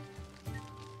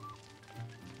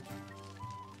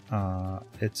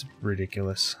 It's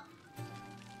ridiculous.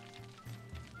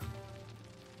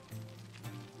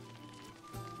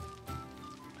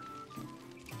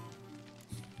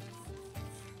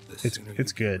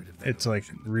 It's good. It's like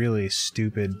really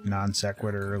stupid non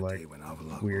sequitur like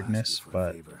weirdness,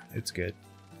 but it's good.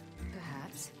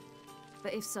 Perhaps.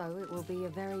 But if so, it will be a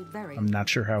very, very... I'm not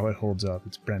sure how it holds up.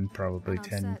 It's been probably I'm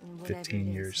 10, certain whatever 15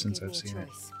 it years is, since he'll I've give me seen a it.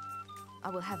 choice. I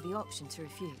will have the option to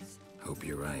refuse. Hope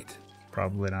you're right.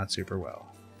 Probably not super well.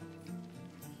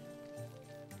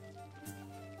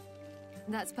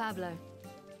 That's Pablo.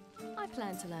 I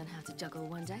plan to learn how to juggle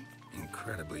one day.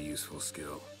 Incredibly useful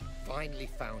skill. Finally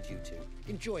found you two.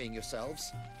 Enjoying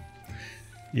yourselves?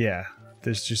 Yeah,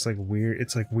 there's just like weird,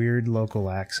 it's like weird local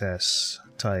access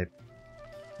type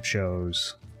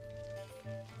shows.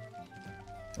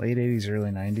 Late 80s, early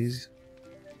 90s.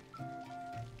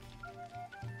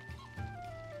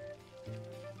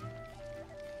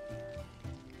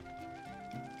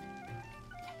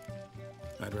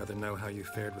 I'd rather know how you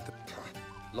fared with the...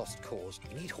 Lost cause.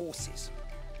 You need horses.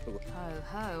 Ho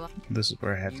ho. This is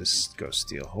where I have to go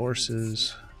steal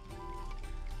horses.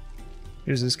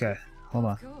 Here's this guy. Hold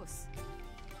on. Of course.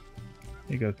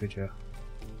 Here you go, Cujo.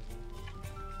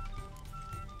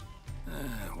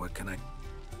 What can I...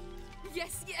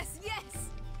 Yes, yes, yes!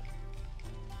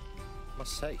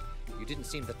 Must say, you didn't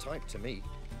seem the type to me.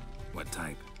 What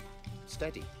type?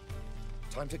 Steady.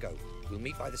 Time to go. We'll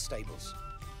meet by the stables.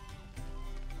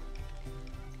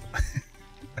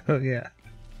 Oh, yeah.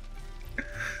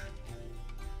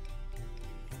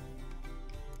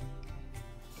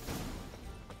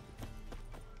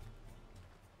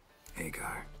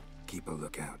 Hagar, keep a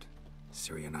lookout.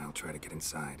 Ciri and I'll try to get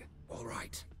inside. All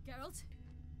right. Geralt?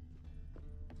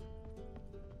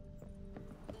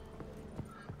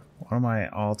 One of my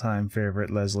all-time favorite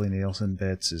Leslie Nielsen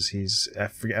bits is I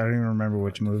don't even remember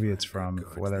which movie it's from,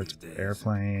 whether it's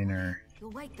Airplane or...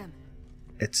 You'll wake them.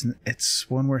 It's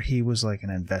one where he was like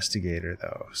an investigator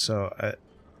though, so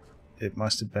it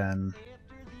must have been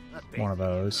one of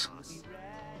those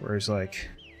where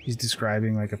he's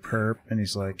describing like a perp, and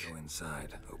he's like,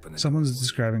 someone's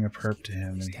describing a perp to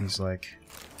him, and he's like,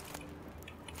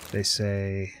 they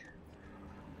say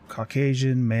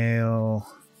Caucasian male,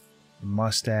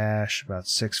 mustache, about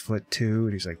 6'2",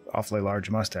 and he's like, awfully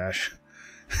large mustache.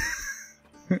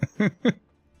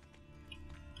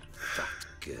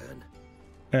 Gun.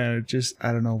 And it just,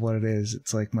 I don't know what it is.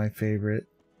 It's like my favorite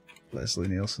Leslie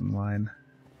Nielsen line.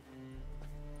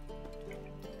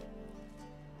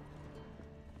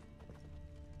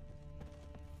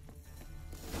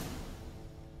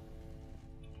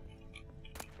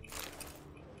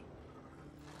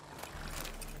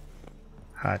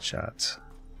 Hot Shots.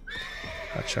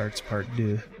 Hot Shots Part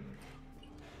 2.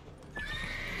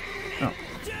 Oh.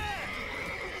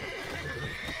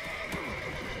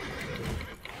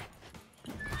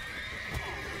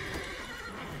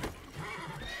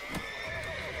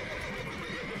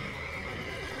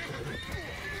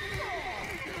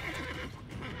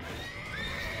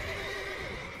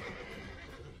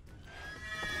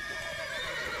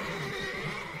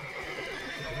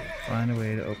 Find a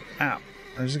way to open. Ow!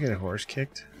 I just get a horse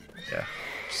kicked. Yeah,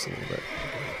 just a little bit.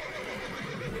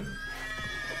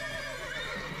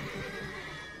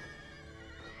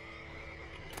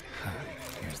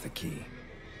 Here's the key.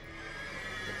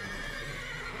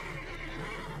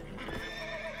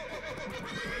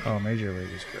 Oh, Major League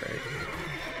is great.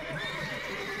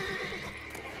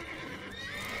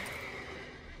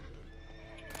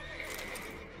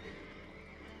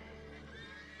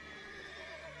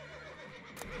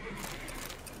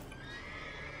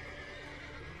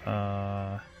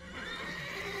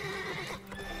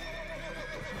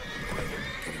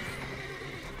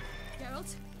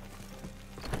 Geralt?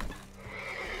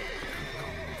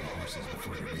 The horses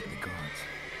before they wake the gods.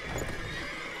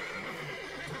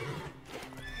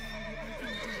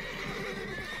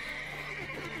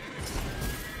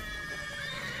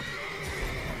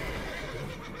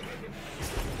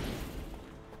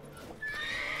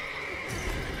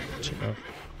 Chill.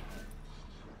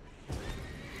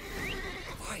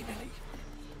 Finally.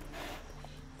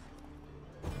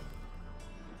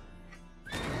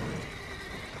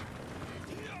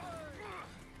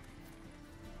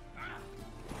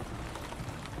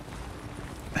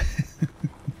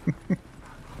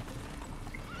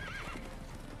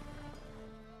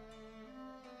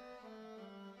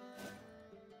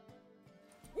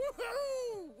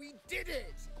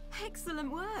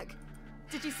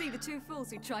 Did you see the two fools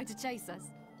who tried to chase us?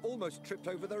 Almost tripped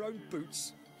over their own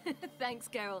boots. Thanks,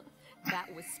 Geralt.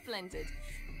 That was splendid.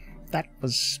 That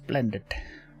was splendid.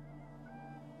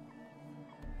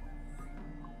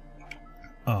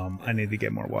 I need to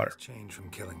get more water. Change from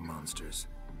killing monsters.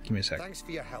 Give me a sec. Thanks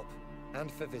for your help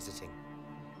and for visiting.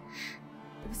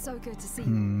 It was so good to see you.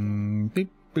 Boop,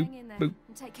 boop, Hang in there boop.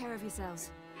 and take care of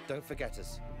yourselves. Don't forget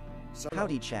us. So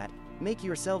Howdy, chat. Make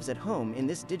yourselves at home in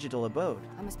this digital abode.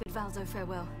 I must bid Valdo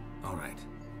farewell. All right.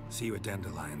 See you at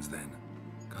Dandelions then.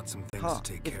 Got some things Ha,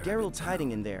 to take care if of. Geralt's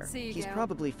hiding in there, See you, he's Geralt.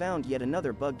 probably found yet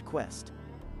another bugged quest.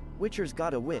 Witcher's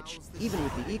got a witch, even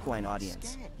with the equine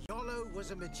audience. Yolo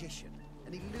was a magician,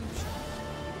 an illusion.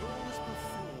 He would always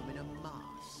perform in a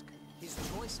mask. His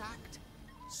choice act?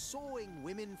 Sawing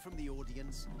women from the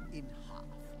audience in half.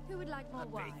 Who would like more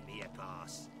wine? Make me a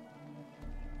glass.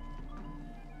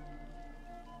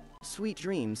 Sweet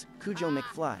dreams, Cujo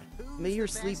McFly. May your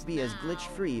sleep be as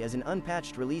glitch-free as an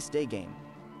unpatched release day game.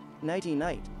 Nighty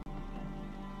night.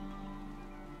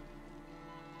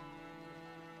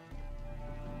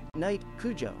 Night,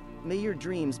 Cujo. May your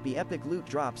dreams be epic loot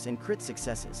drops and crit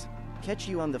successes. Catch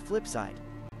you on the flip side.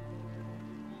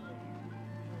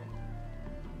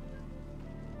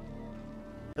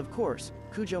 Of course,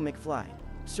 Cujo McFly.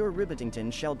 Sir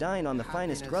Ribbitington shall dine on the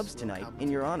finest grubs tonight,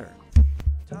 in your honor.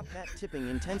 Top hat tipping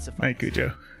intensifies. Alright,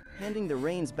 Cujo. Handing the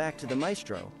reins back to the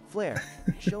maestro, Flair.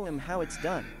 Show him how it's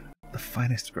done. The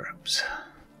finest grubs.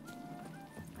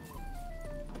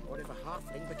 What if a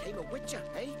halfling became a witcher,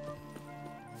 eh?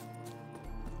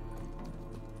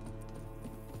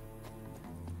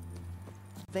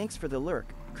 Thanks for the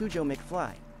lurk, Cujo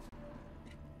McFly.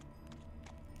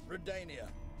 Redania.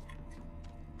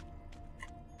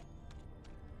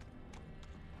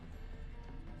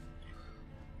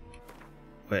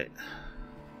 Wait.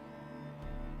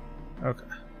 Okay.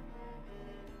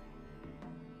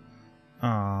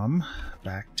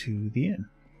 Back to the inn.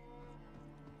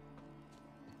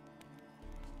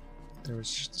 There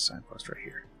was just a signpost right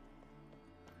here.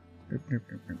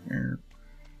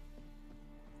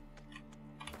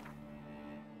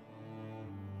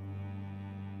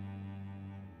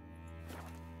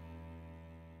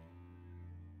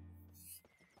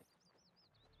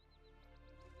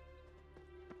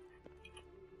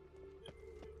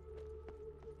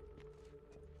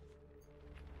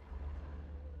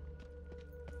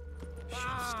 Should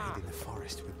have stayed in the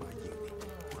forest with my unit.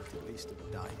 Might at least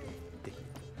have died with dignity.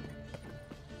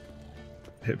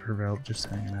 Pit Prevailed just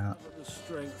hanging out. The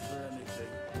strength for anything.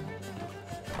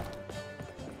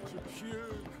 To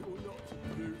puke or not to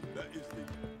puke, that is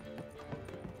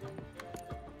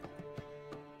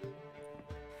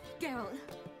the... Geralt.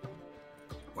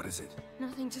 What is it?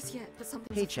 Nothing just yet, but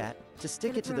something. Hey chat, to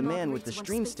stick it to the man with the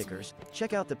stream stickers,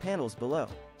 check out the panels below.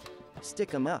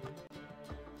 Stick 'em up.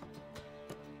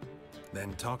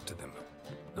 Then talk to them.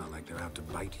 Not like they're out to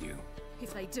bite you.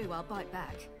 If they do, I'll bite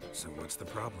back. So what's the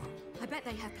problem? I bet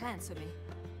they have plans for me.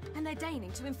 And they're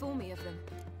deigning to inform me of them.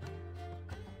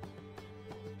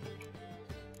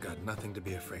 Got nothing to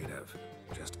be afraid of.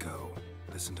 Just go.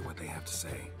 Listen to what they have to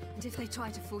say. And if they try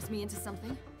to force me into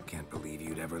something? Can't believe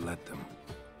you'd ever let them.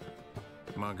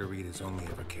 Margarita's only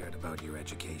ever cared about your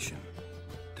education.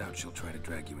 Doubt she'll try to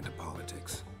drag you into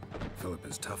politics. Philip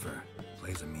is tougher,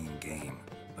 plays a mean game,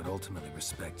 but ultimately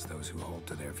respects those who hold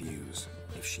to their views.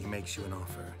 If she makes you an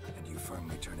offer, and you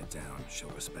firmly turn it down, she'll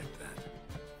respect that.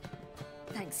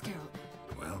 Thanks,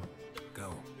 Geralt. Well,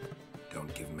 go.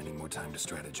 Don't give him any more time to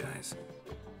strategize.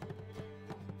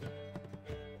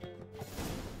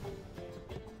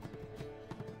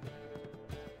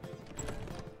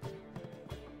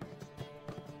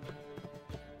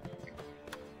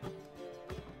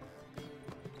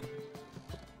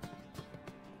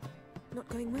 Not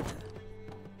going with her?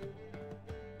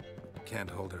 Can't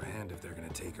hold her hand if they're gonna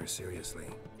take her seriously.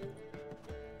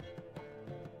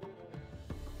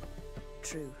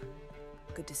 True.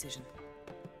 Good decision.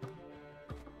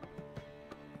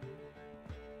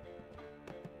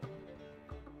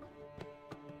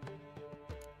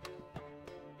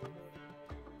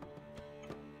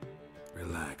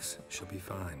 Relax. She'll be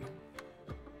fine.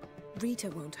 Rita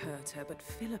won't hurt her, but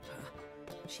Philippa,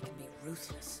 she can be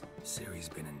ruthless. Ciri's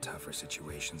been in tougher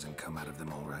situations and come out of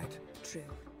them all right. True.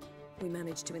 We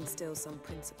managed to instill some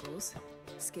principles,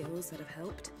 skills that have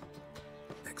helped.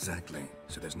 Exactly.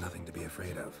 So there's nothing to be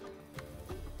afraid of.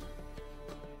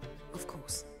 Of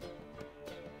course.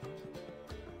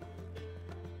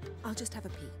 I'll just have a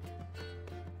peek.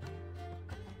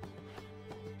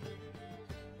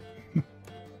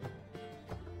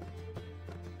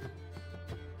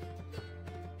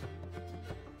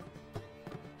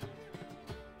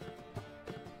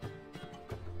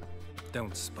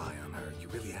 Don't spy on her. You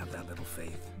really have that little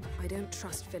faith? I don't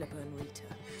trust Philippa and Rita.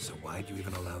 So why'd you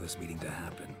even allow this meeting to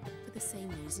happen? For the same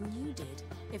reason you did.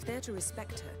 If they're to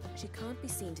respect her, she can't be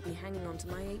seen to be hanging onto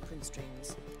my apron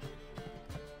strings.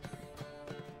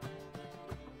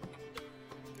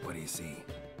 What do you see?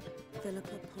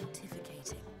 Philippa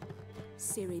pontificating.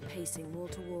 Ciri pacing wall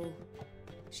to wall.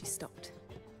 She stopped.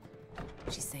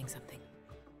 She's saying something.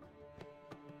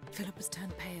 Philippa's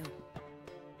turned pale.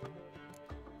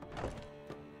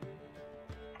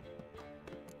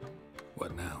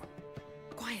 What now?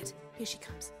 Quiet. Here she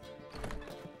comes.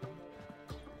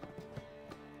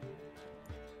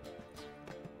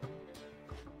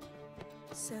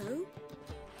 So?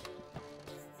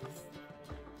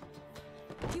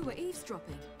 You were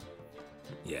eavesdropping?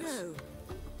 Yes. No.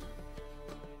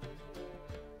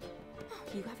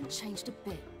 You haven't changed a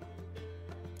bit.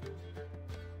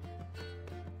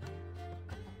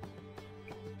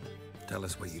 Tell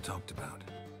us what you talked about.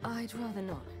 I'd rather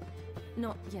not.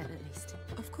 Not yet, at least.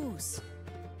 Of course.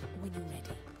 When you're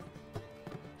ready.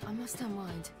 I must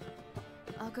unwind.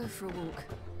 I'll go for a walk.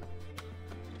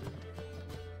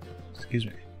 Excuse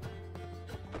me.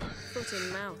 Foot in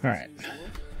mouth. All right.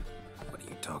 What are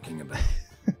you talking about?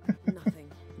 Nothing.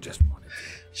 Just wanted to.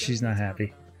 She's not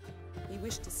happy. He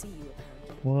wished to see you,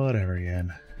 apparently. Whatever,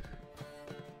 again.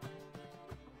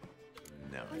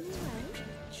 No.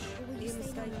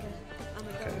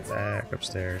 Okay, back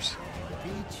upstairs.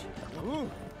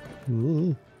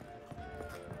 Ooh.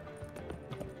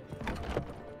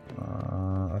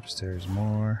 Upstairs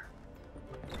more.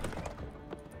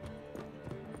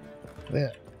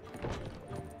 Yeah.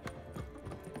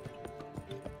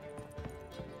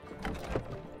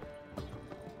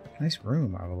 Nice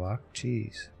room, Avalok.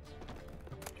 Jeez.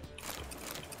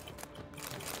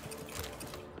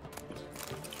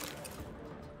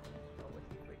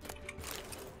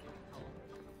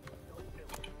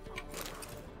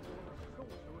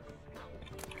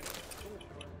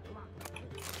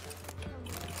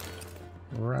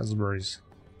 Raspberries.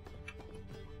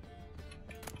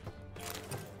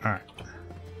 Alright.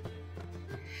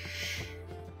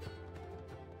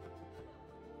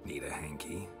 Need a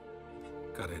hanky?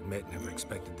 Gotta admit, never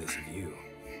expected this of you.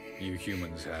 You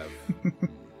humans have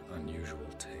unusual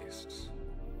tastes.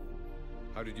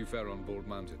 How did you fare on Bald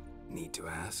Mountain? Need to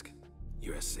ask?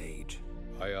 You're a sage.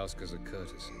 I ask as a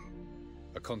courtesy.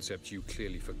 A concept you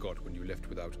clearly forgot when you left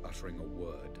without uttering a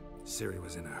word. Ciri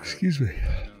was in a hurry. Excuse me.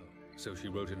 I know. So she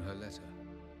wrote in her letter.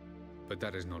 But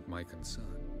that is not my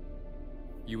concern.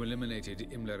 You eliminated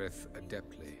Imlerith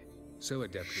adeptly. So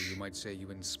adeptly you might say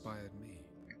you inspired me.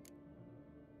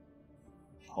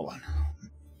 Hold on.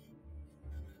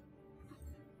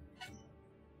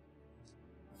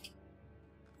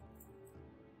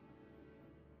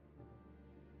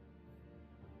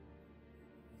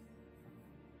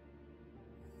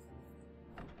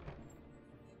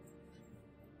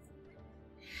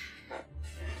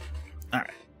 Alright.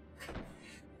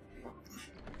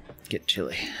 Get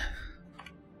chilly.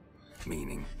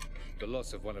 Meaning? The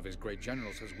loss of one of his great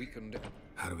generals has weakened.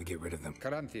 How do we get rid of them?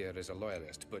 Caranthier is a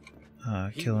loyalist, but...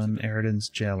 Killing Eridan's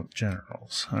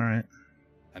generals. Alright.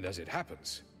 And as it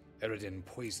happens, Eridan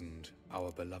poisoned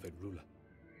our beloved ruler.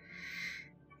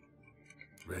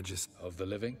 Regis? Of the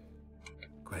living?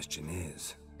 Question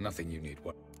is... Nothing you need.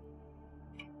 What?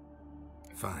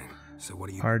 Fine. So what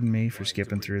do you... Pardon me for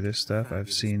skipping through this stuff.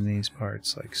 I've seen these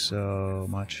parts like so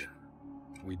much.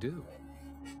 We do.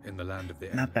 In the land of the...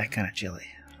 Not that kind of chilly.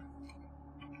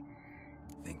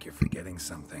 Think you're forgetting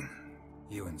something.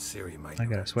 You and Ciri might... I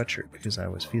got a sweatshirt because I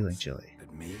was feeling chilly.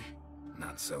 But me?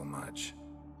 Not so much.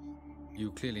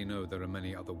 You clearly know there are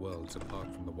many other worlds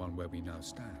apart from the one where we now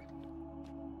stand.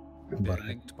 But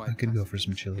I could go for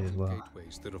some chili as well.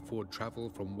 Gateways that afford travel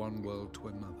from one world to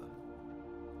another.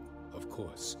 Of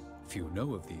course, few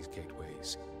know of these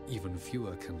gateways. Even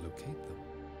fewer can locate them.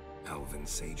 Elven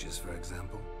sages, for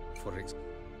example?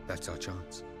 That's our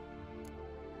chance.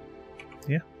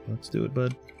 Yeah, let's do it,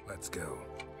 bud. Let's go.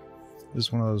 This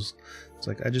is one of those... It's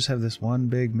like, I just have this one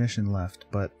big mission left,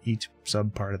 but each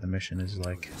sub-part of the mission is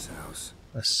like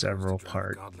a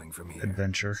several-part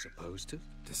adventure. Supposed to?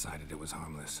 Decided it was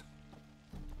harmless.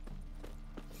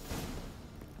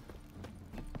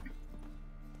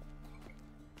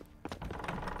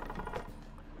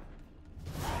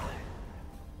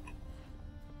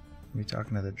 Are we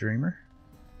talking to the dreamer?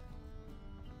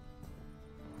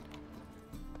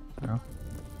 No?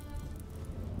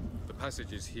 The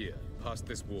passage is here, past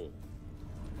this wall.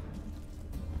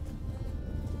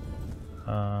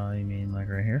 You mean like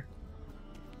right here?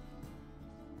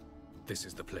 This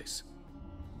is the place.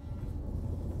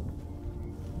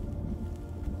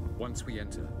 Once we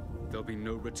enter, There'll be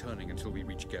no returning until we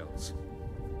reach Gels.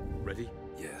 Ready?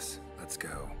 Yes, let's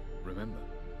go. Remember,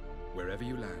 wherever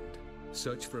you land,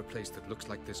 search for a place that looks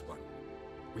like this one.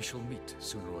 We shall meet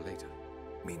sooner or later.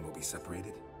 Mean we'll be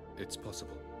separated? It's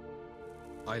possible.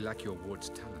 I lack your ward's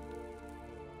talent.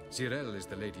 Zirel is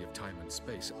the Lady of Time and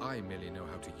Space. I merely know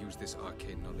how to use this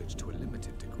arcane knowledge to a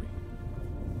limited degree.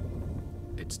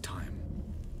 It's time.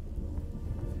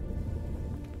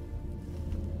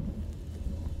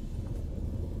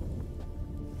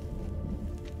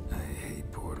 I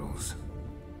hate portals.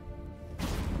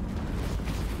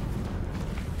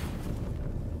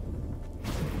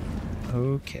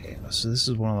 Okay, so this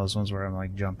is one of those ones where I'm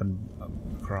like jumping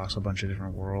across a bunch of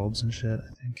different worlds and shit,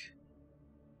 I think.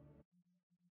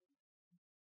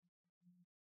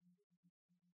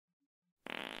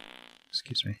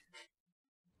 Excuse me.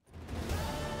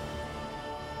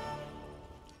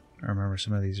 I remember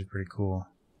some of these are pretty cool.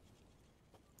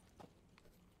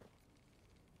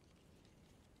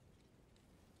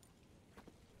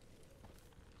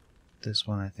 This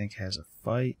one I think has a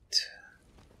fight.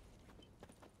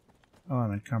 Oh,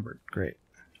 I'm encumbered. Great.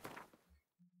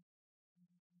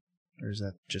 Or is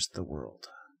that just the world?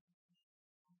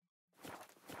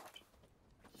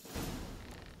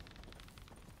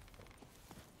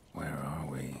 Where are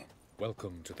we?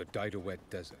 Welcome to the Didowet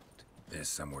Desert. This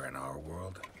somewhere in our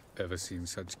world? Ever seen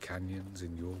such canyons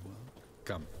in your world?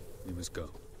 Come, we must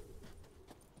go.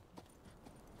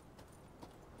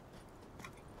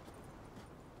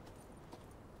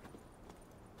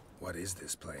 What is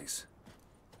this place?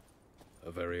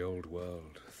 A very old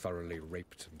world, thoroughly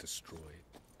raped and destroyed.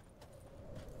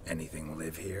 Anything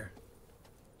live here?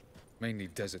 Mainly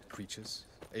desert creatures,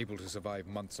 able to survive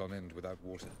months on end without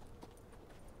water.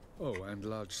 Oh, and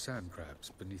large sand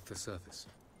crabs beneath the surface.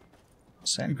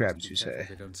 Sand crabs, you say?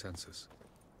 They don't sense us.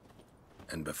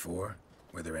 And before?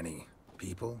 Were there any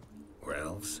people? Or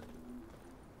elves?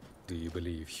 Do you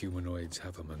believe humanoids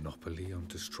have a monopoly on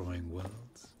destroying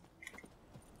worlds?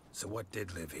 So what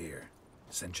did live here?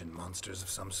 Sentient monsters of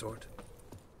some sort?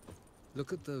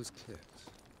 Look at those cliffs.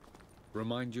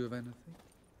 Remind you of anything?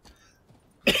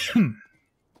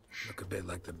 Look a bit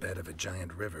like the bed of a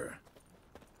giant river.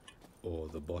 Or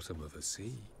the bottom of a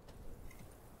sea.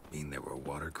 Mean there were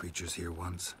water creatures here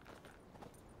once?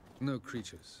 No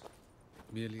creatures.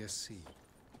 Merely a sea.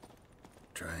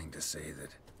 Trying to say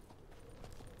that...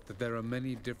 That there are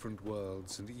many different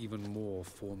worlds and even more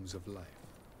forms of life.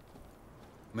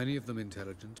 Many of them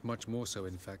intelligent, much more so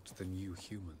in fact than you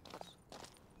humans.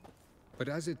 But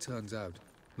as it turns out,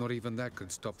 not even that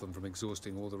could stop them from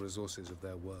exhausting all the resources of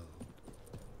their world.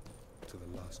 To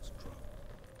the last drop.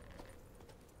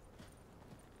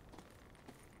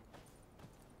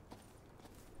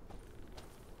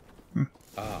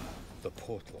 Ah, the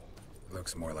portal.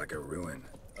 Looks more like a ruin.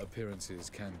 Appearances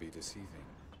can be deceiving.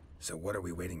 So what are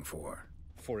we waiting for?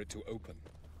 For it to open.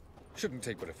 Shouldn't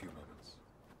take but a few moments.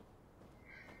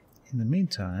 In the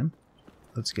meantime,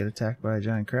 let's get attacked by a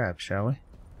giant crab, shall we?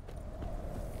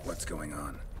 What's going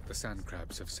on? The sand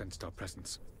crabs have sensed our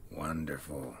presence.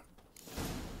 Wonderful.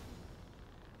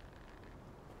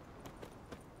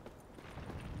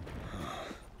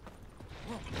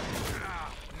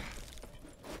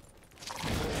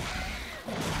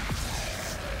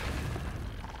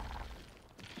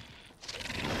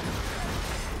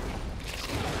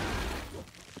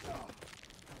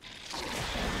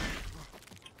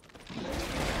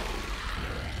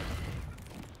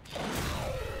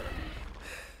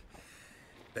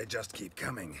 They just keep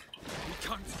coming. We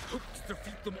can't hope to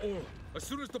defeat them all. As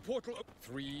soon as the portal...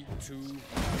 3, 2...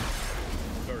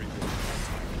 Very good.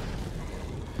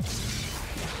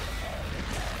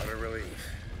 What a relief.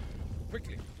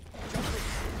 Quickly.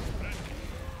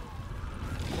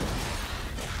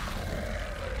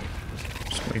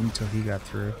 Just waiting until he got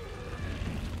through.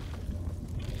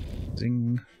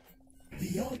 Zing.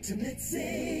 The ultimate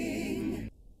zing.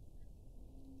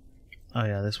 Oh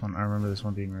yeah, this one. I remember this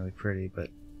one being really pretty, but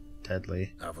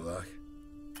deadly. Avallac'h.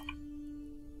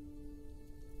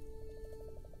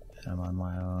 I'm on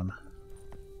my own.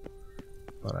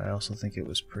 But I also think it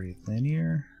was pretty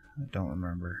linear. I don't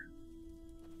remember.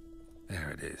 There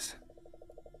it is.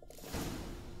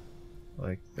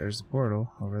 Like, there's the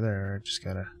portal over there. I just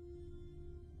gotta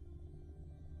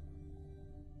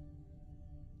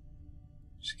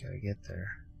get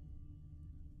there.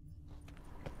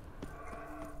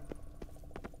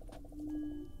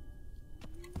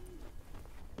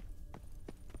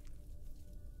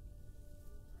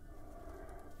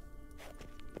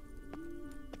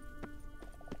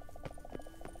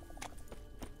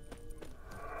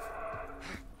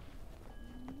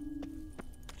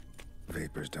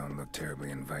 Vapors don't look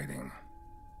terribly inviting.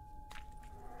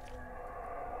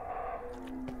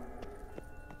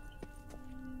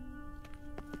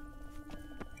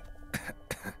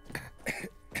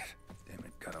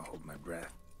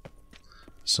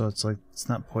 So it's like, it's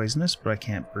not poisonous, but I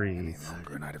can't breathe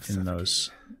in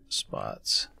those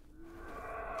spots.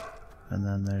 And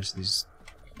then there's these,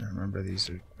 I remember these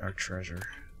are our treasure.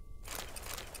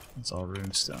 It's all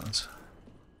rune stones.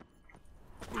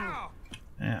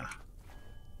 Yeah.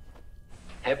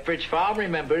 Hepbridge Farm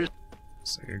remembers.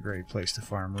 It's like a great place to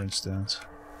farm rune stones.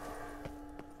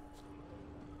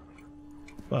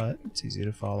 But it's easy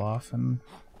to fall off and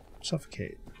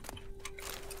suffocate.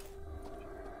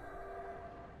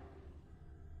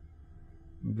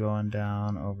 I'm going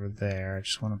down over there. I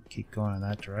just want to keep going in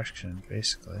that direction,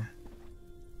 basically.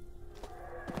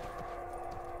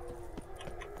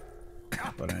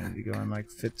 But I need to go in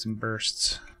like fits and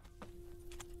bursts.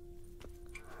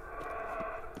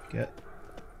 Get.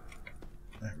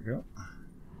 There we go.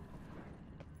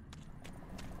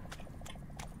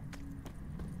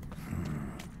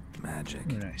 Magic.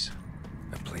 Very nice.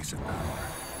 A place of power.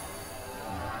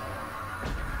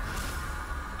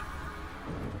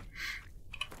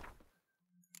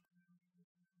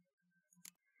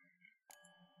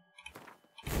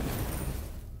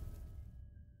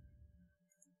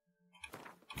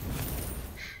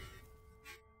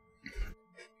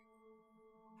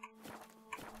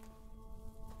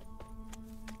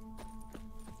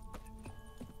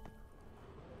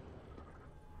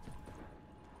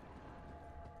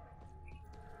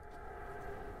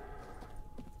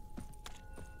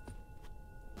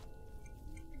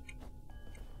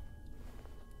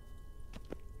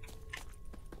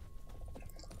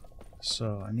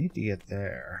 So I need to get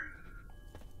there,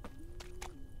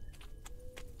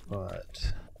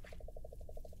 but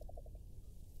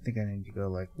I think I need to go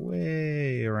like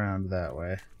way around that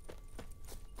way.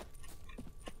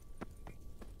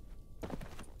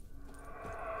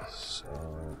 So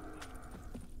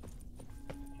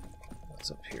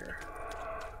what's up here?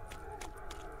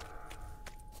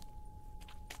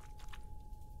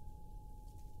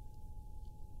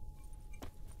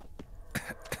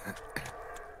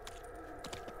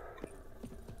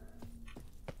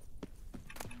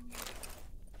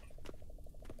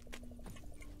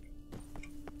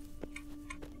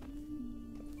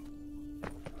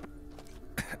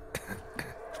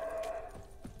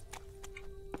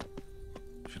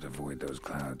 Should avoid those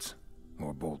clouds,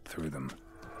 or bolt through them.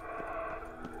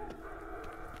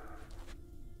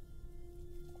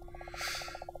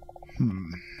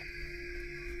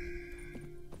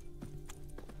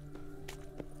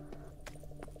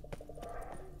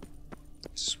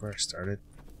 This is where I started.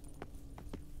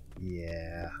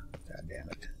 Yeah, god damn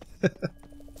it.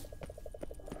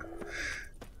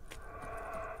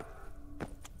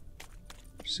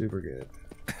 Super good.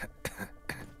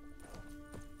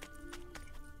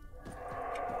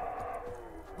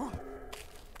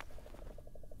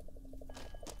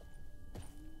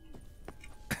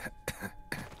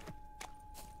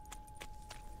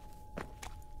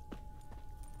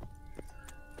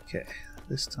 Okay,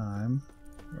 this time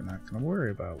we're not going to worry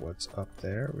about what's up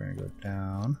there. We're going to go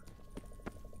down,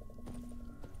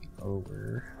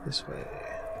 over this way.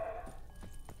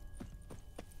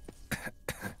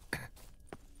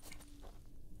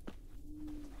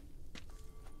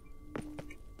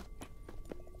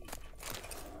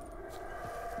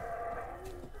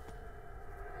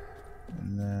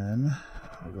 And then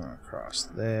we're going across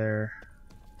there.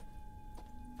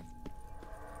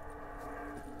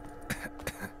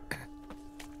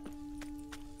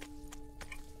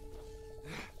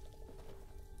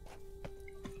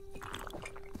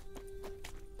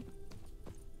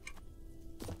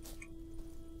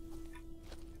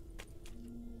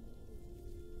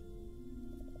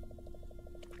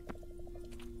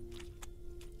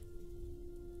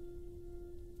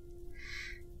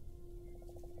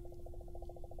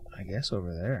 I guess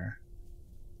over there.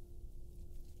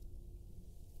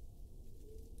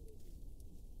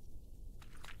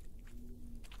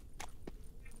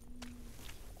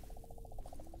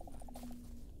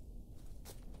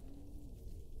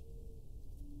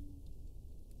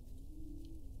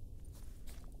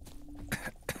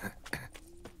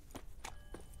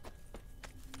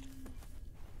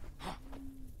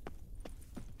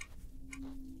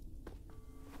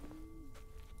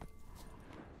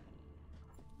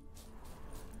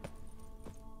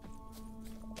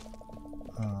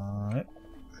 Alright.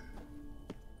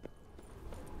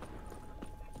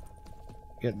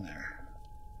 Getting there.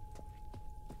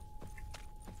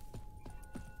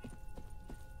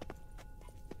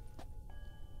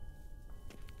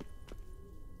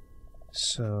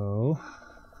 So,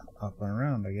 up and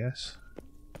around, I guess.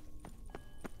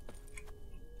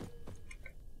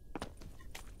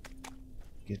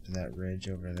 Get to that ridge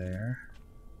over there.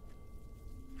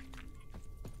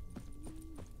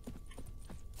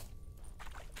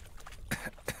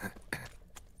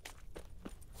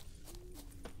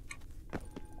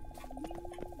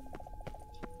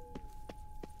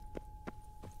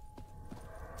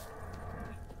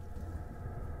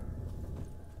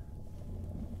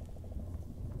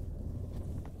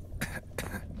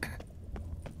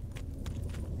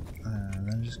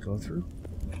 just go through.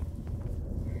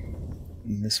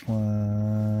 And this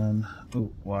one,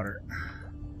 oh, water.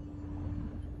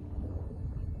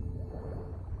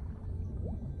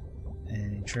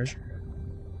 Any treasure?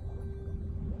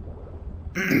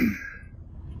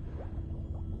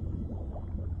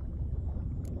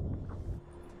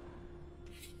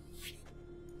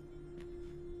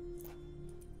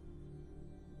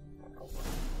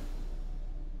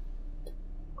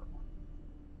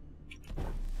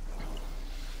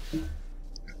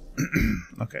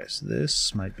 Okay, so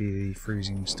this might be the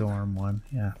freezing storm one,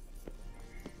 yeah.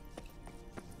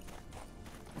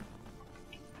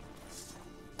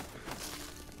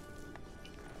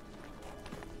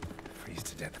 Freeze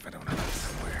to death if I don't have it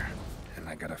somewhere. And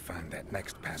I gotta find that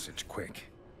next passage quick.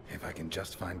 If I can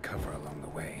just find cover along the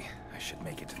way, I should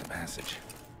make it to the passage.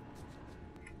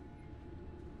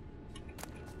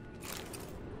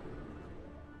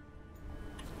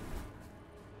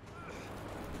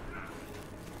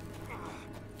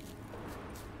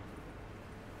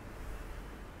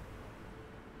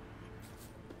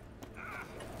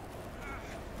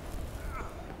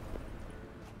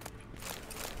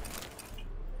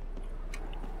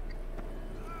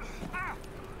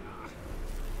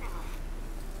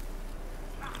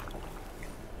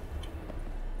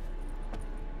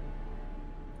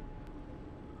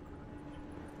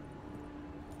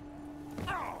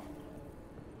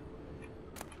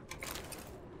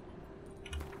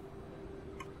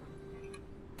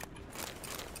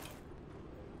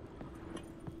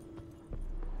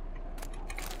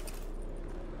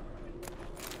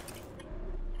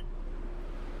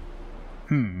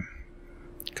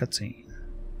 Cutscene.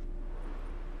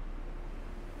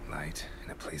 Light in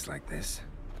a place like this?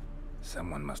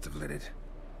 Someone must have lit it.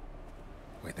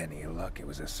 With any luck, it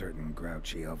was a certain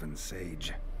grouchy elven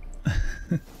sage.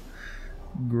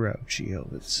 Grouchy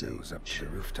elven sage. Goes up to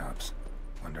the rooftops.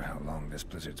 Wonder how long this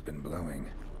blizzard's been blowing.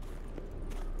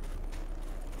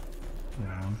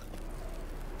 Long.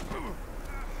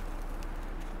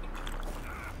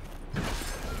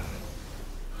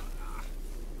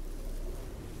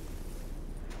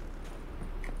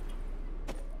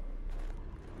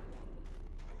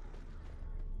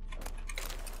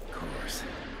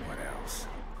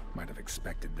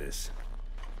 Expected this.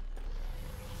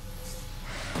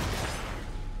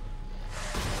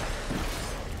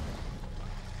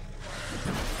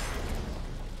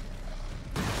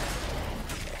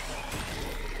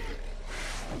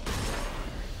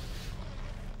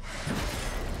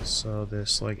 So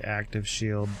this like active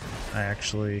shield, I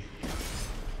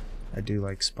do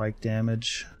like spike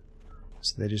damage,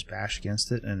 so they just bash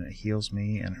against it and it heals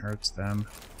me and hurts them.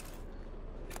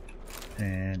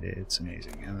 And it's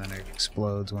amazing. And then it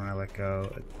explodes when I let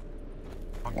go.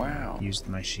 Wow. Used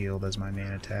my shield as my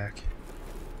main attack.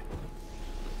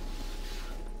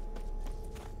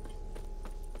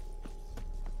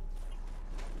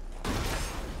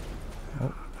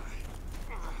 Oh.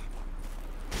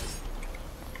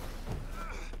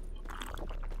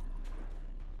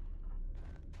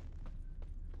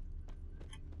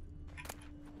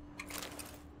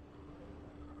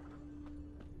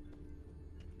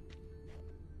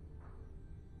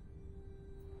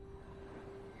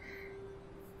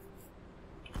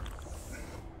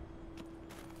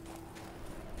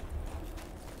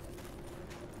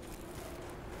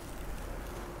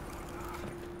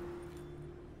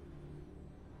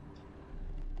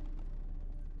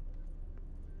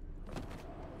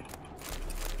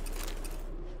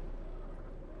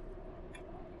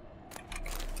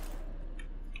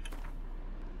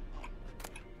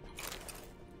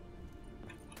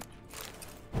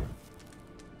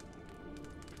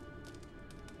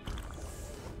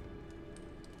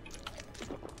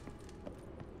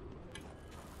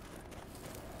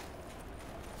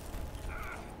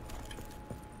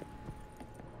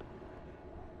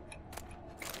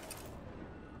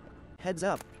 Heads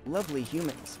up, lovely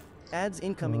humans. Ads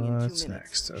incoming in 2 minutes.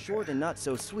 Next? Okay. Short and not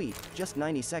so sweet, just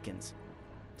 90 seconds.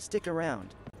 Stick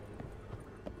around.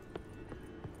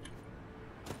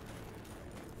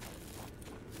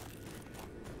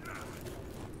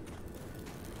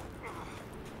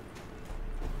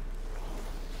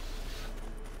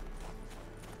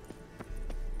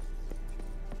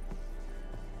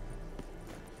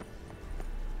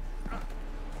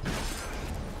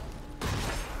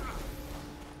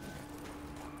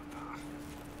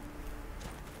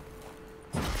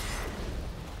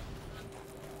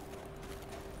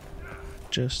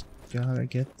 Just gotta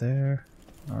get there.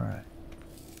 Alright.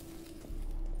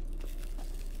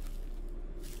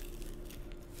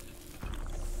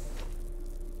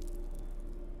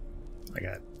 I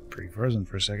got pretty frozen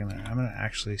for a second there. I'm gonna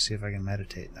actually see if I can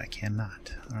meditate. I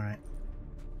cannot. Alright.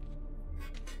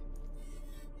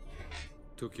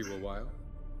 Took you a while?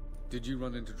 Did you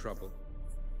run into trouble?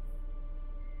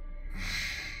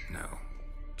 No.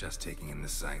 Just taking in the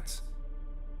sights.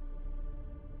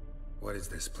 What is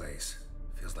this place?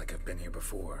 Feels like I've been here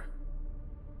before.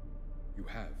 You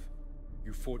have.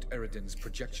 You fought Eridan's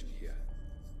projection here.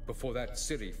 Before that,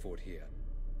 Ciri fought here.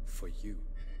 For you.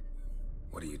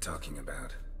 What are you talking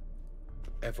about?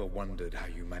 Ever wondered how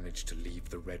you managed to leave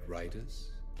the Red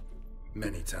Riders?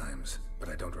 Many times, but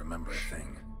I don't remember a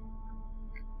thing.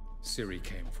 Ciri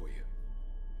came for you.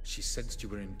 She sensed you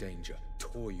were in danger,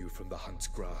 tore you from the Hunt's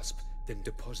grasp, then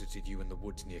deposited you in the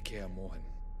woods near Kaer Morhen.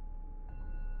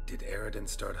 Did Eridan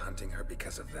start hunting her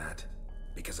because of that?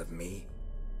 Because of me?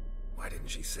 Why didn't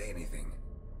she say anything?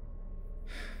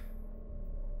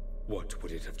 What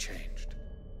would it have changed?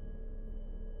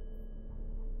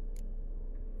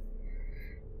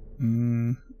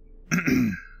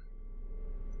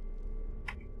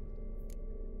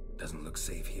 Doesn't look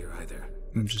safe here either.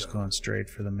 I'm just going straight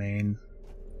for the main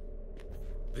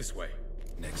This way.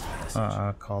 Next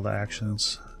passage. call to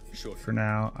actions. For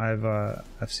now,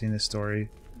 I've seen this story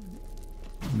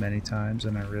many times,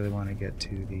 and I really want to get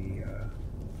to the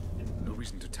no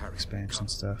reason to tarry. Expansion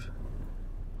stuff.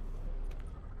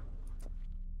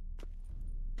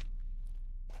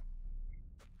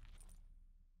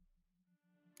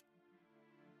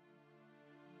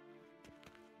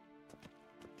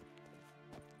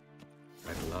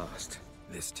 At last.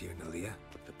 This Tir Nalia?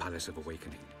 The Palace of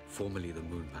Awakening, formerly the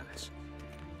Moon Palace.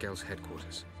 Gel's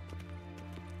headquarters.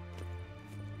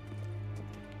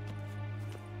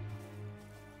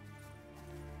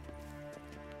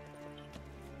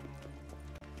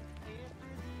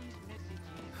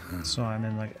 So I'm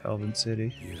in like Elven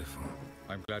City. Beautiful.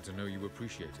 I'm glad to know you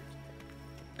appreciate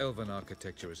it. Elven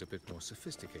architecture is a bit more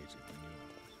sophisticated than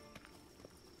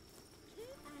yours.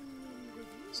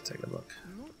 Let's take a look.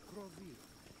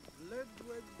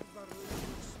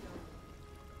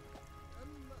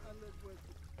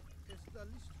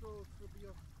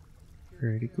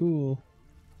 Pretty cool.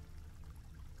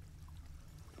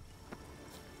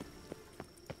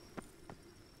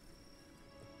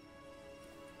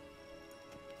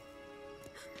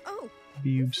 Oh,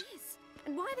 Bubes.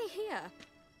 and why are they here?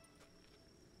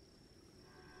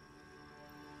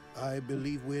 I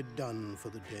believe we're done for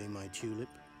the day, my tulip.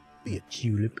 Be it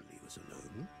tulip. Leave us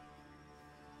alone.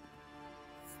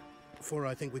 For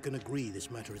I think we can agree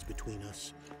this matter is between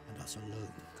us and us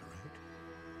alone, correct?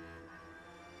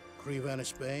 Crevan of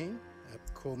Spain,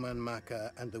 Corman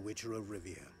Maka, and the Witcher of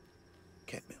Rivia.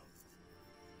 Ketmil.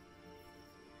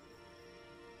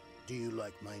 Do you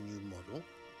like my new model?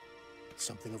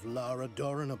 Something of Lara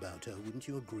Doran about her, wouldn't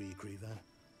you agree, Crevan?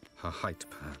 Her height,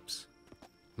 perhaps.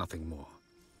 Nothing more.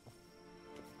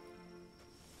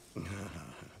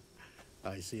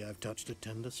 I see I've touched a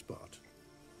tender spot.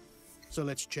 So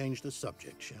let's change the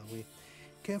subject, shall we?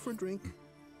 Care for a drink?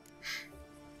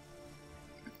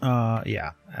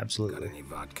 Yeah, absolutely. Got any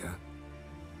vodka?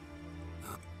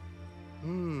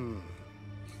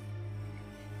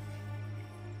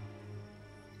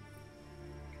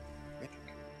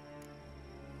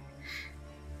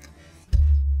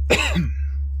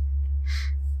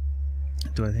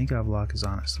 Do I think Avlok is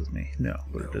honest with me? No,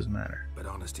 but it doesn't matter. But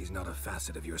honesty's not a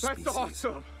facet of your species.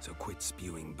 Awesome. So quit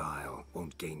spewing bile.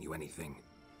 Won't gain you anything.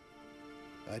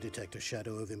 I detect a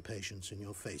shadow of impatience in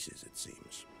your faces, it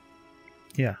seems.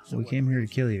 Yeah, so we came here to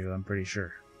kill you, I'm pretty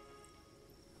sure.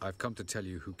 I've come to tell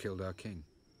you who killed our king.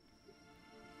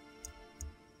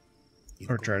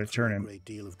 Or try to turn him. A great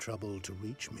deal of trouble to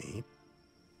reach me.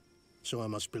 So I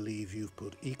must believe you've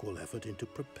put equal effort into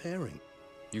preparing.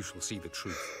 You shall see the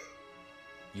truth.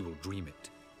 You will dream it.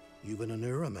 You've been a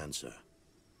neuromancer.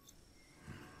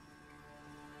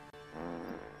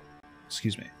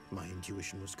 Excuse me. My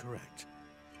intuition was correct.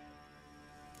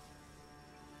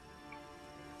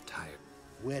 Tired.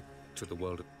 Wet. To the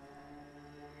world.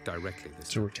 Directly this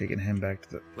So we're taking him back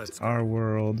to our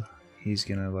world. He's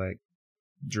gonna like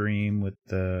dream with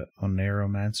the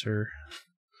Oneromancer.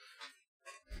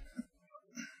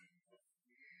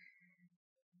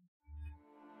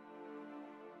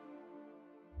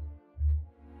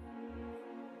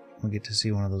 We'll get to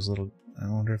see one of those little... I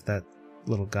wonder if that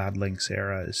little godling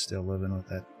Sarah is still living with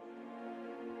that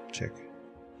chick.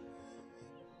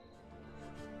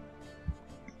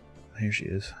 Here she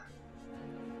is.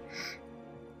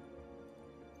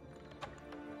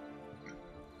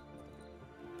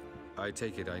 I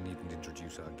take it I needn't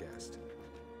introduce our guest.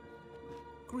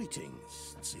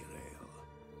 Greetings, Cyril.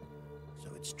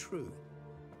 So it's true.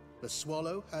 The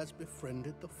swallow has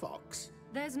befriended the fox.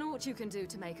 There's naught you can do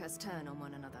to make us turn on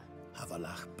one another.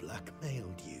 Avalach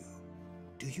blackmailed you.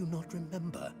 Do you not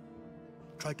remember?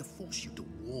 Tried to force you to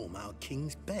warm our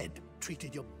king's bed.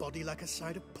 Treated your body like a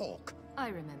side of pork. I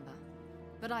remember.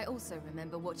 But I also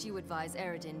remember what you advised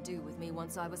Eredin do with me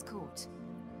once I was caught.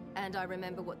 And I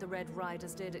remember what the Red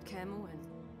Riders did at Kaer Morhen.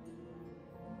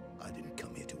 I didn't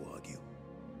come here to argue.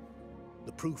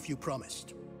 The proof you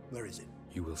promised, where is it?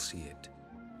 You will see it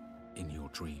in your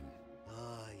dream.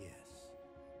 Ah, yes.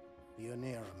 The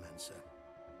Oneiromancer.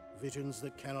 Visions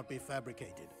that cannot be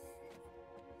fabricated.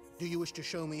 Do you wish to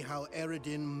show me how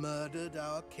Eredin murdered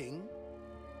our king?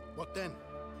 What then?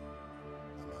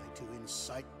 Am I to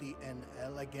incite the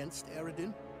NL against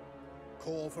Eredin?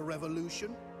 Call for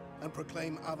revolution? And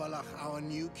proclaim Avalach our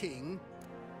new king?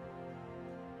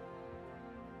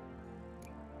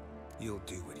 You'll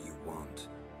do what you want.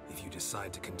 If you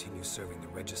decide to continue serving the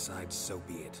Regicide, so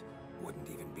be it. Wouldn't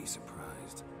even be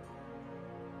surprised.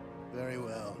 Very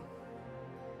well.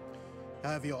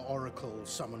 Have your oracle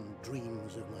summon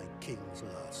dreams of my king's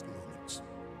last moments.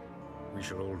 We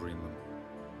shall all dream them,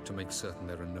 to make certain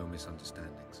there are no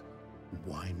misunderstandings.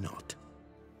 Why not?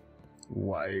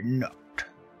 Why not?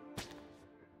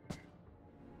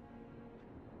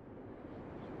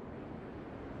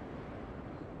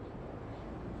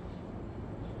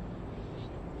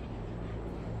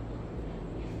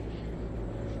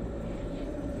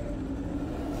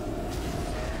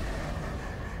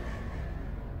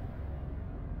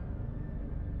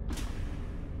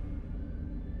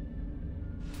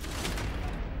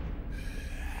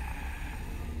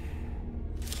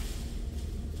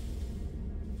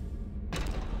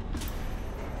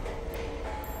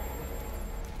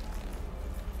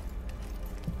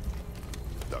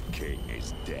 The king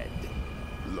is dead.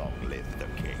 Long live the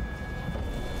king.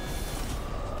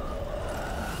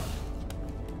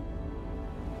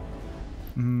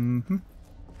 Mm-hmm.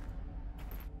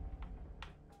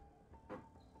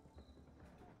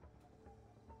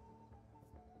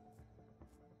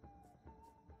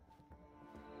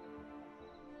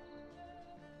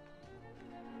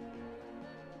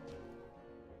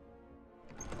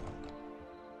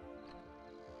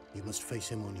 You must face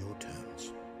him on your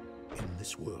terms. In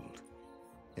this world.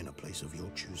 In a place of your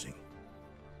choosing.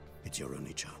 It's your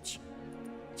only chance.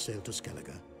 Sail to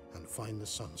Skellige and find the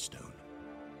Sunstone.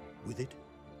 With it,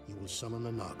 you will summon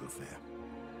the Naglfar.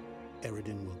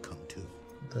 Eredin will come too.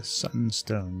 The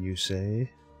Sunstone, you say?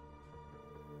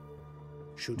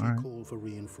 Should he call for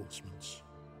reinforcements,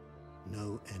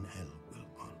 no NL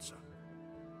will answer.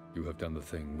 You have done the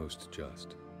thing most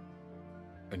just.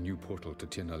 A new portal to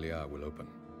Tir na Liar will open.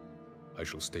 I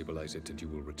shall stabilize it and you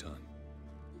will return.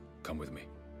 Come with me.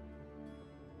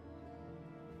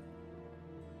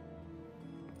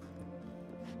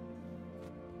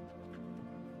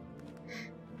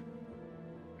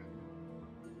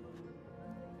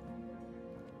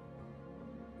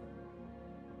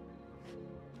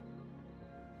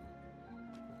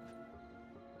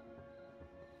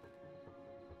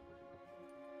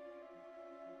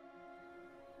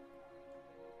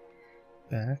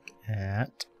 Back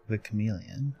at the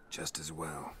Chameleon. Just as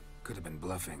well. Could have been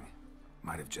bluffing.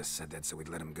 Might have just said that so we'd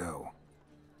let him go.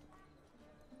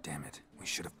 Damn it, we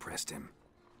should have pressed him.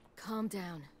 Calm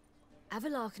down.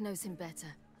 Avalach knows him better.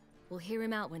 We'll hear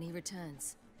him out when he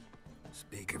returns.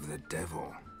 Speak of the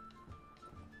devil.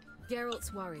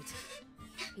 Geralt's worried.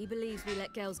 He believes we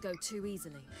let girls go too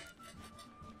easily.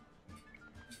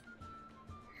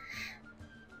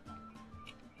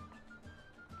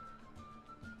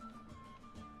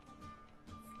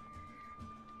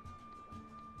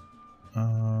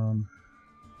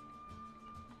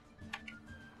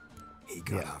 He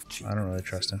got off cheap. I don't really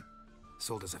trust him.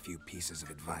 Sold us a few pieces of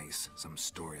advice, some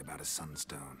story about a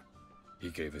sunstone. He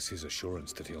gave us his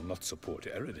assurance that he'll not support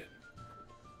Eredin.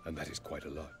 And that is quite a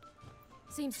lot.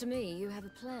 Seems to me you have a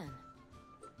plan.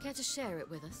 Care to share it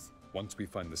with us? Once we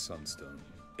find the Sunstone,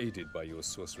 aided by your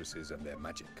sorceresses and their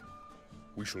magic,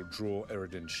 we shall draw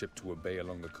Eredin's ship to a bay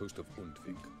along the coast of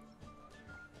Undvik.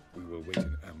 We will wait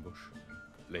in ambush,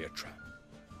 lay a trap.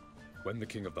 When the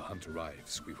King of the Hunt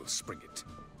arrives, we will spring it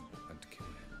and kill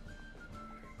him.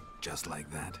 Just like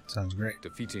that? Sounds great.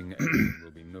 Defeating Eredin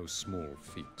will be no small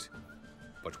feat,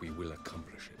 but we will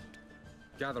accomplish it.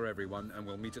 Gather everyone and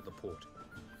we'll meet at the port.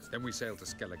 Then we sail to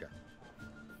Skellige.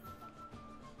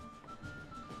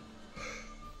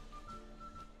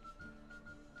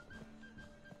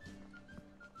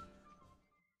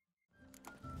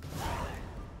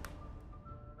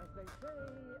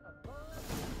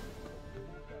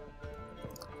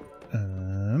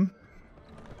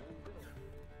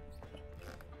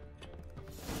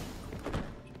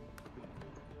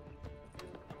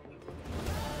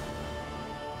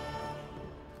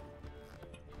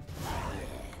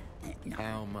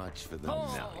 How much for the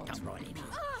night? Come right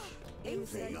in. You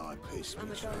think I piss me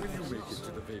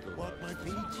What, my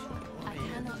peach? I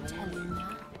cannot tell you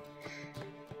now.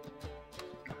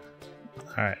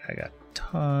 Alright, I got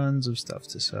tons of stuff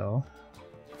to sell.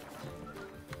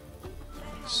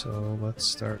 So let's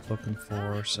start looking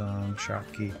for some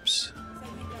shopkeepers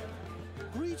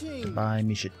to buy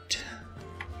me shit.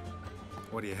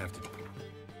 What do you have to do?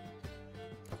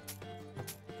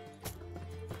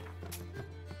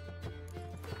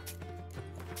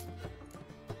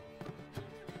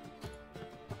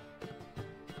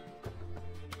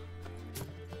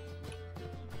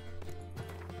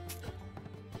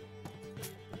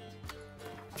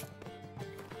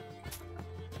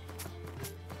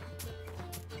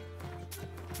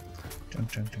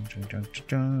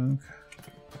 Junk.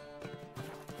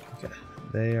 Okay,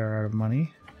 they are out of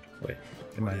money. Wait,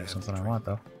 they might have something I want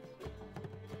though.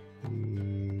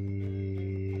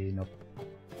 Nope.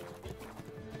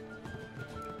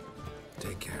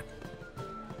 Take care.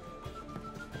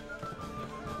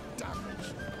 Do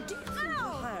you think the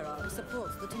hierarch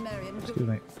supports the Temerian? Excuse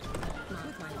me.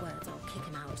 With my words, I'll kick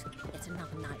him out. It's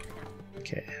another night without.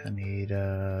 Okay, I need.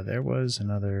 There was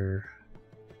another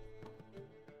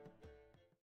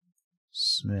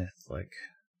smith, like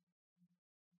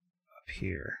up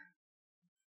here.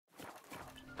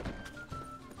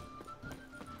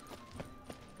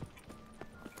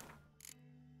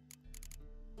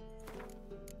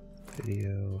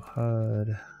 Video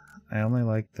HUD. I only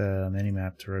like the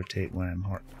minimap to rotate when I'm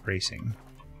racing.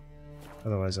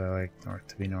 Otherwise, I like north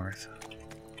to be north.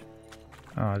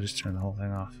 Oh, I'll just turn the whole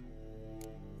thing off.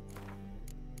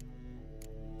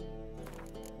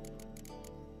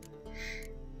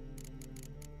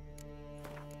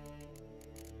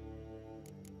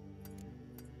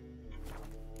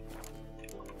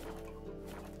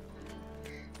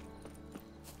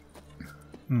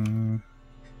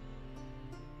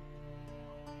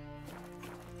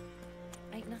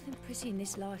 Ain't nothing pretty in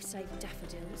this life save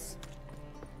daffodils.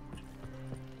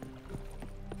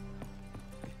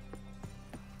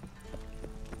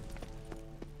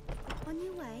 On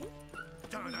your way?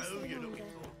 Don't know who you're looking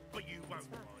for, but you won't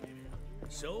find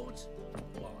it. Swords?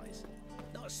 Wise.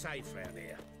 Not safe round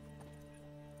here.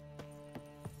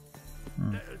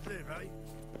 Let us live, eh?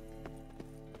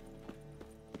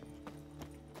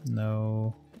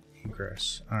 No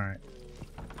egress. Alright.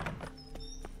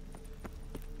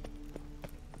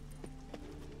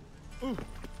 I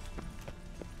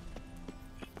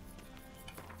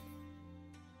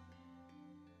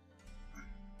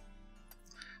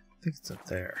think it's up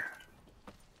there.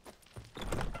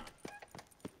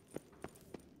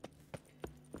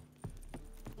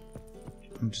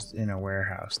 I'm just in a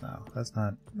warehouse now. That's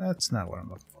not what I'm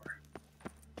looking for.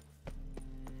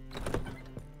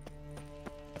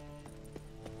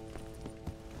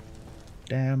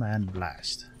 Damn and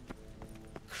blast.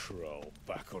 Crawl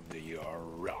back under your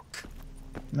rock.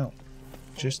 No.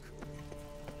 Just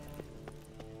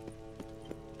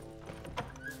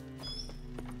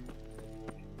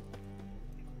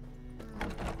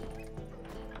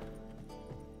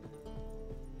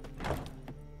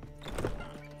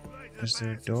is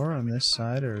there a door on this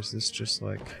side, or is this just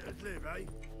like...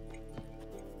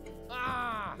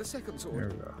 Ah! The second sword. There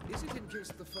we go. Is it in case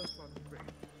the first one breaks?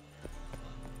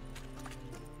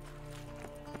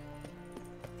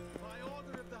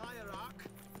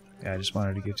 Yeah, I just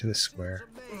wanted to get to the square.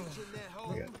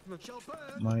 We got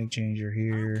money changer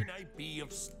here.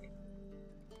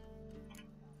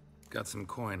 Got some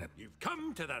coin. You've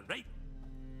come to the right.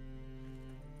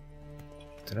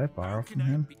 Did I borrow from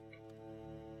him?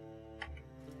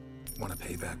 Want to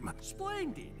pay back my...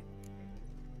 Splendid.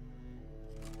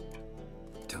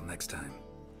 Till next time.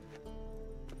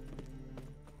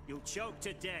 You'll choke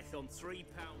to death on 3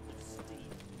 pounds of steam.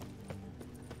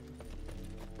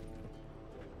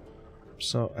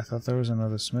 So, I thought there was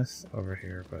another smith over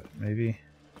here, but maybe...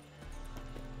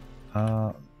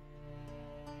 let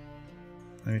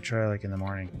me try like in the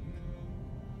morning.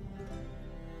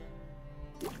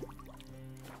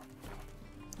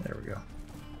 There we go.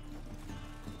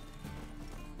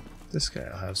 This guy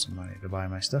will have some money to buy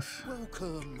my stuff.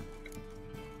 Welcome.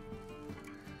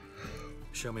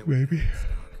 Show me. Maybe.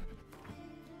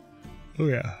 Oh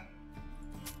yeah.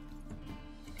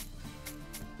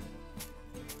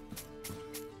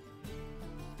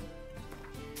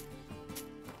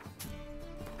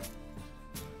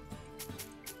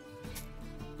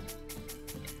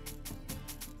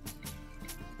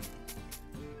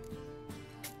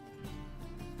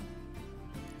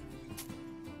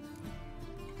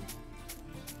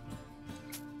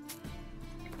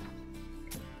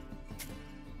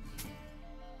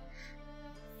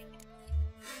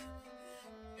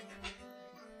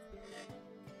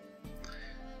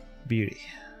 beauty.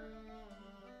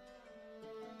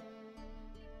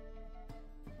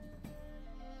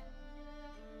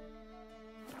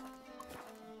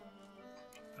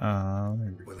 Let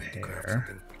me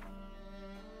repair.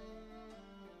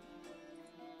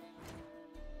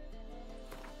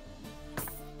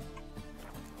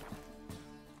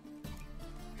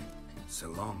 So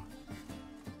long.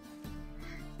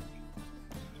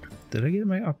 Did I get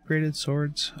my upgraded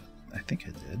swords? I think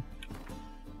I did.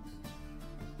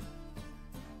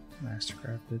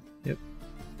 Mastercrafted. Yep.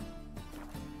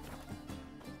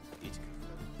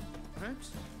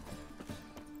 Perhaps.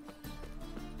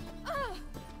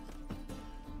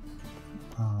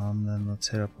 Then let's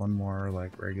hit up one more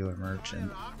like regular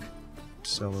merchant.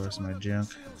 Sell the rest of my junk.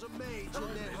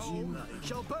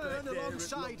 Shall burn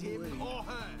alongside him or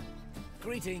her.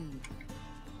 Greeting.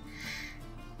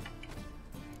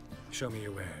 Show me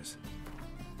your wares.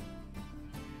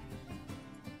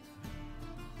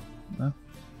 No.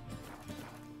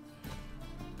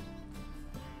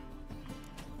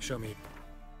 Show me.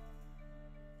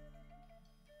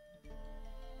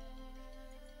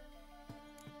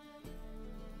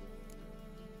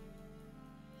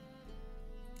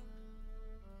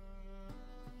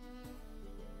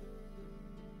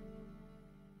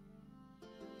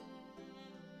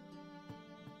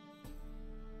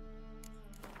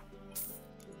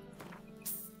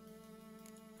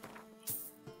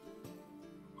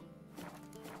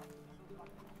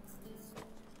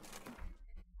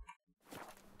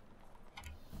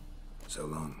 So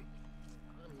long.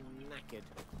 I'm knackered.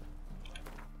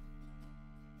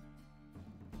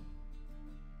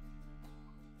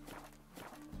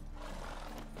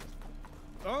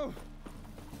 Oh!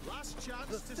 Last chance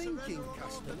The to thinking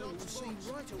customer will see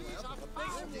right away the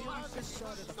best deal on this side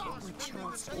of the farm. My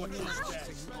chance always.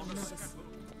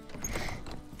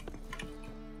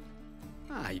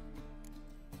 Hi.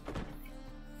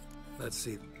 Let's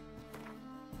see.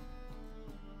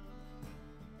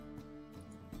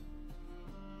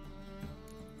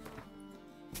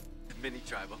 Mini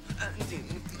tribal.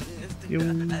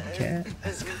 Cat.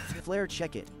 Flare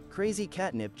check it. Crazy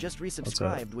Catnip just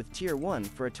resubscribed with tier 1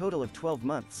 for a total of 12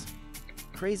 months.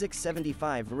 Krazix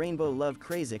 75 Rainbow Love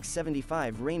Krazix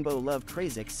 75 Rainbow Love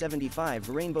Krazix 75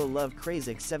 Rainbow Love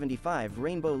Krazix 75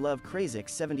 Rainbow Love Krazix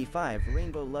 75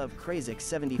 Rainbow Love Krazix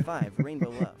 75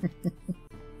 Rainbow Love.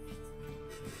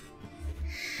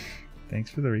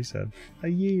 Thanks for the resub. A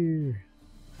year.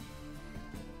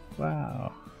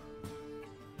 Wow.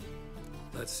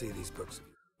 Let's see these books.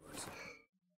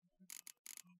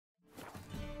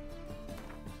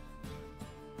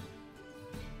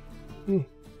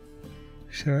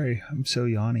 Sorry, I'm so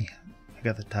yawny. I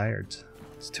got the tired's.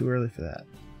 It's too early for that.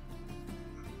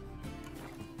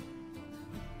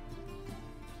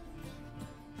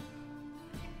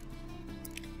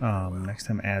 Next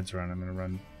time ads run, I'm gonna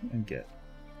run and get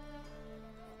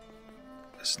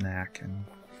a snack and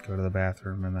go to the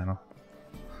bathroom, and that'll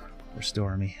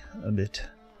restore me a bit.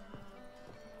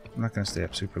 I'm not gonna stay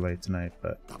up super late tonight,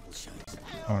 but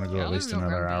I want to go at least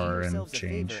another hour and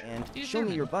change. And show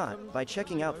me your bot by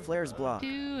checking out Flare's blog.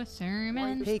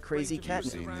 Hey Crazy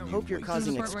Catnip, hope you're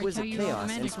causing exquisite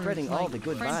chaos and spreading all the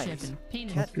good vibes.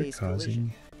 Hope you're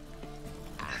causing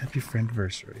happy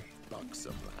friendversary.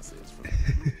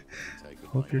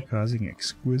 Hope you're causing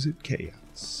exquisite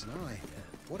chaos.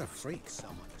 What a freak.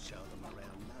 Someone to show them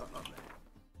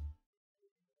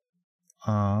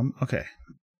around. Okay.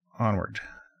 Onward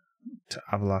to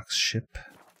Avlok's ship.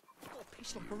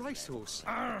 It's like a racehorse.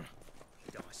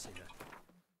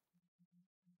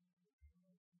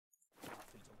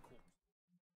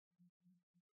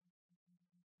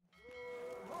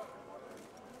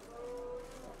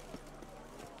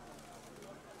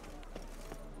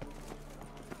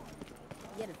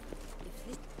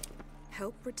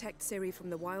 Help protect Ciri from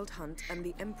the Wild Hunt, and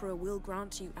the Emperor will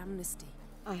grant you amnesty.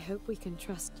 I hope we can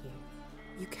trust you.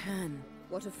 You can.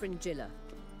 What of Fringilla?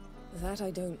 That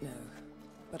I don't know,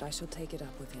 but I shall take it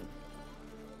up with him.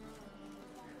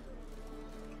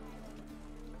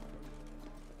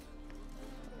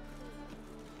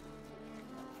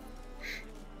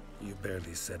 You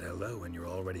barely said hello and you're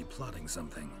already plotting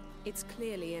something. It's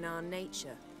clearly in our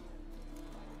nature.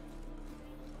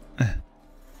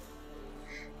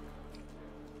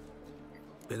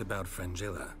 Bit about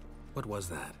Fringilla. What was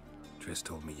that? Triss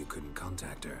told me you couldn't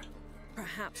contact her.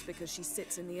 Perhaps because she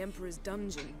sits in the Emperor's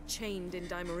dungeon, chained in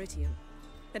Dimeritium.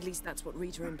 At least that's what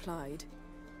Rita implied.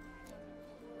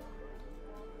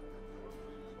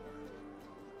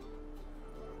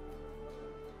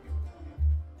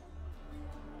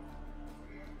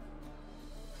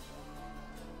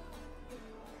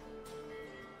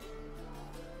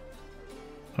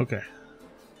 Okay.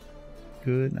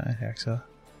 Good night, Hexa.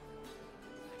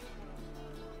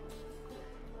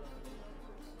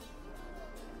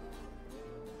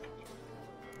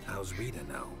 How's Rita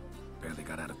now? Barely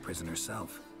got out of prison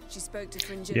herself. She spoke to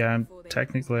Fringilla. Yeah, I'm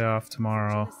technically off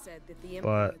tomorrow,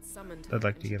 but I'd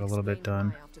like to get a little bit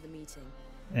done.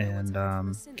 And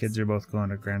kids are both going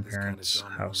to grandparents'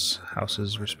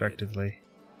 houses respectively.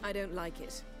 I don't like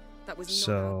it. That was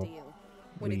So not our deal.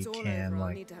 When we it's all can over, I'll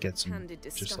need to like have get a some candid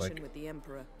just discussion like with the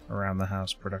Emperor. around the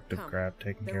house productive Come, crap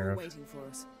taken they're care all of. waiting for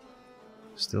us.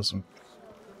 Still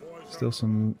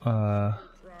some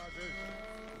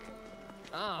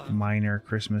minor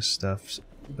Christmas stuff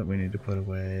that we need to put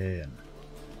away and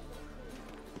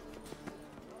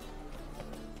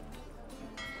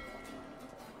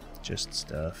just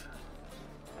stuff.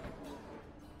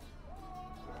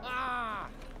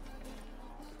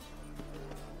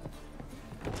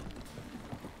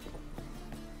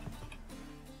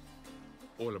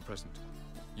 All are present.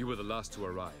 You were the last to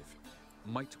arrive.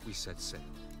 Might we set sail?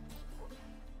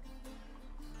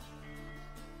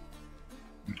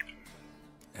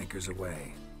 Anchors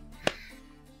away.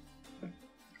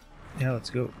 Yeah, let's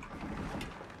go.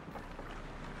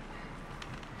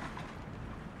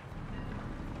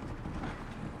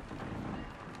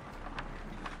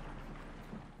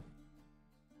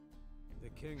 The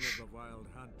king of the Wild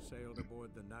Hunt sailed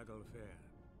aboard the Naglfar,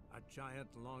 a giant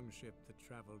longship that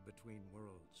traveled between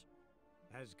worlds.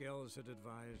 As Gels had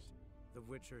advised, the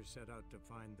Witcher set out to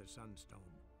find the Sunstone,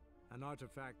 an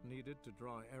artifact needed to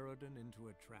draw Eredin into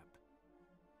a trap.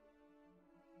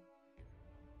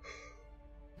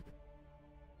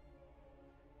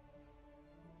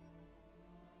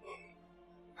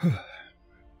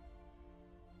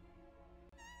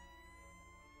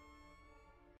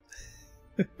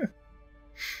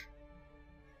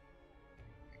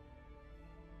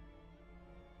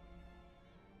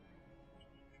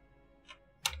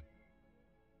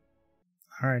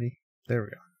 Alrighty, there we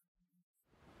go.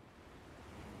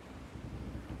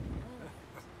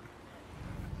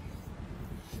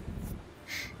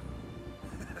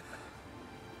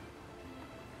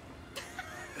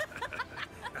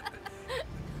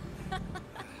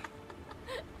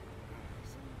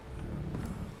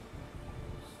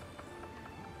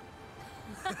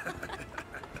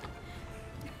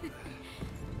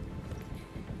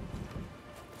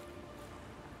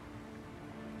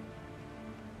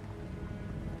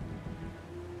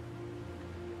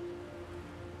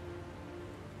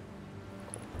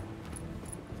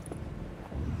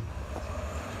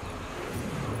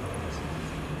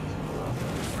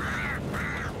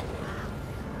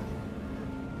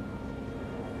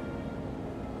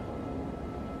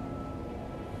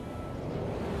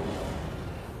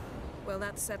 Well,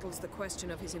 that settles the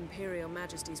question of His Imperial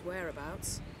Majesty's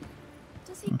whereabouts.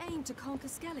 Does he aim to conquer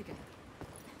Skellige?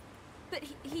 But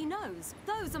he knows.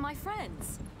 Those are my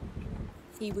friends.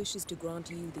 He wishes to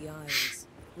grant you the Isles,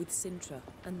 with Sintra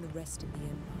and the rest of the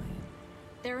Empire.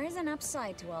 There is an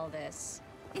upside to all this.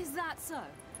 Is that so?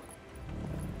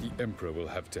 The Emperor will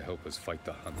have to help us fight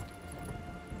the Hunt.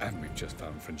 And we've just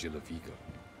found Fringilla Vigo.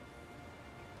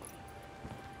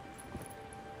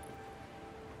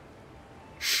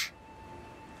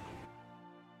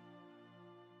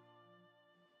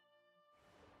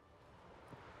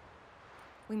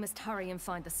 We must hurry and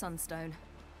find the Sunstone.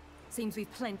 Seems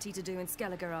we've plenty to do in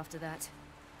Skellige after that.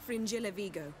 Fringilla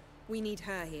Vigo. We need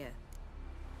her here.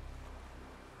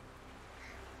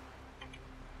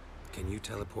 Can you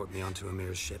teleport me onto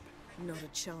Amir's ship? Not a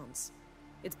chance.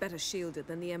 It's better shielded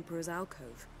than the Emperor's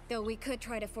alcove. Though we could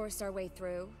try to force our way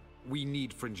through. We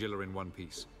need Fringilla in one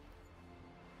piece.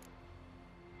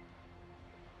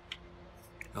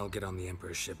 I'll get on the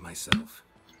Emperor's ship myself.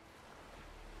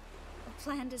 A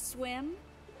plan to swim?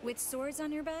 With swords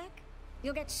on your back?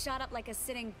 You'll get shot up like a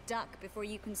sitting duck before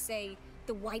you can say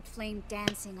the white flame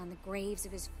dancing on the graves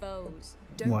of his foes.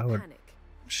 Why would...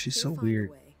 She's so weird.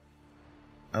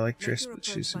 I like Triss, but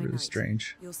she's really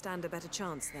strange. You'll stand a better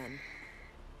chance then.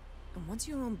 And once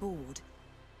you're on board,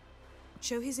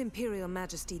 show His Imperial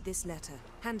Majesty this letter.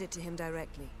 Hand it to him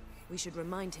directly. We should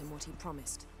remind him what he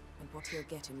promised, and what he'll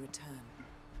get in return.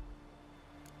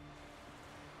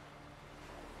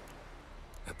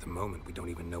 At the moment, we don't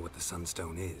even know what the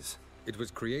Sunstone is. It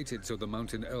was created so the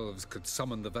Mountain Elves could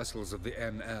summon the vessels of the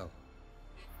NL.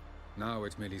 Now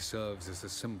it merely serves as a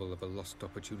symbol of a lost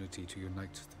opportunity to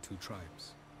unite the two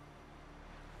tribes.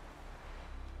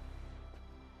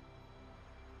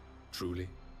 Truly?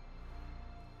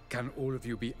 Can all of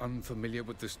you be unfamiliar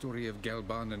with the story of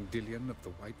Gelban and Dillion of the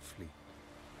White Fleet?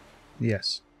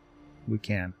 Yes, we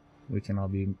can. We can all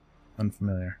be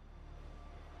unfamiliar.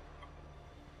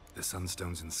 The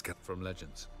Sunstones and Skell from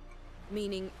legends.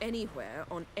 Meaning anywhere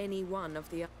on any one of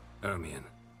the... Ermion.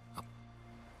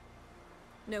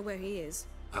 Know where he is?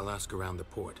 I'll ask around the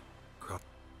port.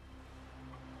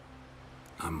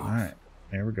 I'm off. Alright,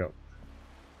 there we go.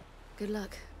 Good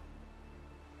luck.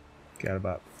 Got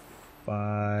about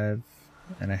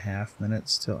 5.5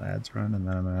 minutes till ads run, and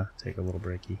then I'm gonna take a little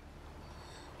breaky.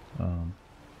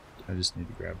 I just need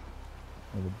to grab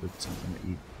a little bit something to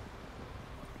eat.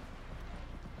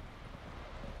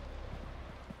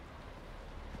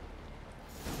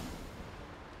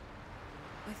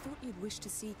 I thought you'd wish to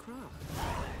see Craft.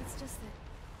 It's just that...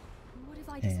 What if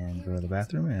I And go to the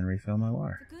bathroom and refill my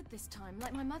water. for good this time,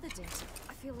 like my mother did?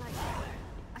 I feel like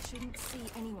I shouldn't see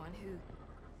anyone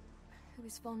who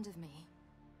is fond of me.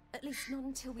 At least not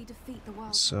until we defeat the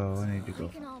wild. So I need to go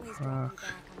can always for drop you Croc.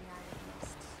 back on the island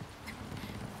list.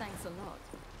 Thanks a lot.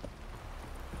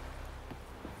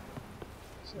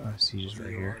 So Siege's right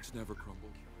here. Never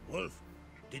crumbled. Wolf,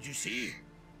 did you see?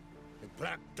 The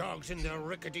black dogs in their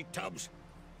rickety tubs.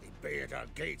 They bay at our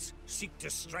gates, seek to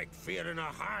strike fear in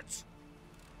our hearts.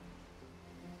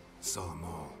 Saw them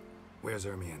all. Where's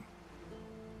Ermion?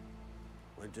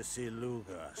 Went to see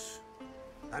Lugas.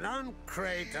 An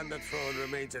uncrate on the throne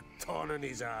remains a thorn in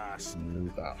his ass.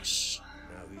 Lugas.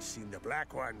 Now he's seen the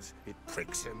Black Ones, it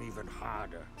pricks him even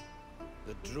harder.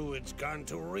 The druid's gone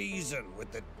to reason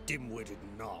with the dim-witted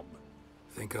knob.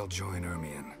 Think I'll join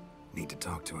Ermion. Need to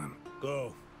talk to him.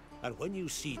 Go. And when you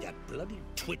see that bloody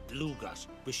twit Lugas,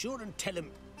 be sure and tell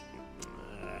him...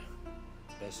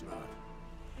 best not.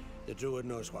 The druid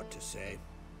knows what to say.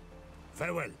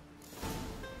 Farewell.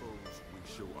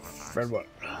 Farewell.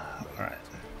 Alright.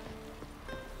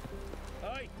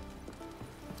 Aye.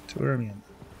 To Ermion.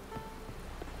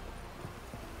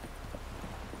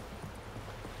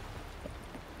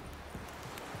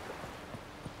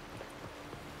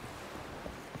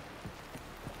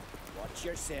 Watch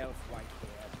yourself, Whitebeard.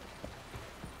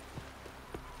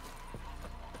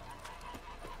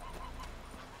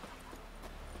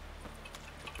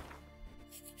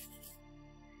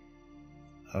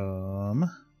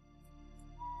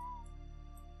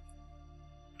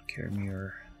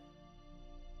 Caramir.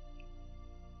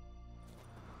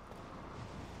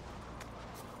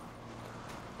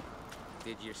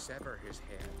 Did you sever his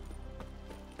head?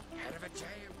 Head of a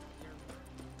giant.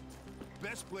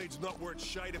 Best blade's not worth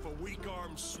shite if a weak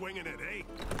arm's swinging it, eh?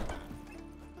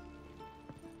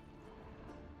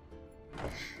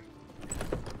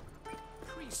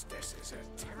 Priestess is a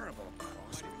terrible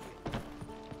cause.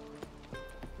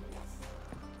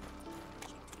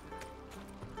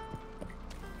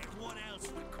 And what else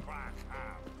would Crack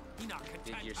have? He not content.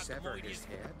 Did you sever his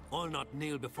head? I'll not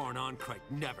kneel before an Oncrite,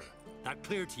 never. That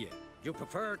clear to you? You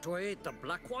prefer to aid the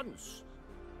Black Ones?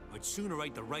 I'd sooner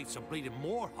aid the rights of bleeding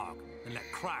Moorhog than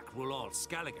let Crack rule all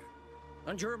Skellige.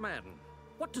 And your men,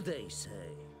 what do they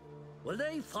say? Will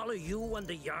they follow you when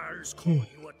the Jarls call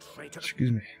you a traitor?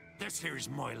 Excuse me. This here's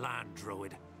my land,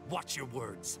 Druid. Watch your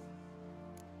words.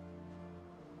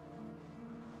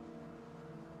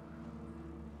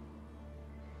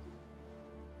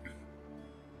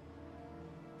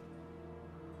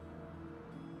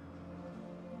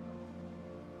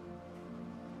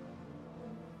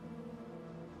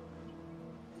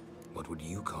 What would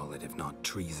you call it if not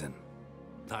treason?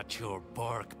 That's your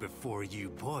bark before you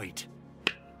bite.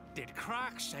 Did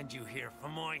Crack send you here for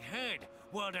my head?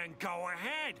 Well then go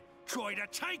ahead. Try to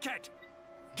take it.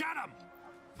 Get him!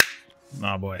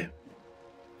 Oh boy.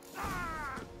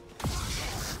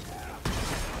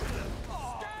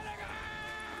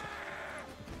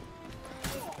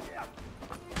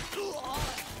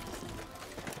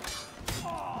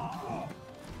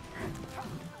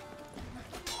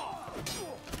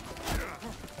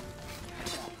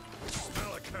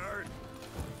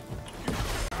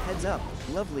 Heads up,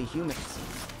 lovely humans.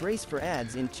 Brace for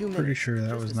ads in 2 minutes. Pretty sure that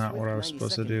Just was a not swift what I was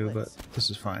supposed to 90-second do, blitz. but this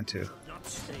is fine too. Not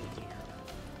stay here.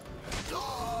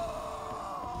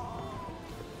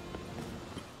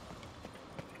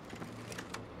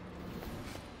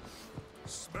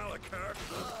 Smell a car.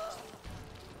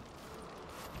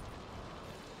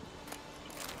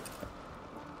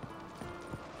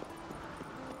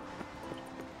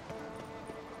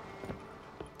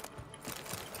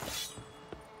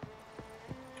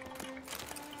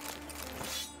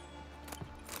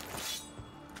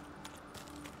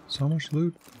 So much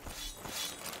loot.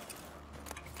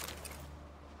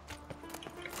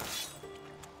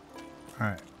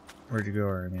 Alright. Where'd you go,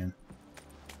 Ermion?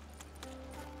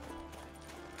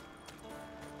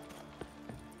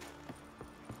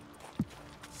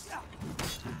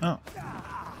 Oh.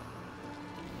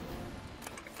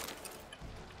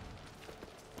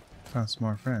 Found some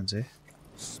more friends, eh?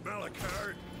 Smell a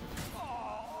card?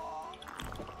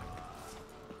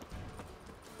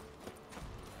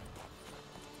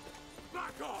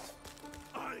 Back off!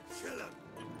 I'll kill him!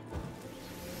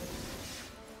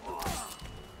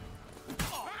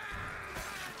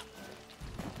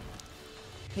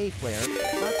 Hey Flare,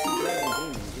 Foxy Dragon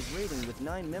Gaming is raiding with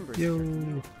 9 members.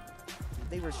 Yo.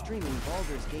 They were streaming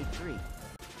Baldur's Gate 3.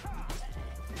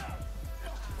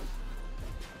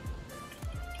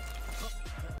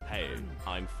 Hey,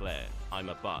 I'm Flare. I'm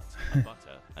a butter,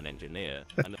 an engineer,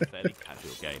 and a fairly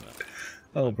casual gamer.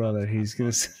 Oh, brother, he's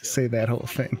gonna say that whole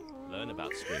thing. Learn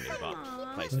about streaming butts,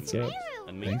 play some What's games, up?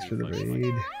 and meet Thanks for new the folks.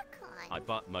 raid. I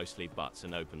butt mostly butts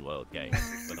and open world games,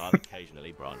 but I'll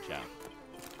occasionally branch out.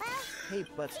 Hey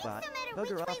Buttspot,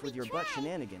 bugger off with your butt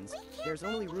shenanigans. There's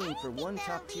only room for one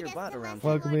top-tier bot around here.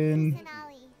 Welcome in.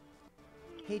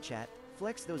 Hey chat,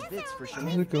 flex those bits for How's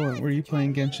shenanigans. it going? Were you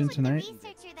playing Genshin tonight?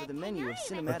 For the menu of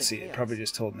cinematic Let's see, it chaos, probably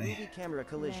just told me. movie camera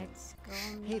collision.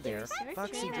 Hey there,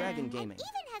 Foxy Dragon Gaming.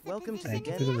 Welcome to Thank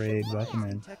the you for the raid. Welcome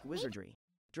in. Tech Wizardry.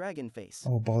 Dragon Face.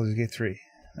 Oh, Baldur's Gate 3.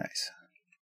 Nice.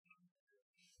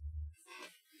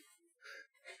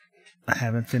 I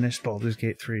haven't finished Baldur's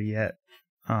Gate 3 yet.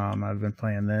 I've been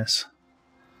playing this.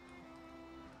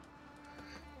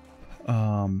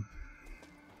 I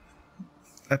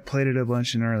played it a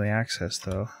bunch in early access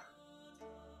though.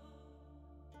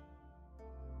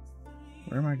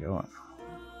 Where am I going?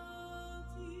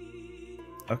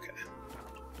 Okay.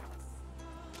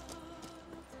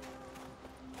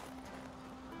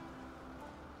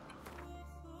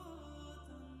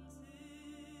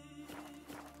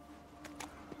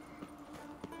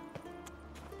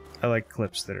 I like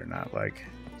clips that are not like...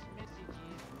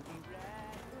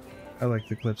 I like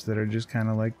the clips that are just kind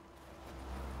of like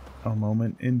a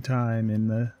moment in time in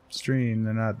the stream.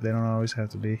 They don't always have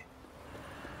to be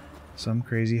some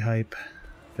crazy hype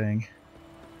thing.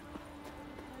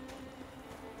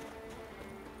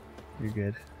 You're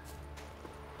good.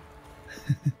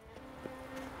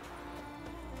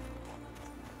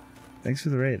 Thanks for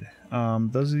the raid.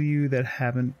 Those of you that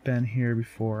haven't been here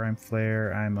before, I'm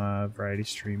Flare. I'm a variety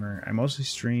streamer. I mostly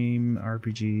stream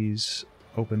RPGs,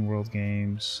 open world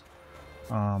games.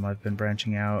 I've been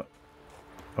branching out.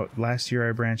 Last year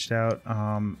I branched out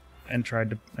and tried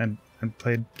to and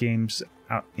played games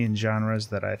out in genres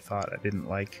that I thought I didn't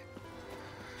like.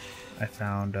 I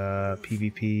found a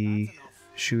PvP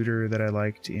shooter that I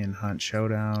liked in Hunt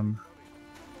Showdown,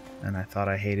 and I thought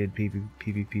I hated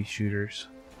PvP shooters.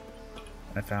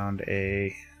 I found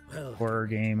a horror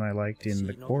game I liked in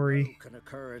The Quarry,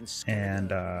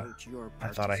 and I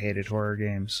thought I hated horror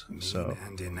games, so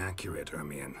and inaccurate,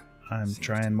 Ermion. I'm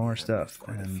trying more stuff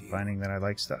and finding that I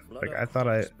like stuff. Like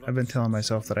I've been telling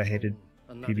myself that I hated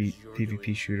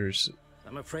PvP shooters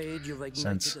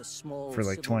since for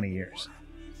like 20 years.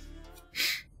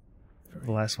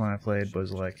 The last one I played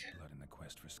was like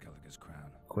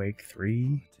Quake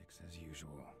 3.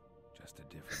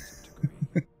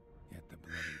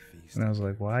 And I was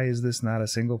like, why is this not a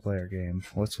single player game?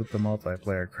 What's with the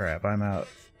multiplayer crap? I'm out.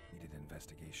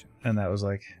 And that was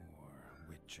like,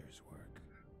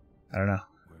 I don't know.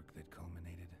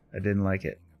 I didn't like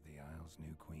it.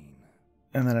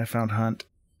 And then I found Hunt,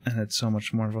 and it's so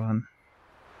much more fun.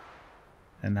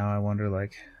 And now I wonder,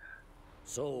 like,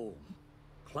 So,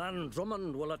 Clan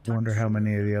Drummond will attack. wonder how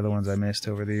many of the other ones I missed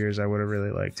over the years I would have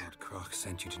really liked. Croc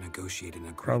sent you to negotiate an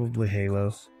agreement. Probably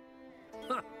Halo.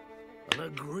 Ha! An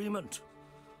agreement.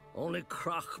 Only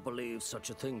Croc believes such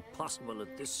a thing possible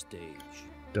at this stage.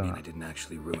 I mean, I didn't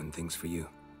actually ruin things for you.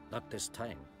 Not this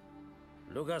time.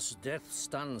 Lugas' death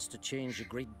stands to change a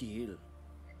great deal.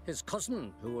 His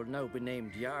cousin, who will now be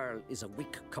named Jarl, is a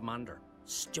weak commander.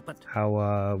 Stupid.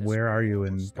 How, where are you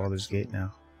in Baldur's Gate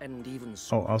now? And even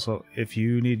so. Oh, also, if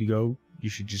you need to go, you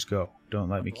should just go. Don't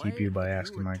let me keep you by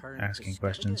asking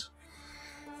questions.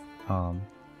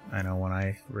 I know when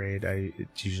I raid,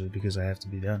 it's usually because I have to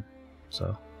be done.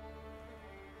 So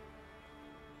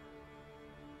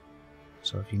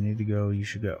if you need to go, you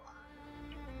should go.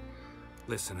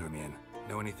 Listen, Ermion.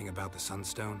 Know anything about the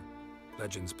Sunstone?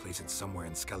 Legends place it somewhere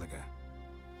in Skellige.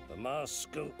 The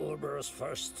mask of Urberus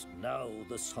first, now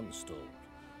the Sunstone.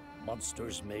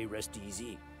 Monsters may rest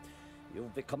easy.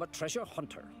 You've become a treasure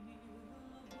hunter.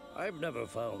 I've never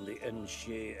found the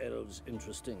Enshe elves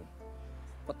interesting.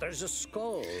 But there's a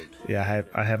Skald. Yeah,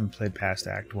 I haven't played past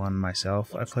Act 1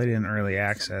 myself. I played in Early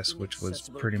Access, which was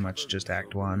pretty much just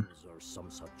Act 1.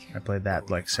 I played that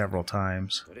like several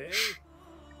times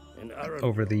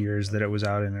over the years that it was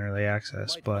out in Early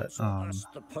Access, but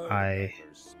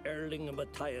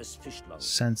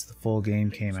since the full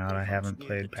game came out, I haven't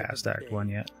played past Act 1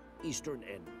 yet. Eastern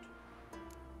End.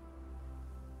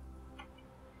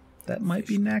 that might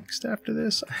be next after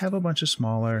this. I have a bunch of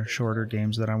smaller, shorter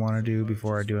games that I want to do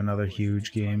before I do another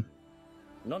huge game.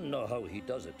 None know how he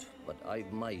does it, but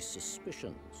I've my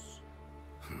suspicions.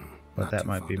 But that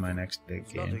might be my next big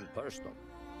It's game. nothing personal.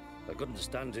 I couldn't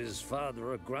stand his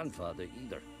father or grandfather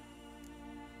either.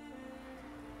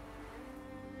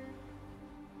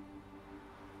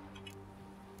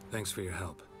 Thanks for your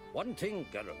help. One thing,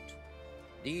 Geralt.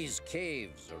 These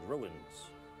caves are ruins.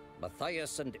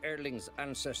 Matthias and Erling's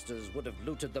ancestors would have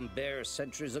looted them bare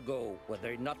centuries ago were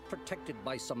they not protected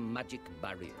by some magic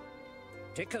barrier.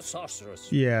 Take a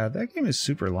sorceress. Yeah, that game is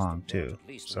super long too.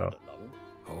 So,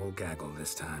 whole gaggle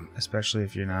this time. especially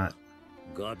if you're not,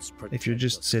 God's if you're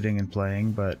just sitting and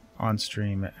playing, but on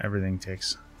stream everything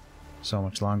takes so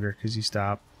much longer because you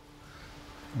stop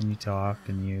and you talk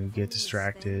and you get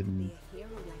distracted and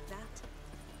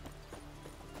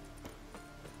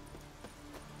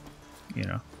you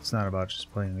know, it's not about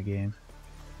just playing the game.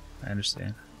 I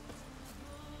understand.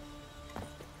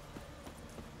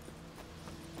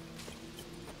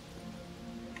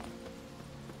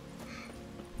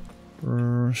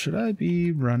 Should I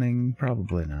be running?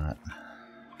 Probably not.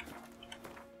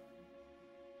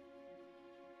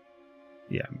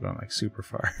 Yeah, I'm going like super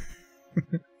far.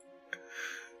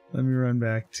 Let me run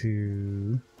back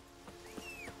to...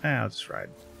 I'll just ride.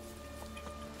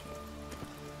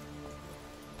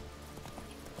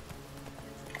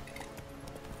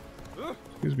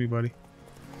 Excuse me, buddy.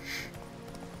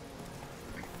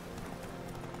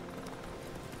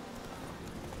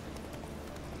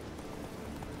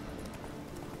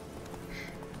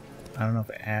 I don't know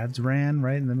if ads ran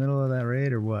right in the middle of that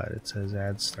raid or what. It says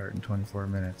ads start in 24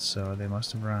 minutes, so they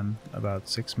must have run about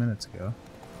 6 minutes ago.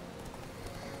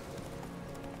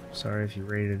 Sorry if you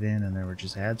raided in and there were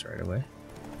just ads right away.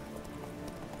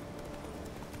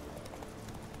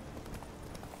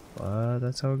 But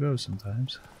that's how it goes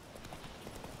sometimes.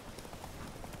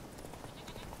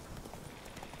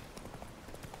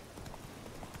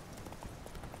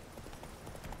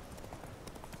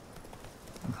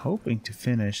 I'm hoping to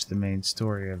finish the main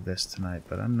story of this tonight,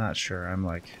 but I'm not sure. I'm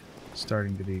like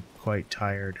starting to be quite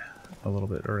tired a little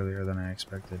bit earlier than I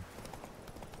expected.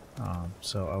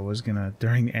 So I was gonna,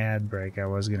 during ad break, I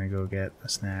was gonna go get a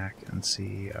snack and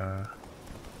see, and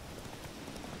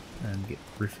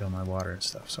refill my water and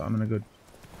stuff. So I'm gonna go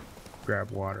grab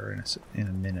water in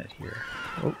a minute here.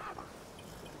 Oh.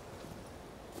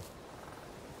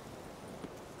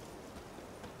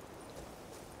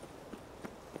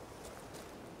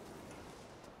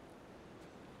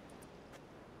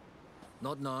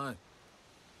 Not now.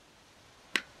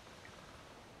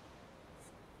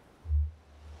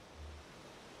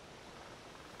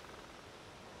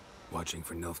 Watching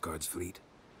for Nilfgaard's fleet.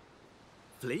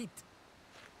 Fleet?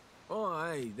 Oh,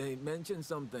 aye, they mentioned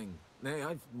something. Nay,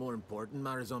 I've more important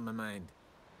matters on my mind.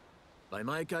 By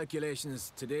my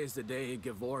calculations, today's the day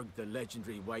Gevorg, the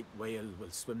legendary white whale, will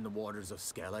swim the waters of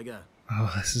Skellige.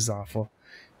 Oh, this is awful.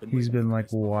 He's been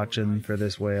like watching for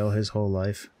this whale his whole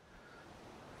life.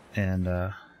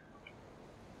 And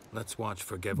let's watch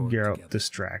for Gevorg Geralt together.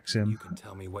 distracts him. You can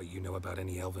tell me what you know about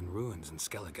any elven ruins in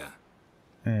Skellige.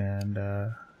 And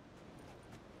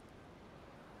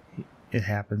it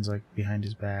happens like behind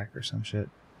his back or some shit.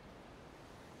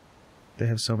 They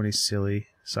have so many silly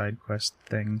side quest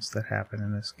things that happen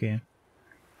in this game.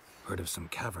 Heard of some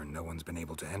cavern no one's been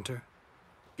able to enter?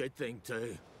 Good thing,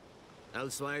 too.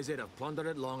 Elsewise, they'd have plundered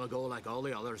it long ago like all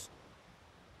the others.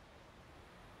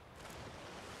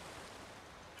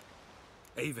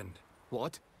 Eyvind.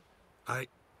 What? I...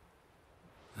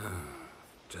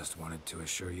 just wanted to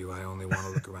assure you I only want to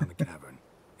look around the cavern.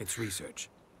 It's research.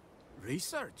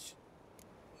 Research?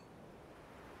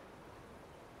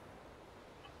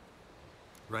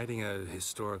 Writing a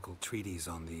historical treatise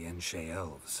on the Enshe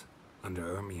elves,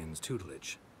 under Ermien's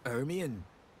tutelage. Ermien?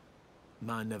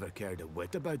 Man never cared a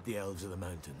whit about the elves of the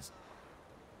mountains.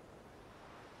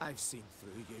 I've seen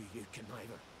through you, you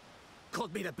conniver.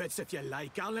 Cut me to bits if you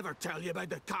like, I'll never tell you about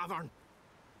the cavern.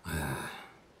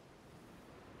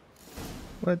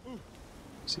 What?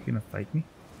 Is he gonna fight me?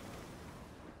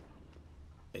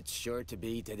 It's sure to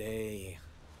be today.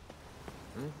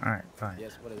 Alright, fine.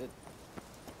 Yes, what is it?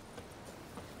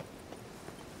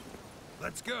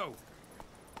 Let's go.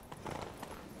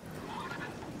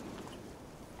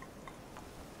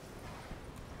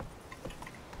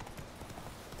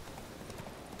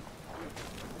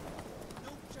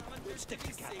 Stick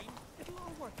together. It'll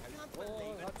all work out.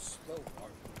 Oh, that's slow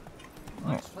part.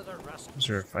 Oh. Is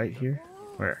there a fight here?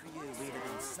 Where?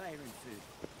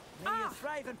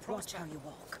 Watch how you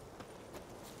walk.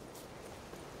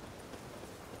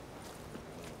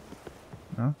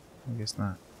 No? I guess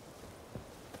not.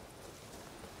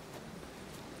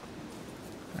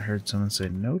 I heard someone say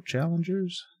no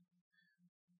challengers.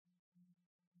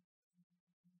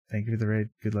 Thank you for the raid.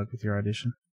 Good luck with your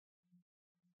audition.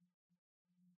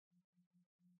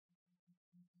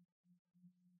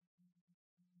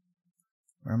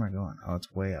 Where am I going? Oh,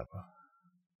 it's way up.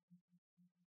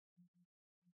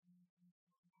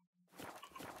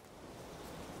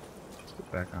 Let's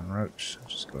get back on Roach.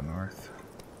 Just go north.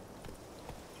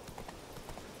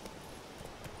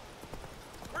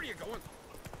 Where are you going?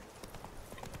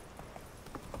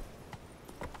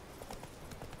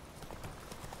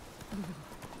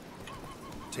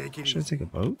 Take it Should I easy. take a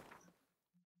boat?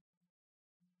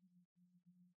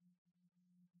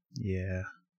 Yeah.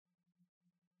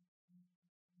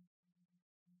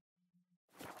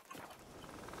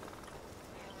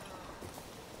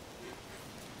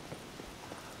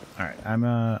 Alright, I'm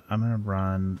gonna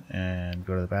run and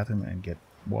go to the bathroom and get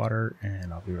water,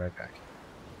 and I'll be right back.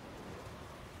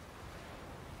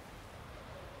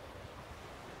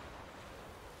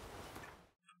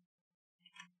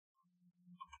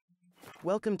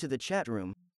 Welcome to the chat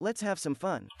room. Let's have some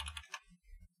fun.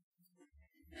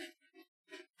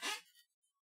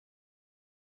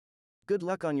 Good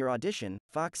luck on your audition,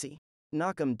 Foxy.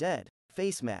 Knock 'em dead.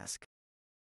 Face mask.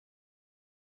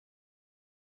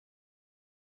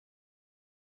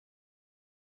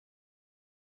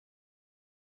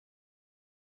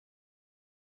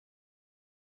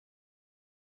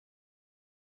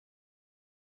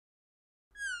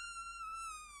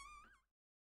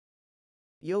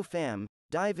 Yo fam,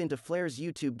 dive into Flair's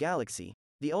YouTube Galaxy,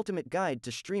 the ultimate guide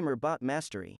to streamer bot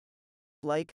mastery.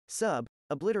 Like, sub,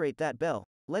 obliterate that bell,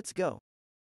 let's go.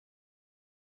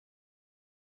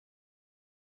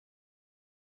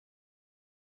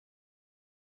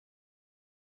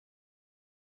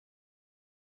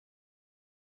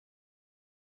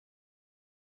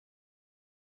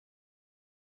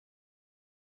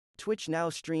 Twitch now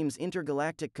streams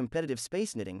intergalactic competitive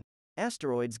space knitting.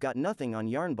 Asteroids got nothing on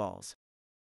yarn balls.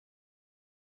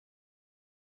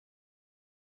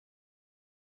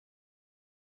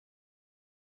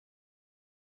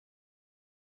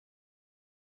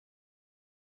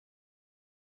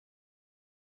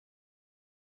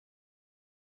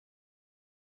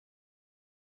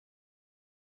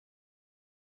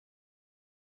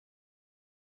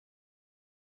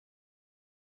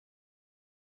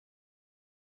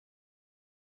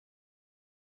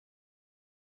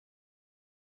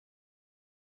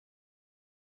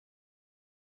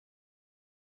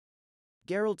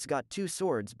 Geralt's got two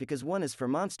swords because one is for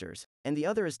monsters, and the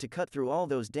other is to cut through all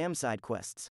those damn side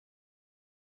quests.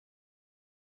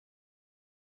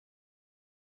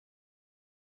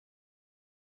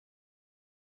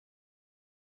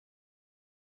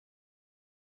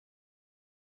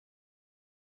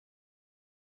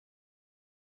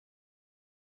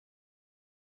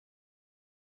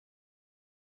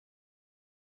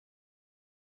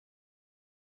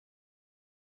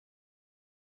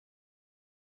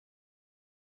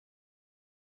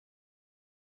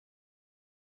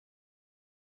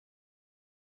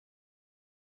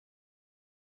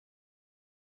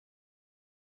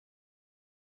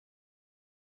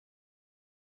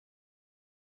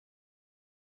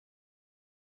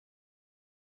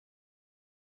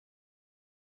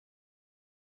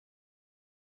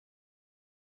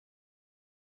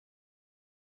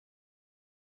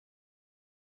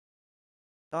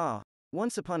 Ah,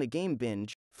 once upon a game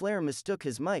binge, Flair mistook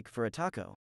his mic for a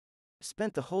taco.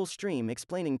 Spent the whole stream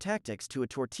explaining tactics to a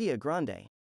tortilla grande.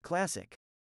 Classic.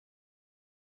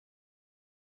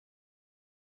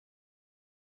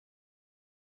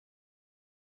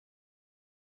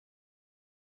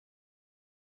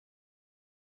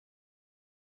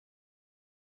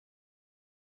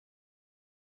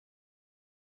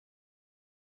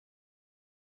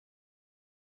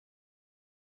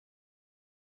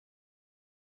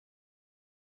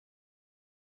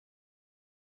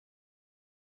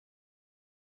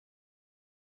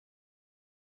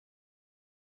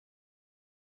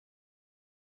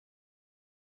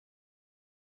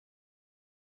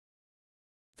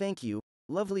 Thank you,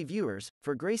 lovely viewers,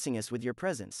 for gracing us with your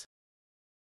presence.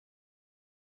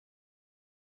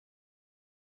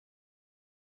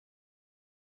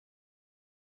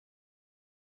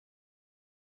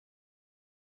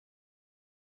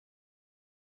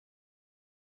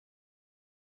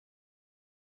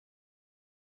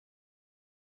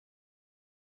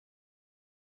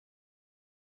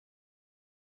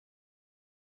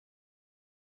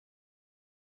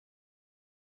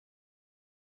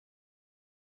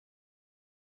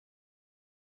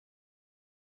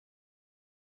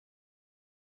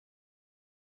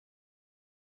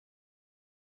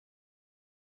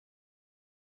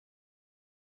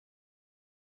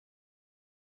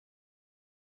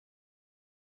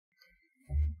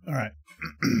 Alright.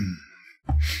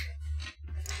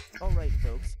 Alright,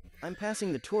 folks. I'm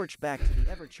passing the torch back to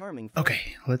the ever-charming...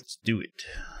 Okay, let's do it.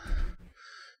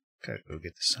 Gotta go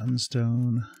get the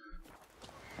sunstone.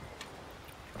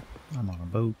 I'm on a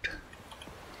boat.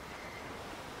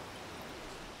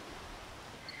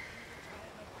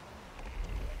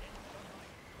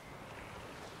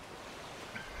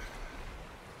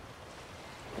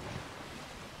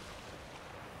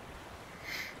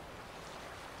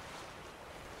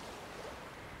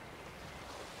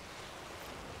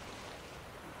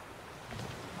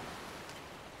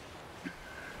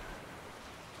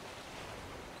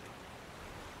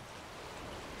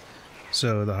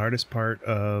 So the hardest part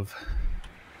of,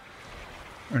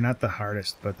 or not the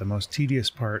hardest, but the most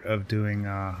tedious part of doing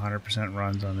 100%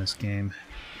 runs on this game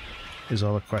is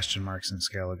all the question marks in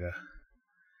Skellige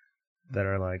that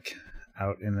are like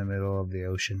out in the middle of the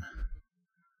ocean.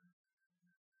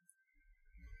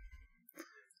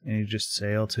 And you just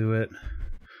sail to it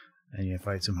and you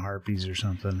fight some harpies or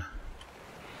something.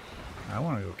 I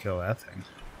want to go kill that thing.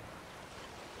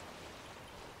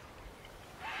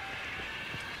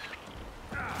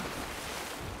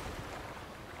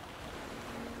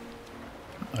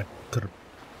 I could have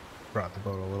brought the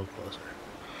boat a little closer.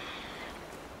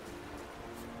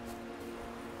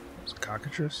 There's a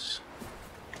cockatrice.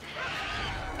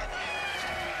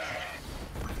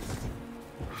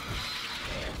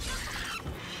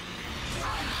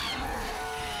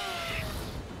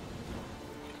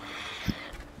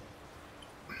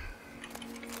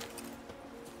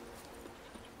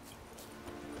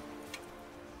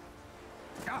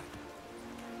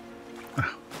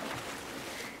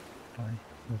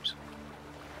 Oops.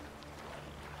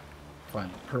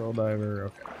 Find the pearl diver.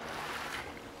 Okay.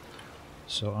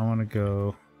 So I want to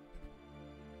go.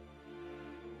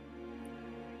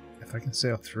 If I can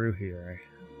sail through here,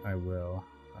 I will.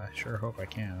 I sure hope I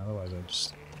can. Otherwise, I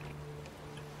just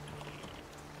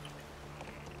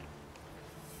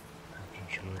have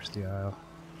to traverse the isle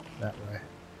that way.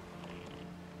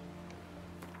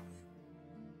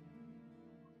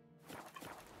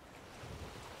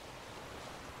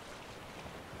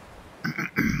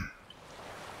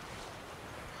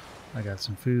 I got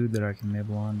some food that I can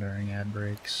nibble on during ad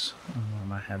breaks.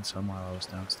 I had some while I was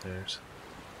downstairs.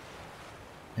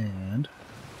 And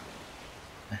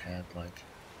I had like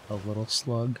a little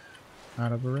slug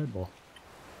out of a Red Bull.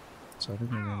 So I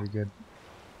think we're gonna be good.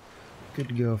 Good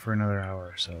to go for another hour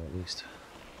or so at least.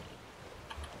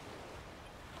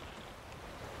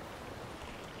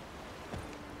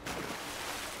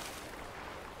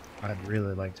 I'd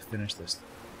really like to finish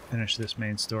this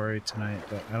main story tonight,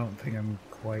 but I don't think I'm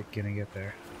quite gonna get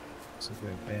there. Looks like we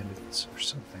have bandits or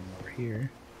something over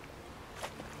here.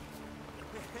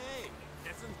 Hey,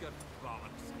 this one's got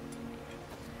bollocks.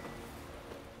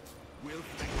 We'll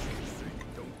fix it soon,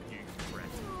 don't you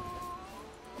fret.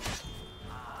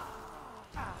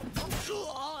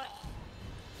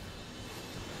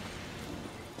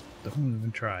 Don't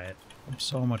even try it. I'm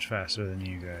so much faster than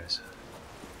you guys.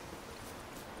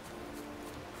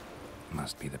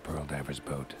 Must be the Pearl Diver's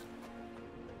boat.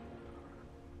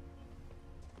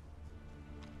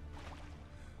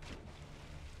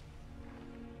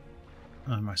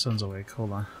 My son's awake.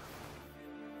 Hold on.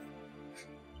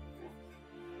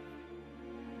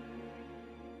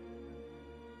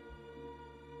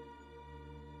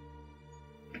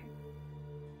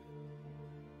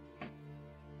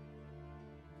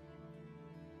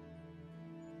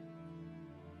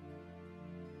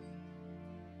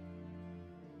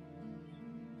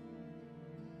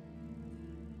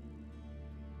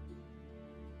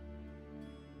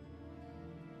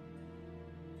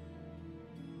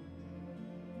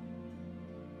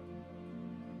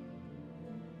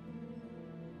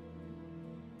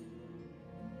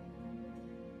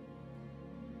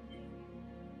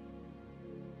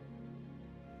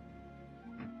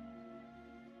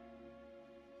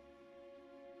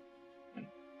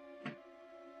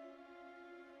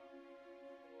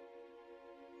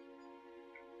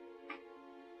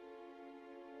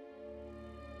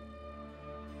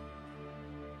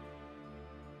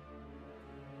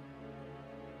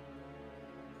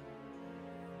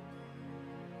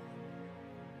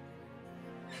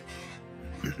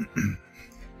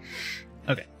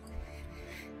 Okay.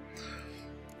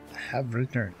 I have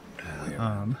returned.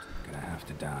 Gonna have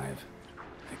to dive.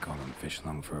 They call them fish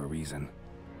lung for a reason.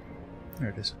 There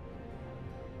it is.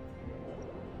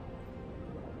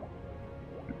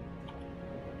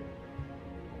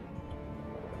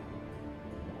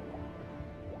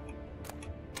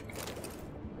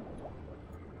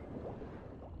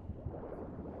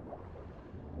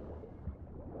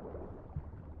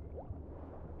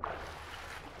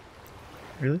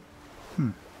 Really? Hmm.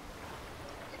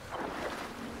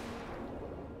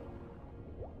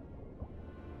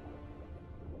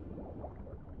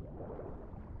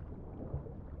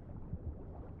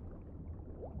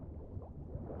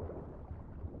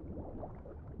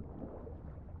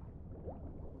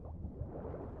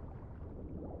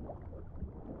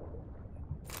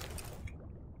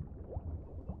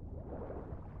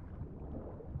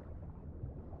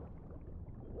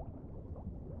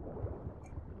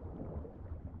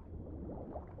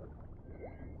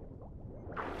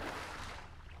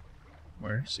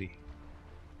 Where is he?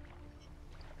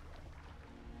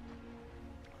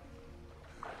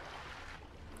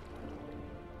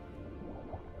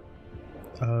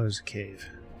 Oh, there's a cave.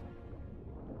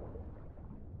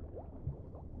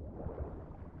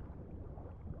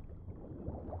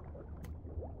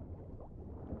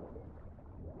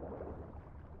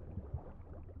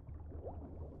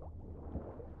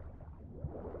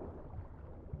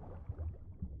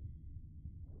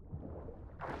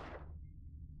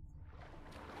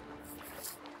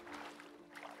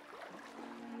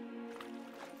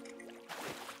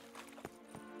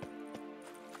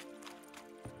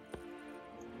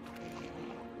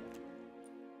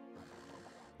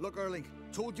 Look, Erling,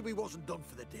 told you we wasn't done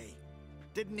for the day.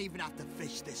 Didn't even have to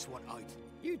fish this one out.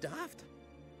 You daft.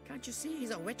 Can't you see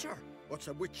he's a witcher? What's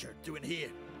a witcher doing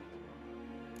here?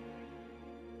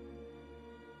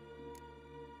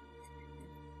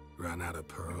 Run out of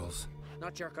pearls?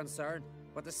 Not your concern.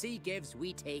 What the sea gives,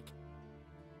 we take.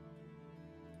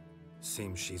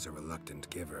 Seems she's a reluctant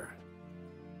giver.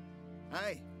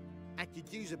 Aye, I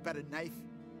could use a better knife.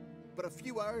 But a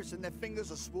few hours and their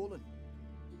fingers are swollen.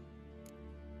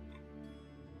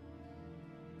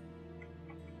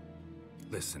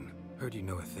 Listen, heard you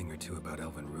know a thing or two about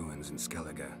elven ruins in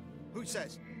Skellige. Who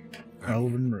says?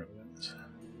 Elven ruins.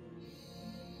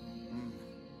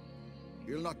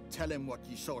 You'll not tell him what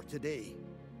you saw today,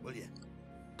 will you?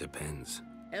 Depends.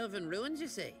 Elven ruins, you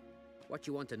say? What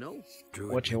you want to know?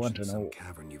 Druid What you want to mentioned know? some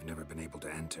cavern you've never been able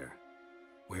to enter.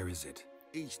 Where is it?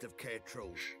 East of Caer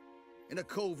Trove. In a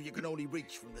cove you can only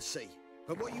reach from the sea.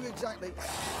 But what you exactly...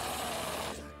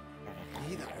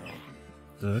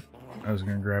 Look, I was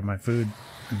gonna grab my food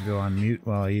and go on mute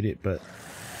while I eat it, but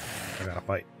I gotta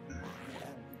fight.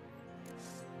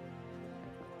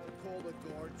 Call the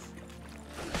guards.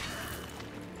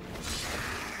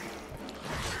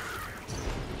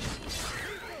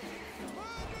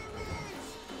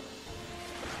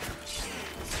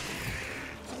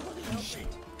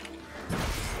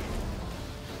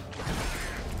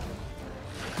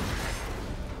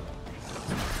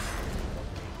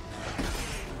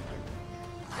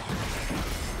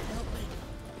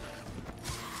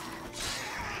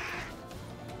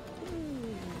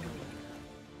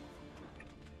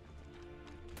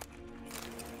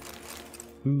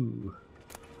 Ooh.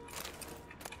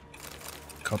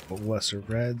 Couple lesser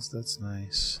reds, that's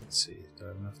nice. Let's see, do I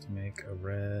have enough to make a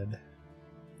red?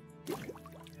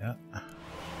 Yeah.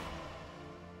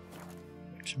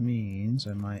 Which means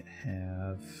I might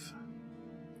have...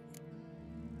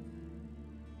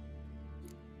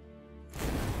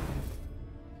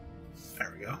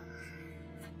 There we go.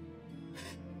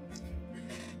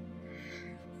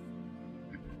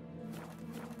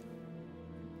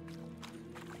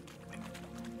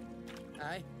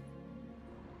 Aye.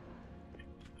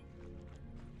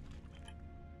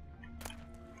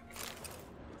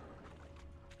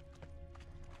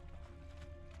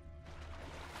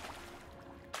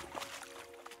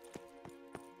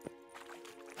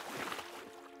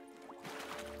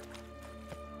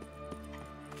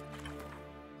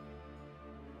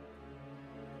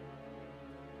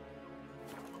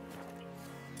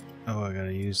 Oh, I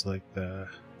gotta use like the...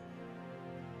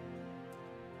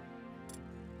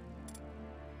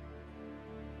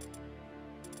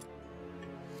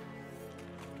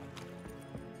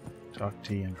 Talk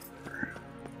to you.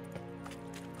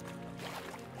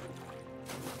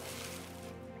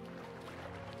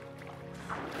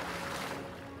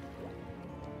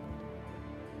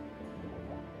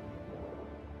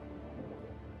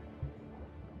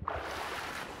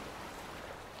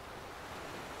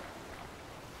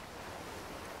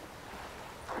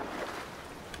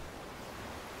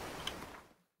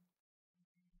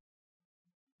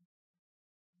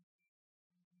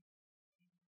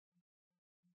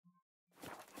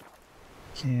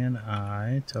 Can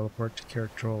I teleport to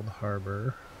Carricktrold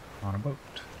Harbor on a boat?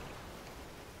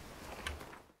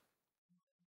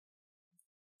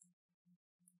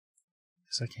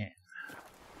 Yes, I can.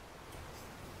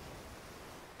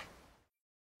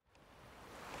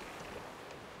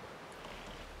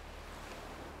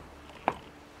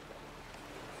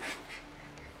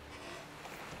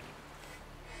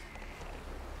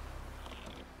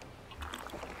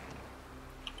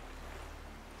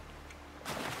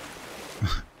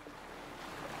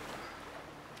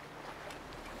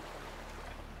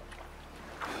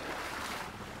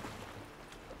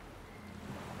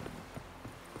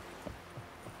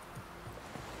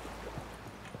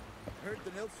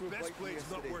 something else for a Best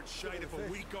blade's not worth shite if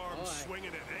a weak arm's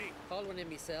swinging it, eh? Call one in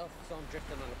myself, so I'm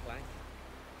drifting on a plank.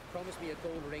 Promise me a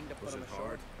gold ring to put on a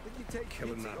short. Did you take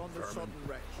Killing that on the vermin. sudden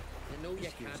wreck? You know you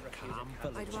can't refuse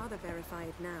it. I'd rather verify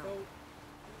it now.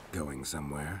 Going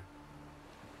somewhere?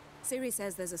 Ciri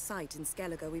says there's a site in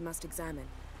Skellige we must examine.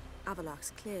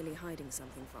 Avallac'h's clearly hiding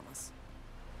something from us.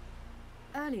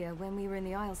 Earlier, when we were in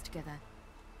the Isles together,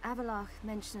 Avallac'h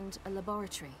mentioned a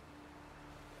laboratory.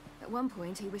 At one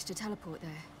point, he wished to teleport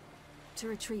there, to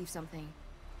retrieve something.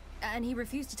 And he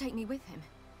refused to take me with him.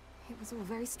 It was all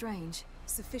very strange.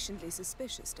 Sufficiently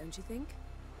suspicious, don't you think?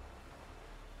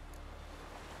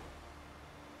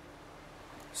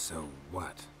 So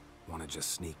what? Want to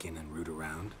just sneak in and root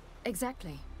around?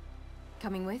 Exactly.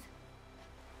 Coming with?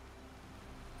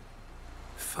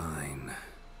 Fine.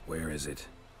 Where is it?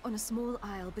 On a small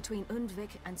isle between Undvik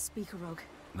and Speakerog.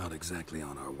 Not exactly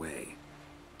on our way.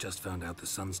 Just found out the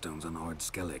sunstone's on Ard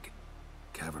Skellig.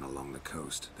 Cavern along the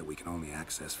coast that we can only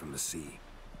access from the sea.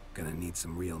 Gonna need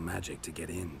some real magic to get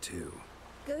in, too.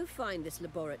 Go find this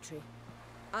laboratory.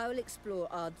 I'll explore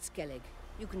Ard Skellig.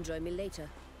 You can join me later.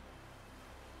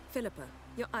 Philippa,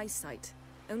 your eyesight.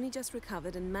 Only just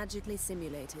recovered and magically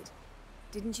simulated.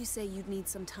 Didn't you say you'd need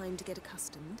some time to get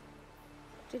accustomed?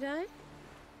 Did I?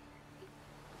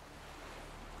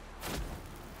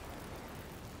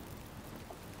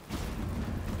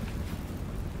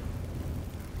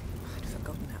 I'd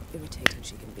forgotten how irritating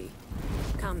she can be.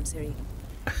 Come, Ciri.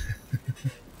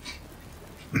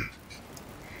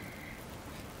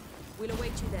 We'll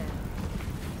await you there.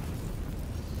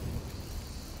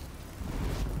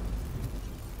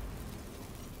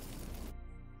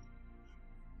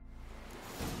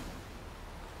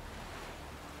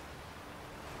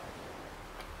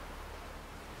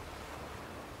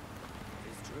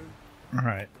 All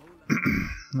right.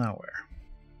 Now where?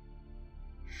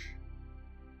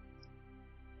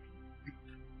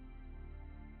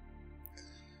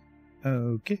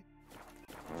 Okay.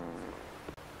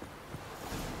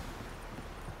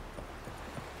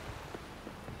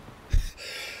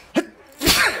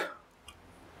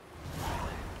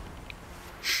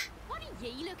 What are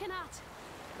ye looking at?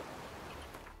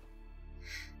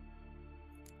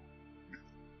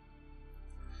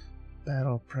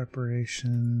 Battle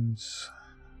preparations.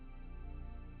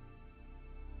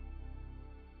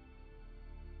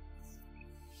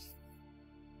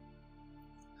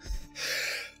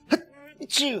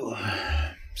 Achoo.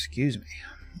 Excuse me.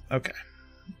 Okay.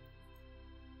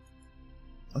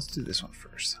 Let's do this one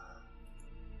first.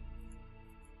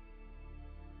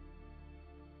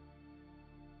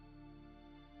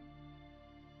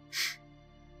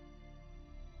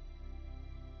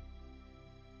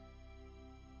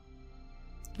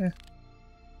 Yeah.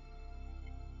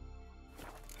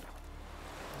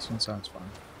 This one sounds fun.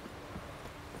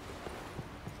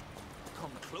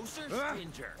 Come closer,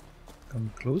 stranger.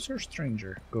 Come closer,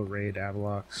 stranger. Go raid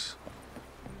Avallac'h's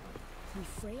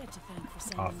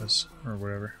office or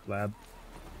whatever. Lab.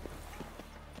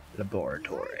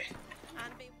 Laboratory.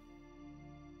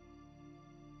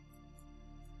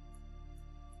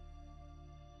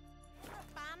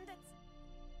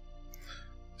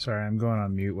 Sorry, I'm going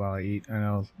on mute while I eat. I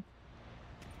know.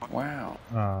 Wow.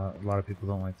 A lot of people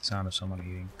don't like the sound of someone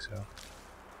eating, so.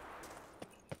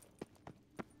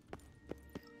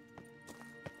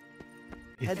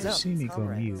 If Heads you up, see me go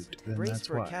comrades. mute, then Brace that's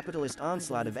for why. a capitalist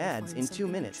onslaught of ads in 2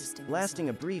 minutes, lasting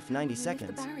a brief 90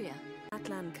 seconds.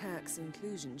 Atlan Kirk's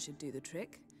inclusion should do the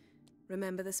trick.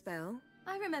 Remember the spell?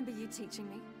 I remember you teaching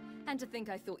me. And to think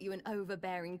I thought you an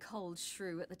overbearing cold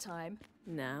shrew at the time.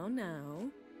 Now,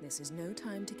 now. This is no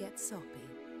time to get soppy.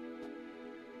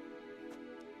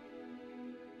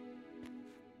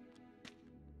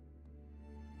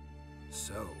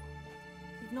 So,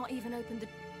 You've not even opened the...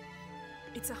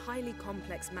 It's a highly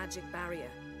complex magic barrier.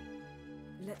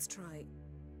 Let's try.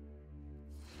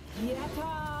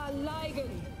 Yata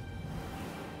Ligen!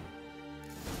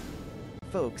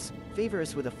 Folks, favor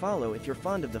us with a follow if you're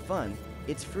fond of the fun.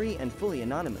 It's free and fully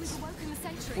anonymous.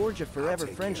 Forge a forever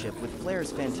friendship with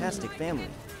Flair's fantastic family.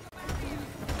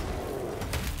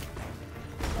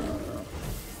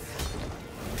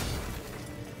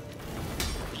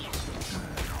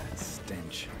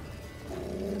 Stench.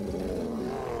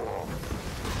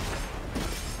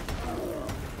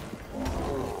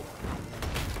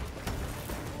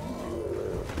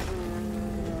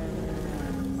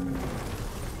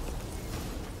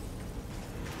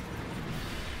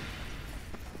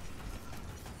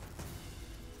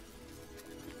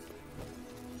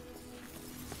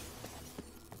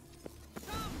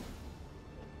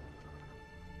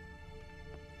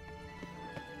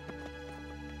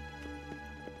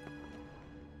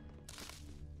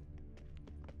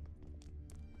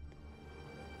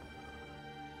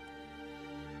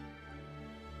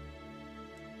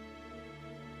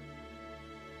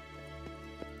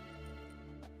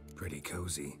 Pretty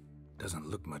cozy. Doesn't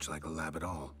look much like a lab at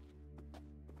all.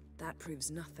 That proves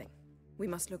nothing. We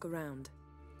must look around.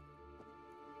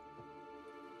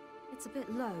 It's a bit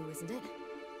low, isn't it?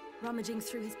 Rummaging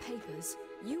through his papers.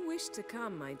 You wish to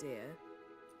come, my dear.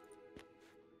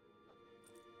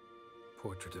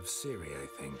 Portrait of Ciri, I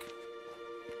think.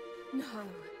 No,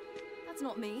 that's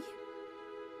not me.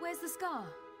 Where's the scar?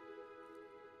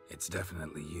 It's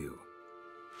definitely you.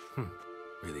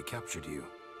 Really captured you.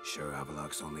 Sure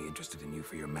Avallac'h's only interested in you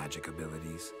for your magic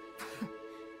abilities?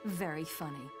 Very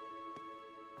funny.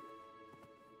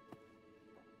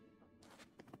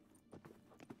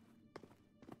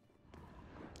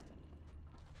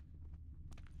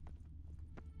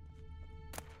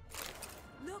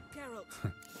 Look,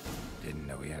 Geralt. Didn't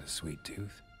know he had a sweet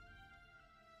tooth.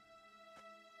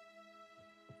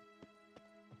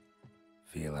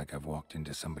 Feel like I've walked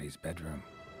into somebody's bedroom.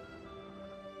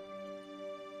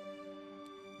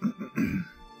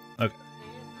 Okay.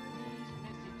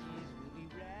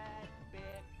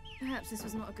 Perhaps this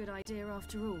was not a good idea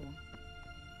after all.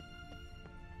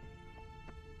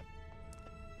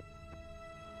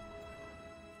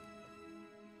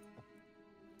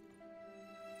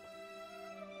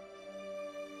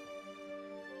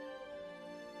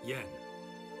 Yen.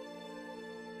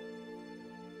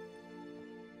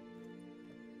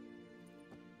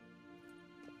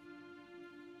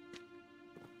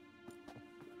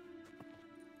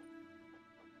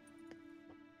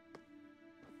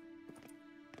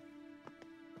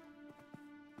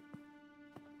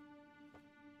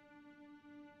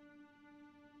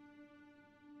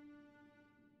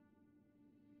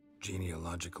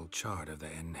 Genealogical chart of the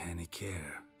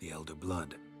Enhanikir, the Elder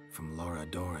Blood, from Laura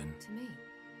Doran. To me.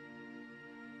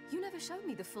 You never showed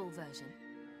me the full version.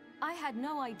 I had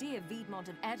no idea Viedmont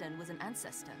of Eden was an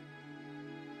ancestor.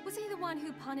 Was he the one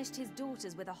who punished his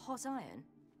daughters with a hot iron?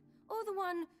 Or the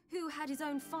one who had his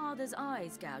own father's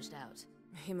eyes gouged out?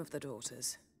 Him of the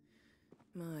daughters.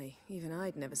 My, even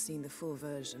I'd never seen the full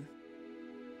version.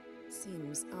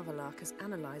 Seems Avallac'h has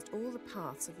analyzed all the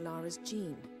parts of Lara's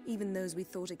gene, even those we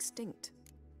thought extinct.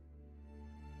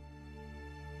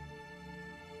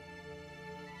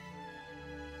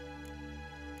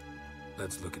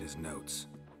 Let's look at his notes.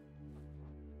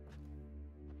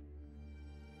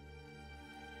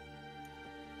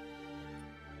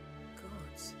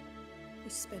 Gods, we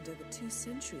spent over 2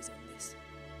 centuries on this.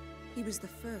 He was the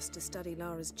first to study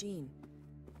Lara's gene.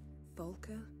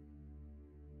 Volker?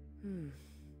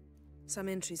 Some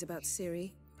entries about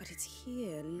Ciri, but it's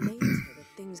here later that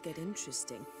things get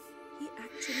interesting. He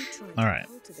actually tried to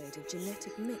cultivate a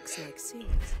genetic mix like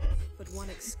Ciri's, but one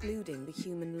excluding the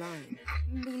human line.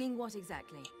 Meaning what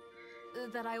exactly?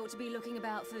 That I ought to be looking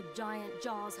about for giant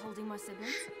jars holding my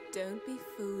siblings? Don't be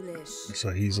foolish.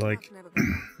 So he's like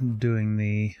doing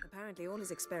the Apparently all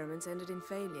his experiments ended in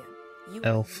failure.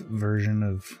 elf version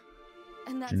of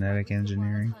And that's genetic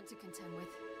engineering. Hunt to contend with.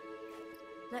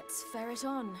 Let's ferret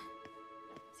on.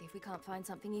 See if we can't find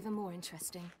something even more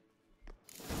interesting.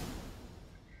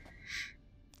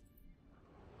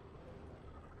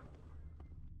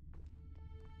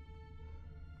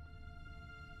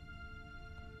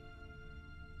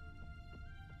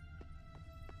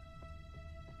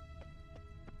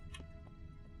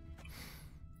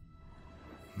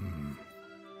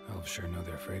 Elves sure know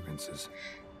their fragrances.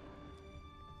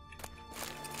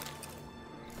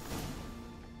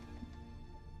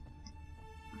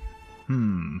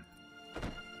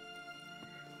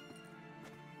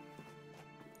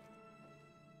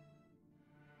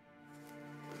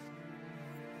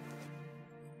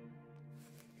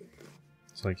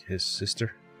 It's like his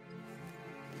sister.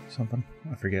 Something.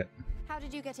 I forget. How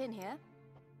did you get in here?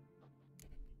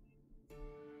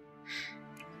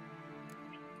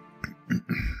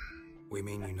 We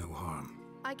mean you no harm.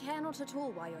 I care not at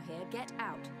all why you're here. Get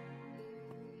out.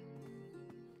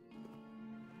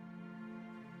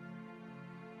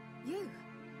 You.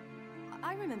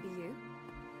 I remember you.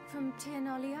 From Tir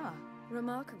Nalia.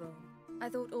 Remarkable. I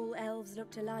thought all elves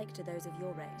looked alike to those of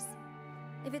your race.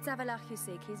 If it's Avallac'h you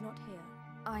seek, he's not here.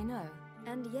 I know.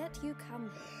 And yet you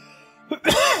come here.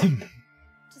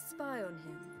 To spy on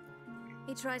him.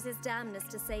 He tries his damnedest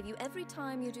to save you every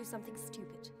time you do something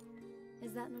stupid.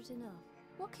 Is that not enough?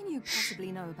 What can you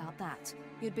possibly know about that?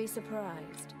 You'd be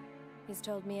surprised. He's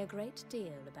told me a great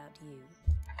deal about you.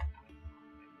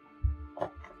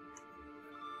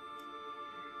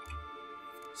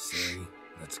 Ciri,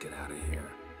 let's get out of here.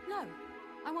 No,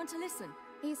 I want to listen.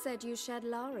 He said you shared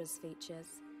Lara's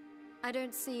features. I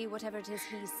don't see whatever it is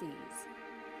he sees.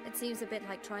 It seems a bit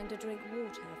like trying to drink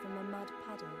water from a mud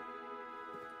puddle.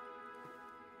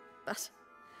 But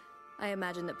I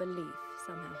imagine that belief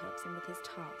somehow helps him with his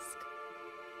task.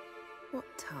 What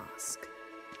task?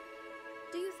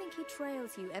 Do you think he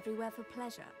trails you everywhere for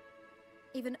pleasure?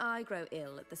 Even I grow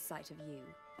ill at the sight of you.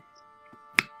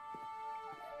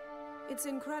 It's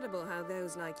incredible how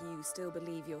those like you still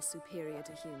believe you're superior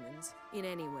to humans, in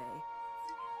any way.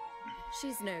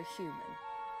 She's no human.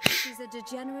 She's a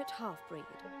degenerate half-breed.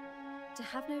 To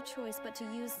have no choice but to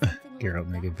use something Geralt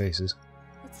like making faces.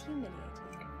 it's humiliating.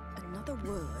 Another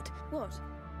word? What?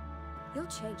 You'll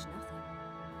change nothing.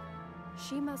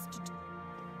 She must...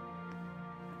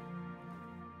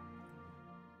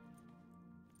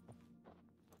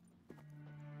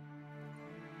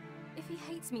 If he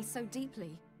hates me so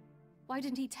deeply, why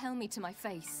didn't he tell me to my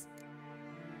face?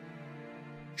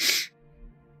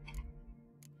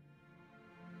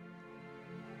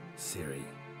 Ciri,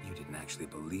 you didn't actually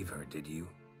believe her, did you?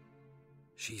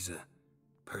 She's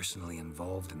personally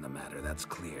involved in the matter, that's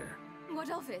clear. What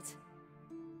of it?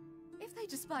 If they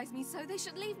despise me so, they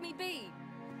should leave me be.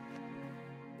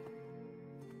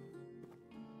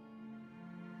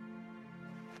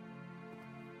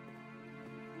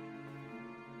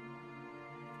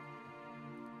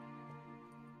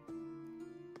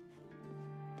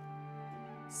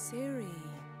 Ciri.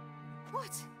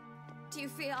 What? Do you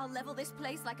fear I'll level this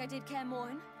place like I did Kaer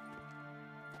Morhen?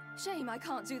 Shame I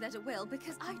can't do that at will,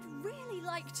 because I'd really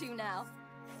like to now.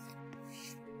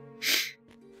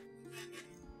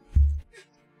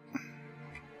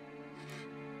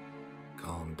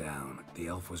 Calm down. The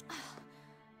elf was...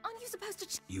 Aren't you supposed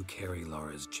to... You carry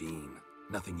Lara's gene.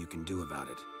 Nothing you can do about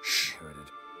it.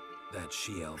 Inherited. That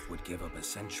she-elf would give up a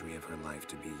century of her life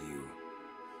to be you.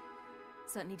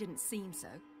 Certainly didn't seem so.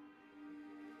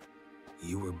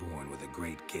 You were born with a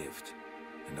great gift,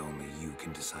 and only you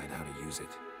can decide how to use it.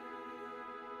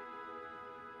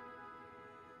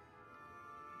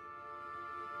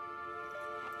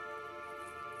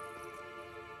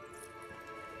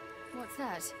 What's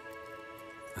that?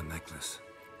 A necklace.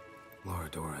 Lara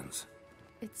Doran's.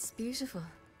 It's beautiful,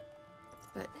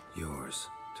 but... Yours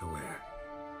to wear.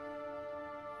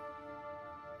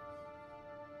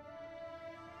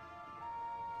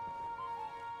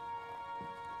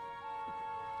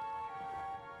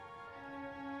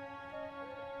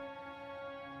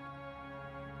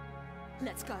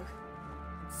 Let's go.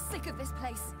 I'm sick of this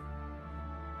place.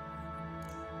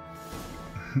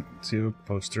 See a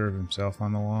poster of himself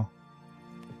on the wall?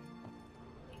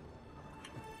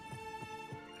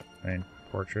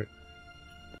 Portrait.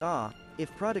 Ah,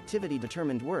 if productivity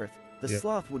determined worth, the Yep.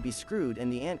 sloth would be screwed and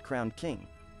the ant crowned king.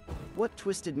 What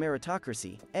twisted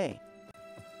meritocracy, eh?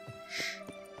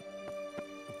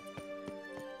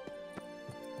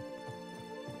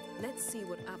 Let's see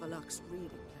what Avallac'h's really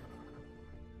planning.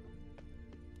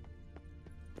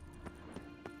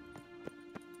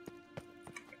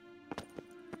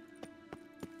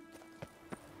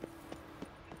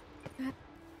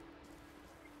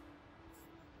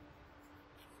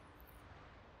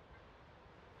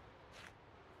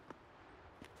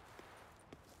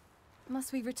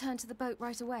 Must we return to the boat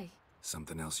right away?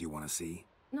 Something else you want to see?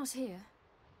 Not here.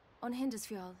 On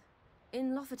Hindarsfjall.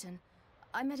 In Lofoten.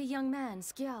 I met a young man,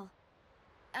 Skjal.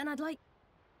 And I'd like...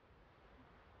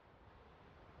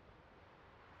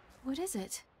 What is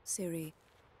it? Ciri,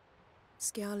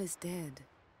 Skjal is dead.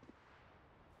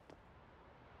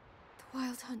 The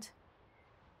Wild Hunt.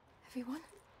 Everyone?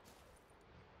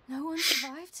 No one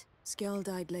survived? Skjal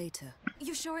died later.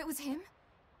 You sure it was him?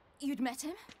 You'd met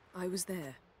him? I was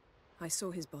there. I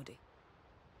saw his body.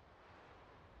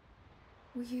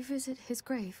 Will you visit his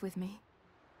grave with me?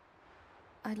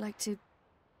 I'd like to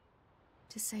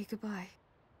say goodbye.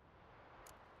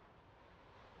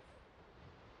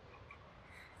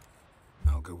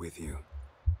 I'll go with you.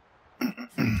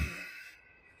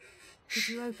 Could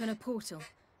you open a portal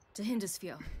to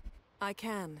Hindarsfjall? I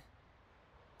can.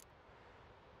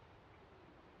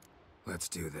 Let's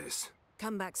do this.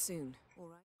 Come back soon, all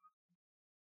right?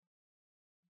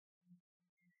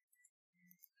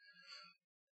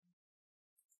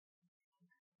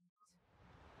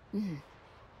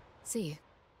 See you.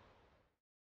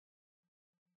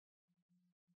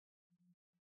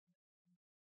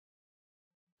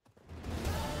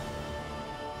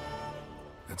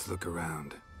 Let's look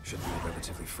around. Should be a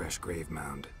relatively fresh grave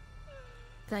mound.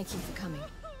 Thank you for coming.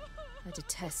 I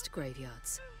detest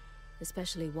graveyards,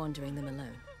 especially wandering them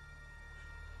alone.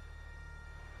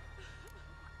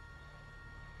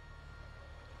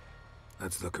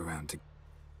 Let's look around to...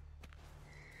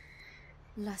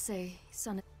 Lasse,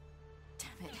 son of...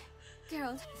 Damn it.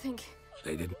 Geralt, I think...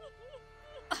 They didn't...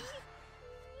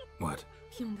 What?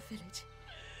 Beyond the village,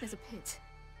 there's a pit.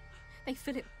 They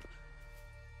fill it...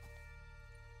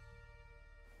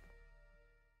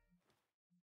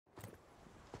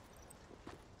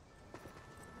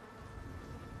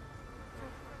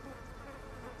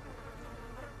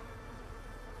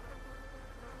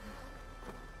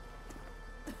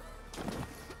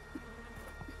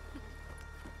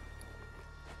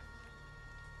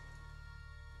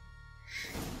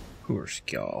 Poor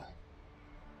Skjall.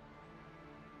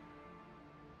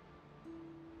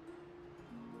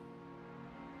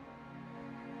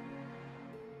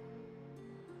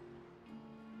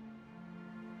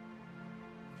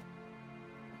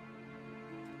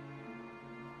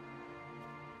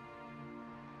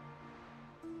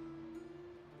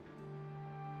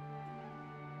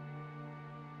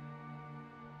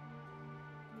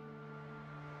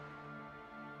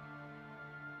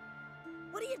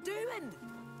 What are you doing?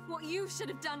 What you should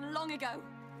have done long ago.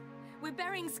 We're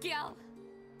burying Skjall.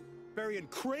 Burying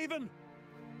Craven?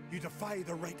 You defy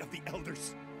the right of the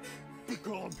elders. Be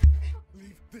gone.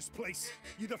 Leave this place.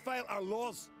 You defile our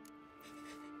laws.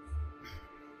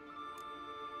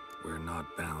 We're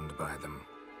not bound by them.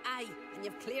 Aye, and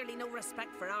you've clearly no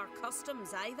respect for our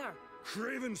customs either.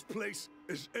 Craven's place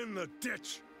is in the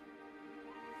ditch.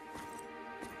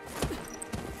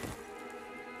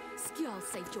 Skjall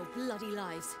saved your bloody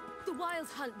lives. The Wild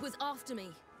Hunt was after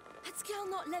me. Had Skjall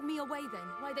not led me away then,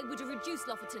 why they would have reduced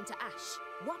Lofoten to ash.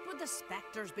 What would the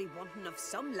spectres be wanting of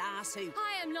some lass who—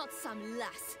 I am not some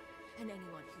lass. And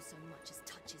anyone who so much as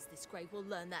touches this grave will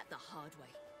learn that the hard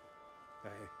way.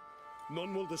 Aye.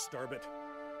 None will disturb it.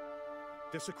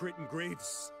 Desecrating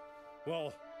graves,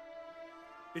 well,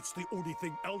 it's the only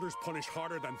thing elders punish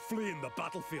harder than fleeing the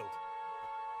battlefield.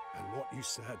 And what you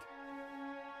said,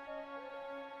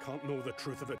 can't know the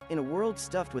truth of it. In a world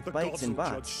stuffed with The bytes gods and will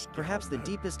bots, judge perhaps the now.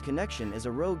 deepest connection is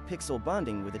a rogue pixel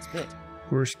bonding with its pit.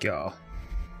 Poor Skjall.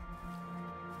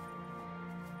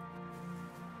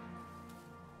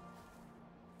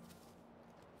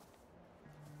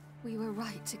 We were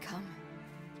right to come.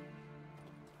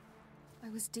 I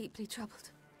was deeply troubled.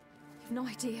 You've no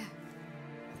idea.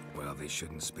 Well, they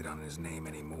shouldn't spit on his name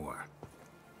anymore.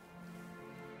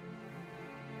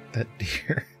 That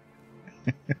deer.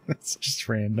 That's just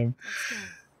random.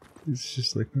 It's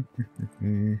just like.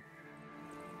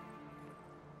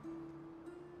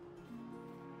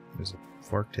 There's a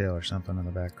forktail or something in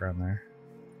the background there.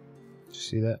 Did you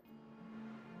see that?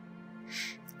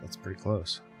 That's pretty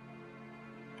close.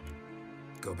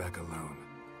 Go back alone.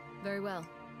 Very well.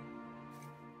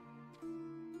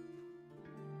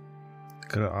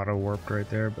 Could have auto warped right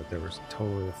there, but there was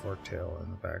totally a forktail in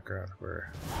the background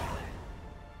where.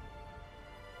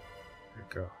 There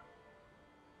you go.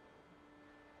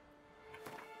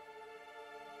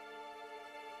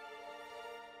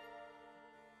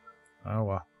 Oh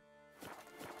well.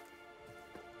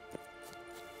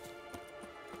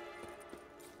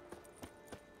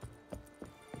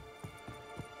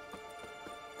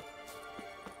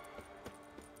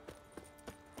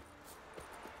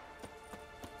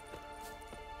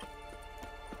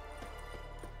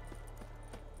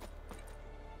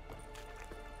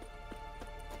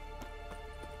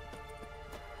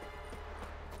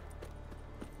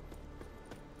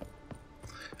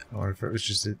 I wonder if it was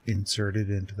just inserted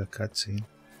into the cutscene.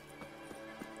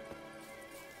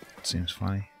 Seems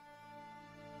funny.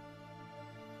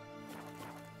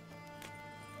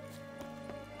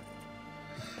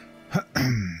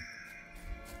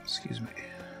 Excuse me.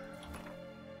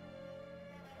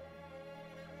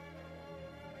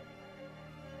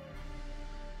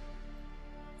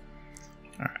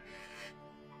 Alright.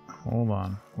 Hold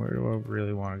on. Where do I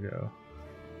really want to go?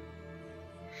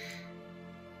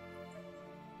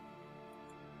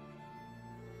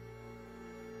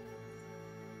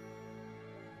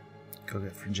 Go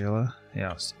get Fringilla? Yeah,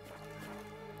 I'll see.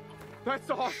 That's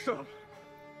awesome!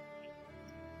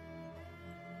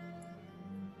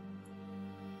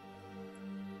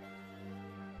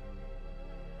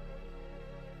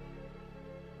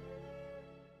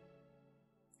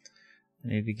 I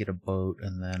need to get a boat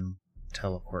and then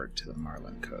teleport to the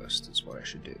Marlin Coast is what I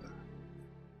should do.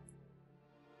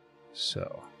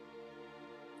 So.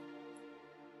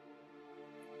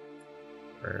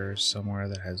 Where's somewhere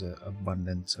that has an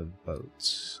abundance of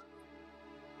boats?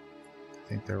 I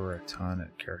think there were a ton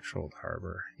at Kerchold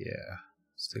Harbor. Yeah,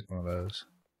 let's take one of those.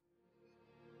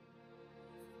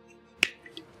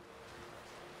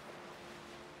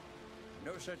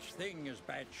 No such thing as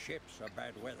bad ships or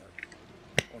bad weather.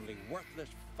 Only worthless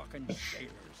fucking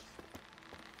sailors.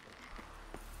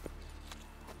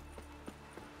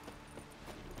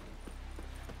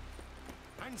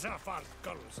 Hands off our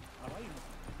girls, alright?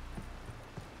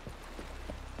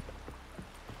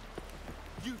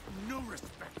 You've no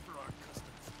respect for our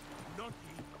customs. Not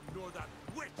you, nor that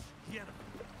witch here.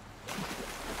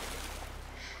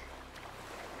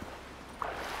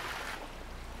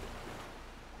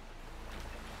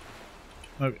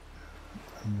 Okay.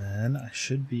 And then I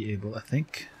should be able, I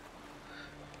think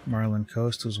Marlin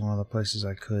Coast was one of the places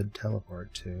I could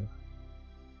teleport to.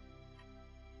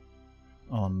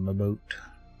 on the boat.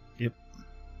 Yep.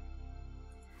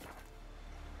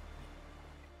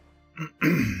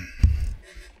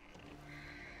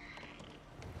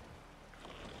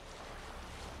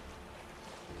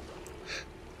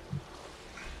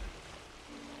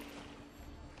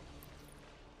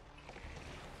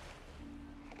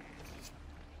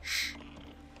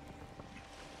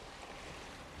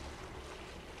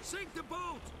 Sink the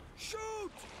boat!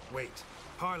 Shoot! Wait,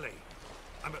 Harley.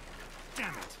 I'm a...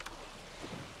 Damn it!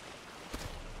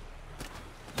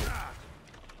 Ah.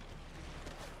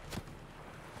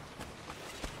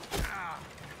 Ah.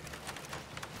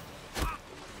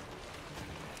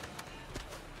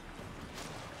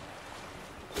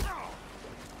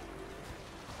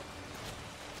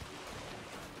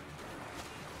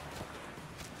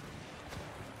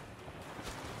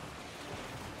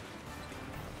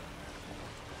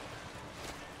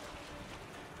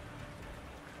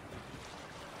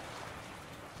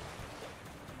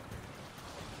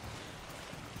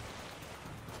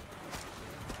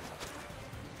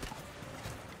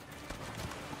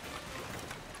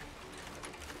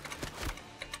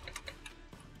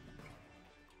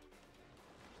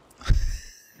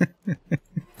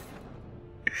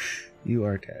 You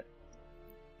are dead.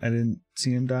 I didn't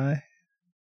see him die,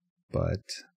 but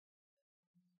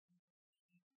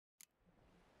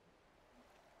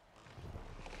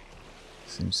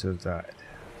seems to have died.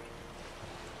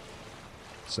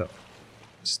 So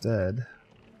instead,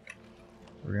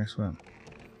 we're gonna swim.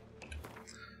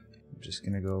 I'm just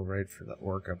gonna go right for the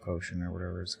Orca potion or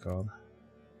whatever it's called.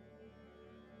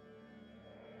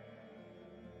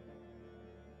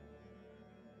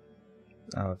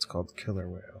 Oh, it's called Killer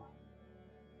Whale.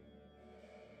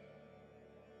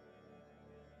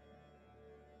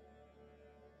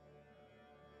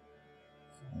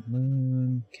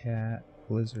 Moon, cat,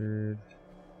 blizzard.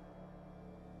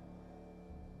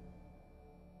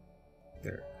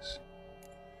 There it is.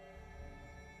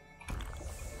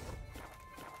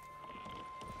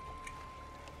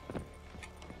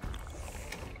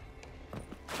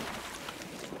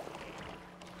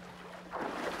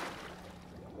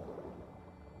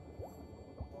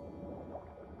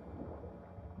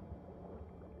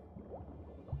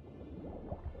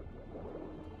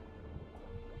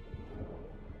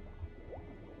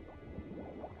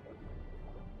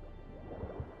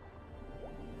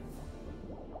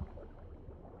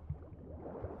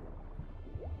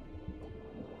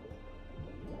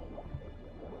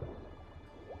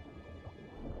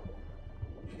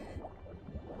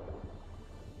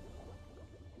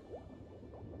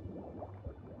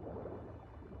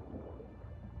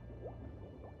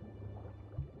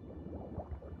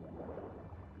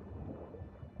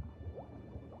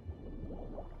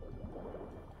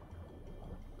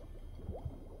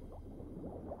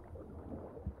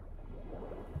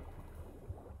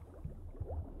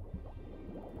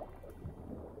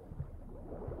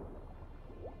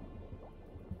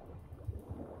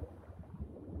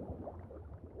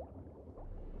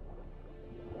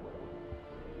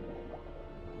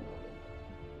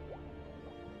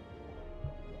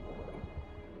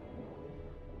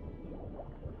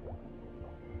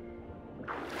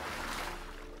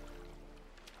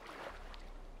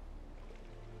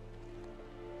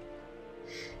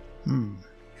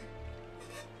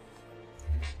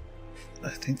 I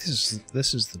think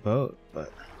this is the boat,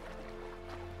 but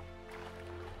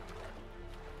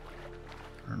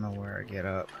I don't know where I get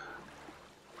up.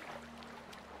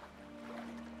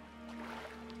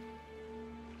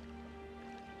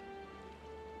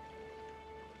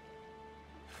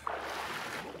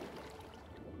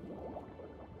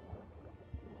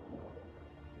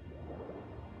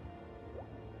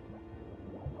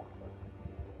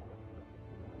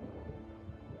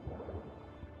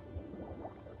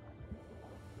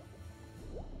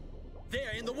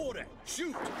 There in the water!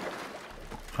 Shoot!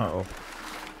 Uh-oh.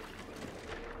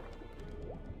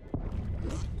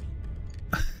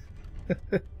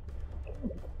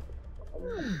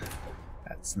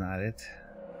 That's not it.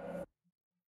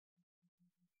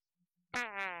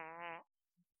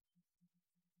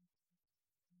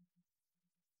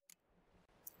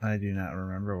 I do not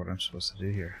remember what I'm supposed to do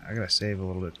here. I gotta save a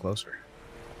little bit closer.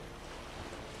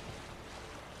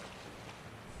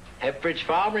 Hepbridge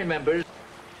Farm remembers.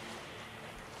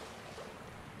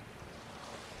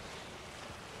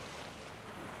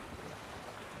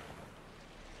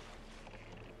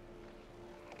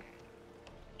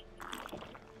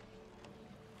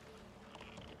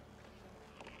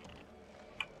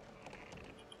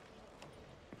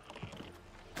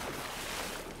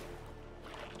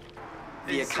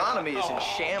 The economy is in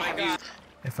shambles.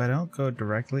 If I don't go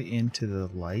directly into the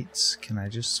lights, can I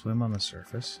just swim on the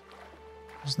surface?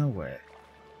 There's no way.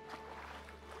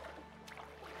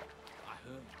 I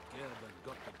heard Gerben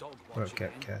got the dog Or watching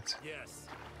in. cats. Yes.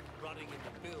 Running in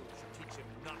the bilge should teach him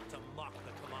not to mock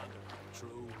the commander.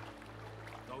 True.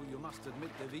 Though you must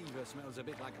admit the Viva smells a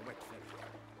bit like a wet ferry.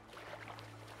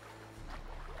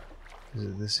 Is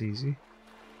it this easy?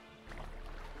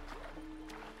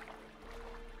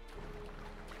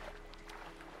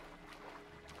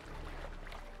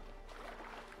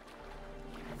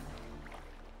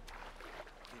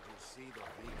 Did you see the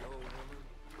Vigo woman?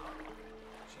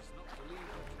 She's not to leave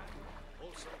her cabin.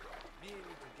 Also, merely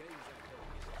to gaze at her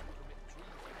isn't to commit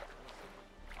treason.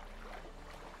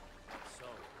 So,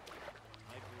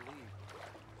 I believe.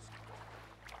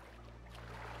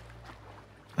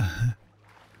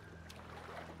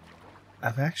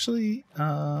 I've actually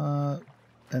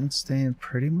been staying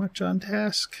pretty much on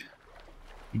task.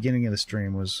 Beginning of the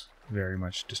stream was very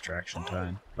much distraction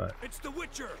time, but It's the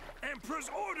Witcher! Emperor's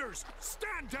orders!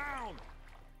 Stand down!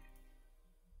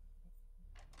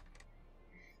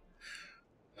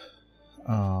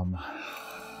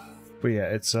 but yeah,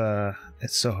 it's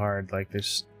so hard. Like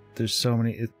there's so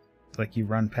many. Like you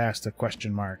run past a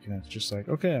question mark, and it's just like,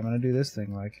 okay, I'm gonna do this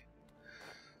thing. Like,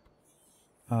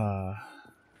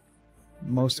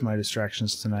 most of my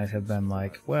distractions tonight have been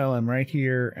like, well, I'm right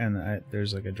here, and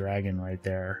there's like a dragon right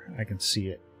there. I can see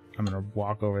it. I'm gonna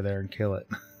walk over there and kill it,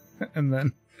 and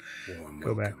then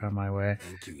go back on my way.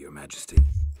 Thank you, Your Majesty.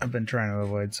 I've been trying to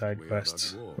avoid side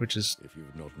quests, which is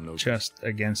just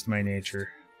against my nature.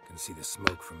 Can see the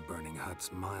smoke from burning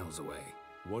huts miles away.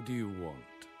 What do you want?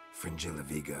 Fringilla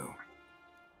Vigo.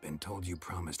 Been told you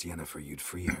promised Yennefer you'd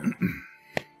free her.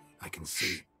 I can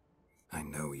see. I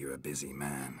know you're a busy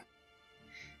man.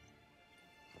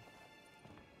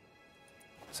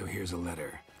 So here's a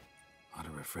letter. Ought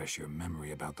to refresh your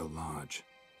memory about the Lodge.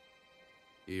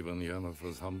 Even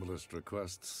Yennefer's humblest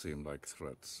requests seem like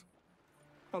threats.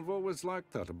 I've always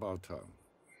liked that about her.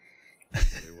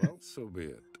 Very well, so be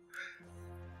it.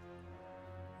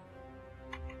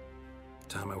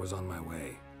 Time I was on my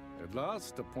way. At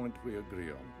last, a point we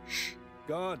agree on.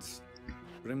 Guards,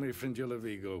 bring me Fringilla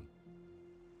Vigo.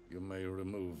 You may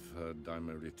remove her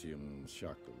dimeritium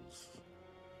shackles.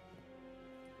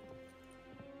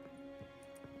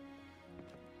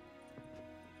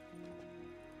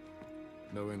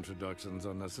 No introductions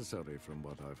are necessary from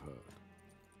what I've heard.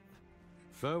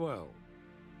 Farewell.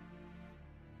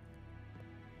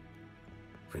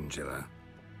 Fringilla.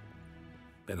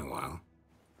 Been a while.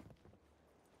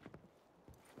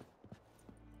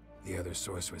 The other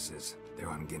sorceresses, they're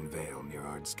on Ginvale near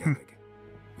Ardskellig.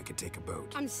 We could take a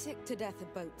boat. I'm sick to death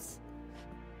of boats.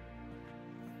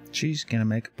 She's gonna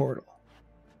make a portal.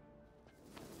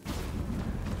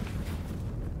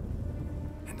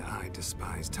 And I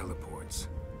despise teleports,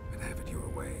 but have it your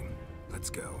way.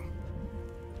 Let's go.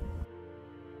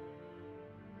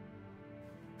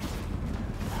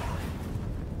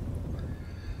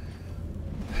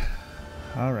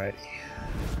 Alrighty.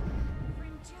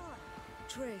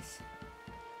 Trace,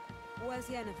 where's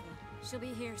Yennefer? She'll be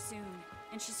here soon,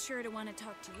 and she's sure to want to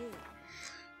talk to you.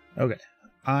 Okay.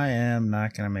 I am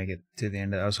not gonna make it to the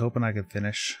end. I was hoping I could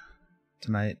finish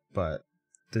tonight, but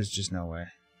there's just no way.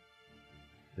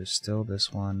 There's still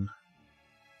this one.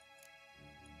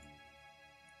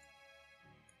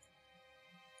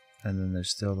 And then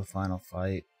there's still the final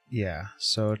fight. Yeah,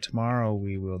 so tomorrow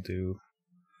we will do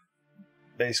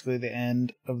basically the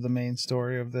end of the main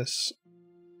story of this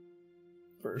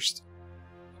first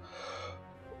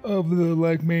of the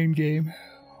main game.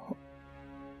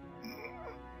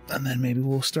 And then maybe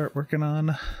we'll start working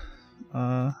on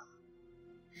the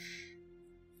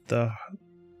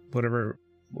whatever,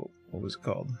 what was it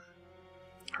called?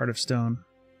 Heart of Stone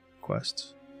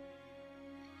quest.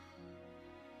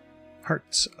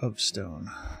 Hearts of Stone.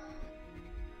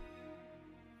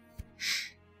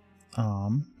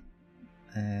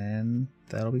 And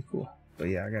that'll be cool. But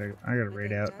yeah, I gotta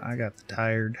raid out. I got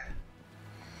tired.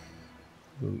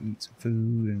 Go eat some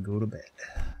food and go to bed.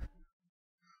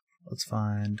 Let's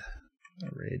find a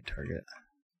raid target.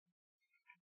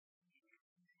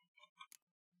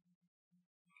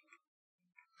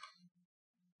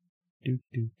 Do.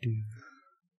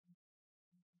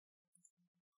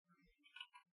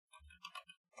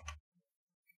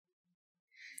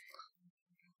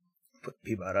 Put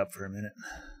Peabody up for a minute.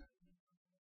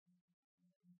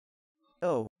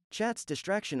 Oh, chat's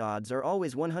distraction odds are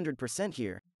always 100%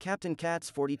 here. Captain Cat's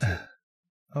 42.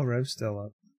 Oh, Rev's still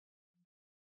up.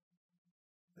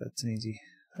 That's an easy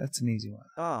one.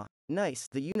 Ah, nice.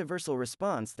 The universal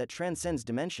response that transcends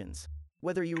dimensions.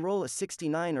 Whether you roll a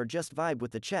 69 or just vibe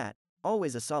with the chat,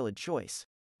 always a solid choice.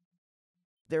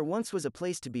 There once was a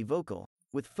place to be vocal,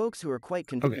 with folks who are quite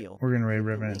Okay, convivial. we're gonna raid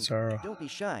Revenant Link. Sorrow. Don't be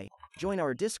shy. Join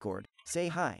our Discord. Say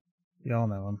hi. Y'all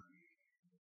know him.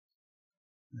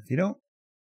 If you don't,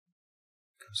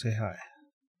 go say hi.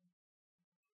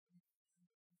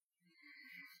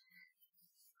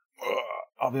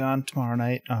 I'll be on tomorrow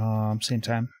night, same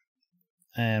time,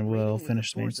 and we'll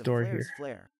finish the main Force of story Flare's here.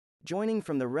 Flare. Joining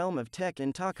from the realm of tech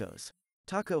and tacos.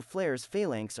 Taco Flare's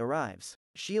phalanx arrives.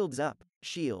 Shields up.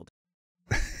 Shield.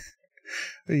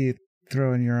 Are you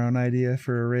throwing your own idea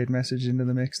for a raid message into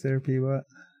the mix there, Peabot?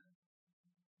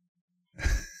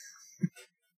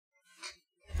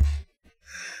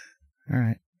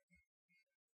 Alright.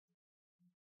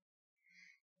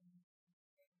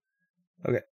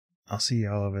 Okay. I'll see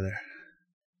y'all over there.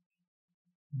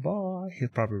 Bye. He'll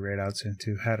probably raid out soon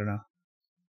too. I don't know.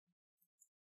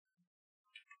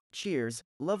 Cheers,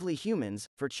 lovely humans,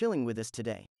 for chilling with us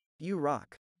today. You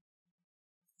rock.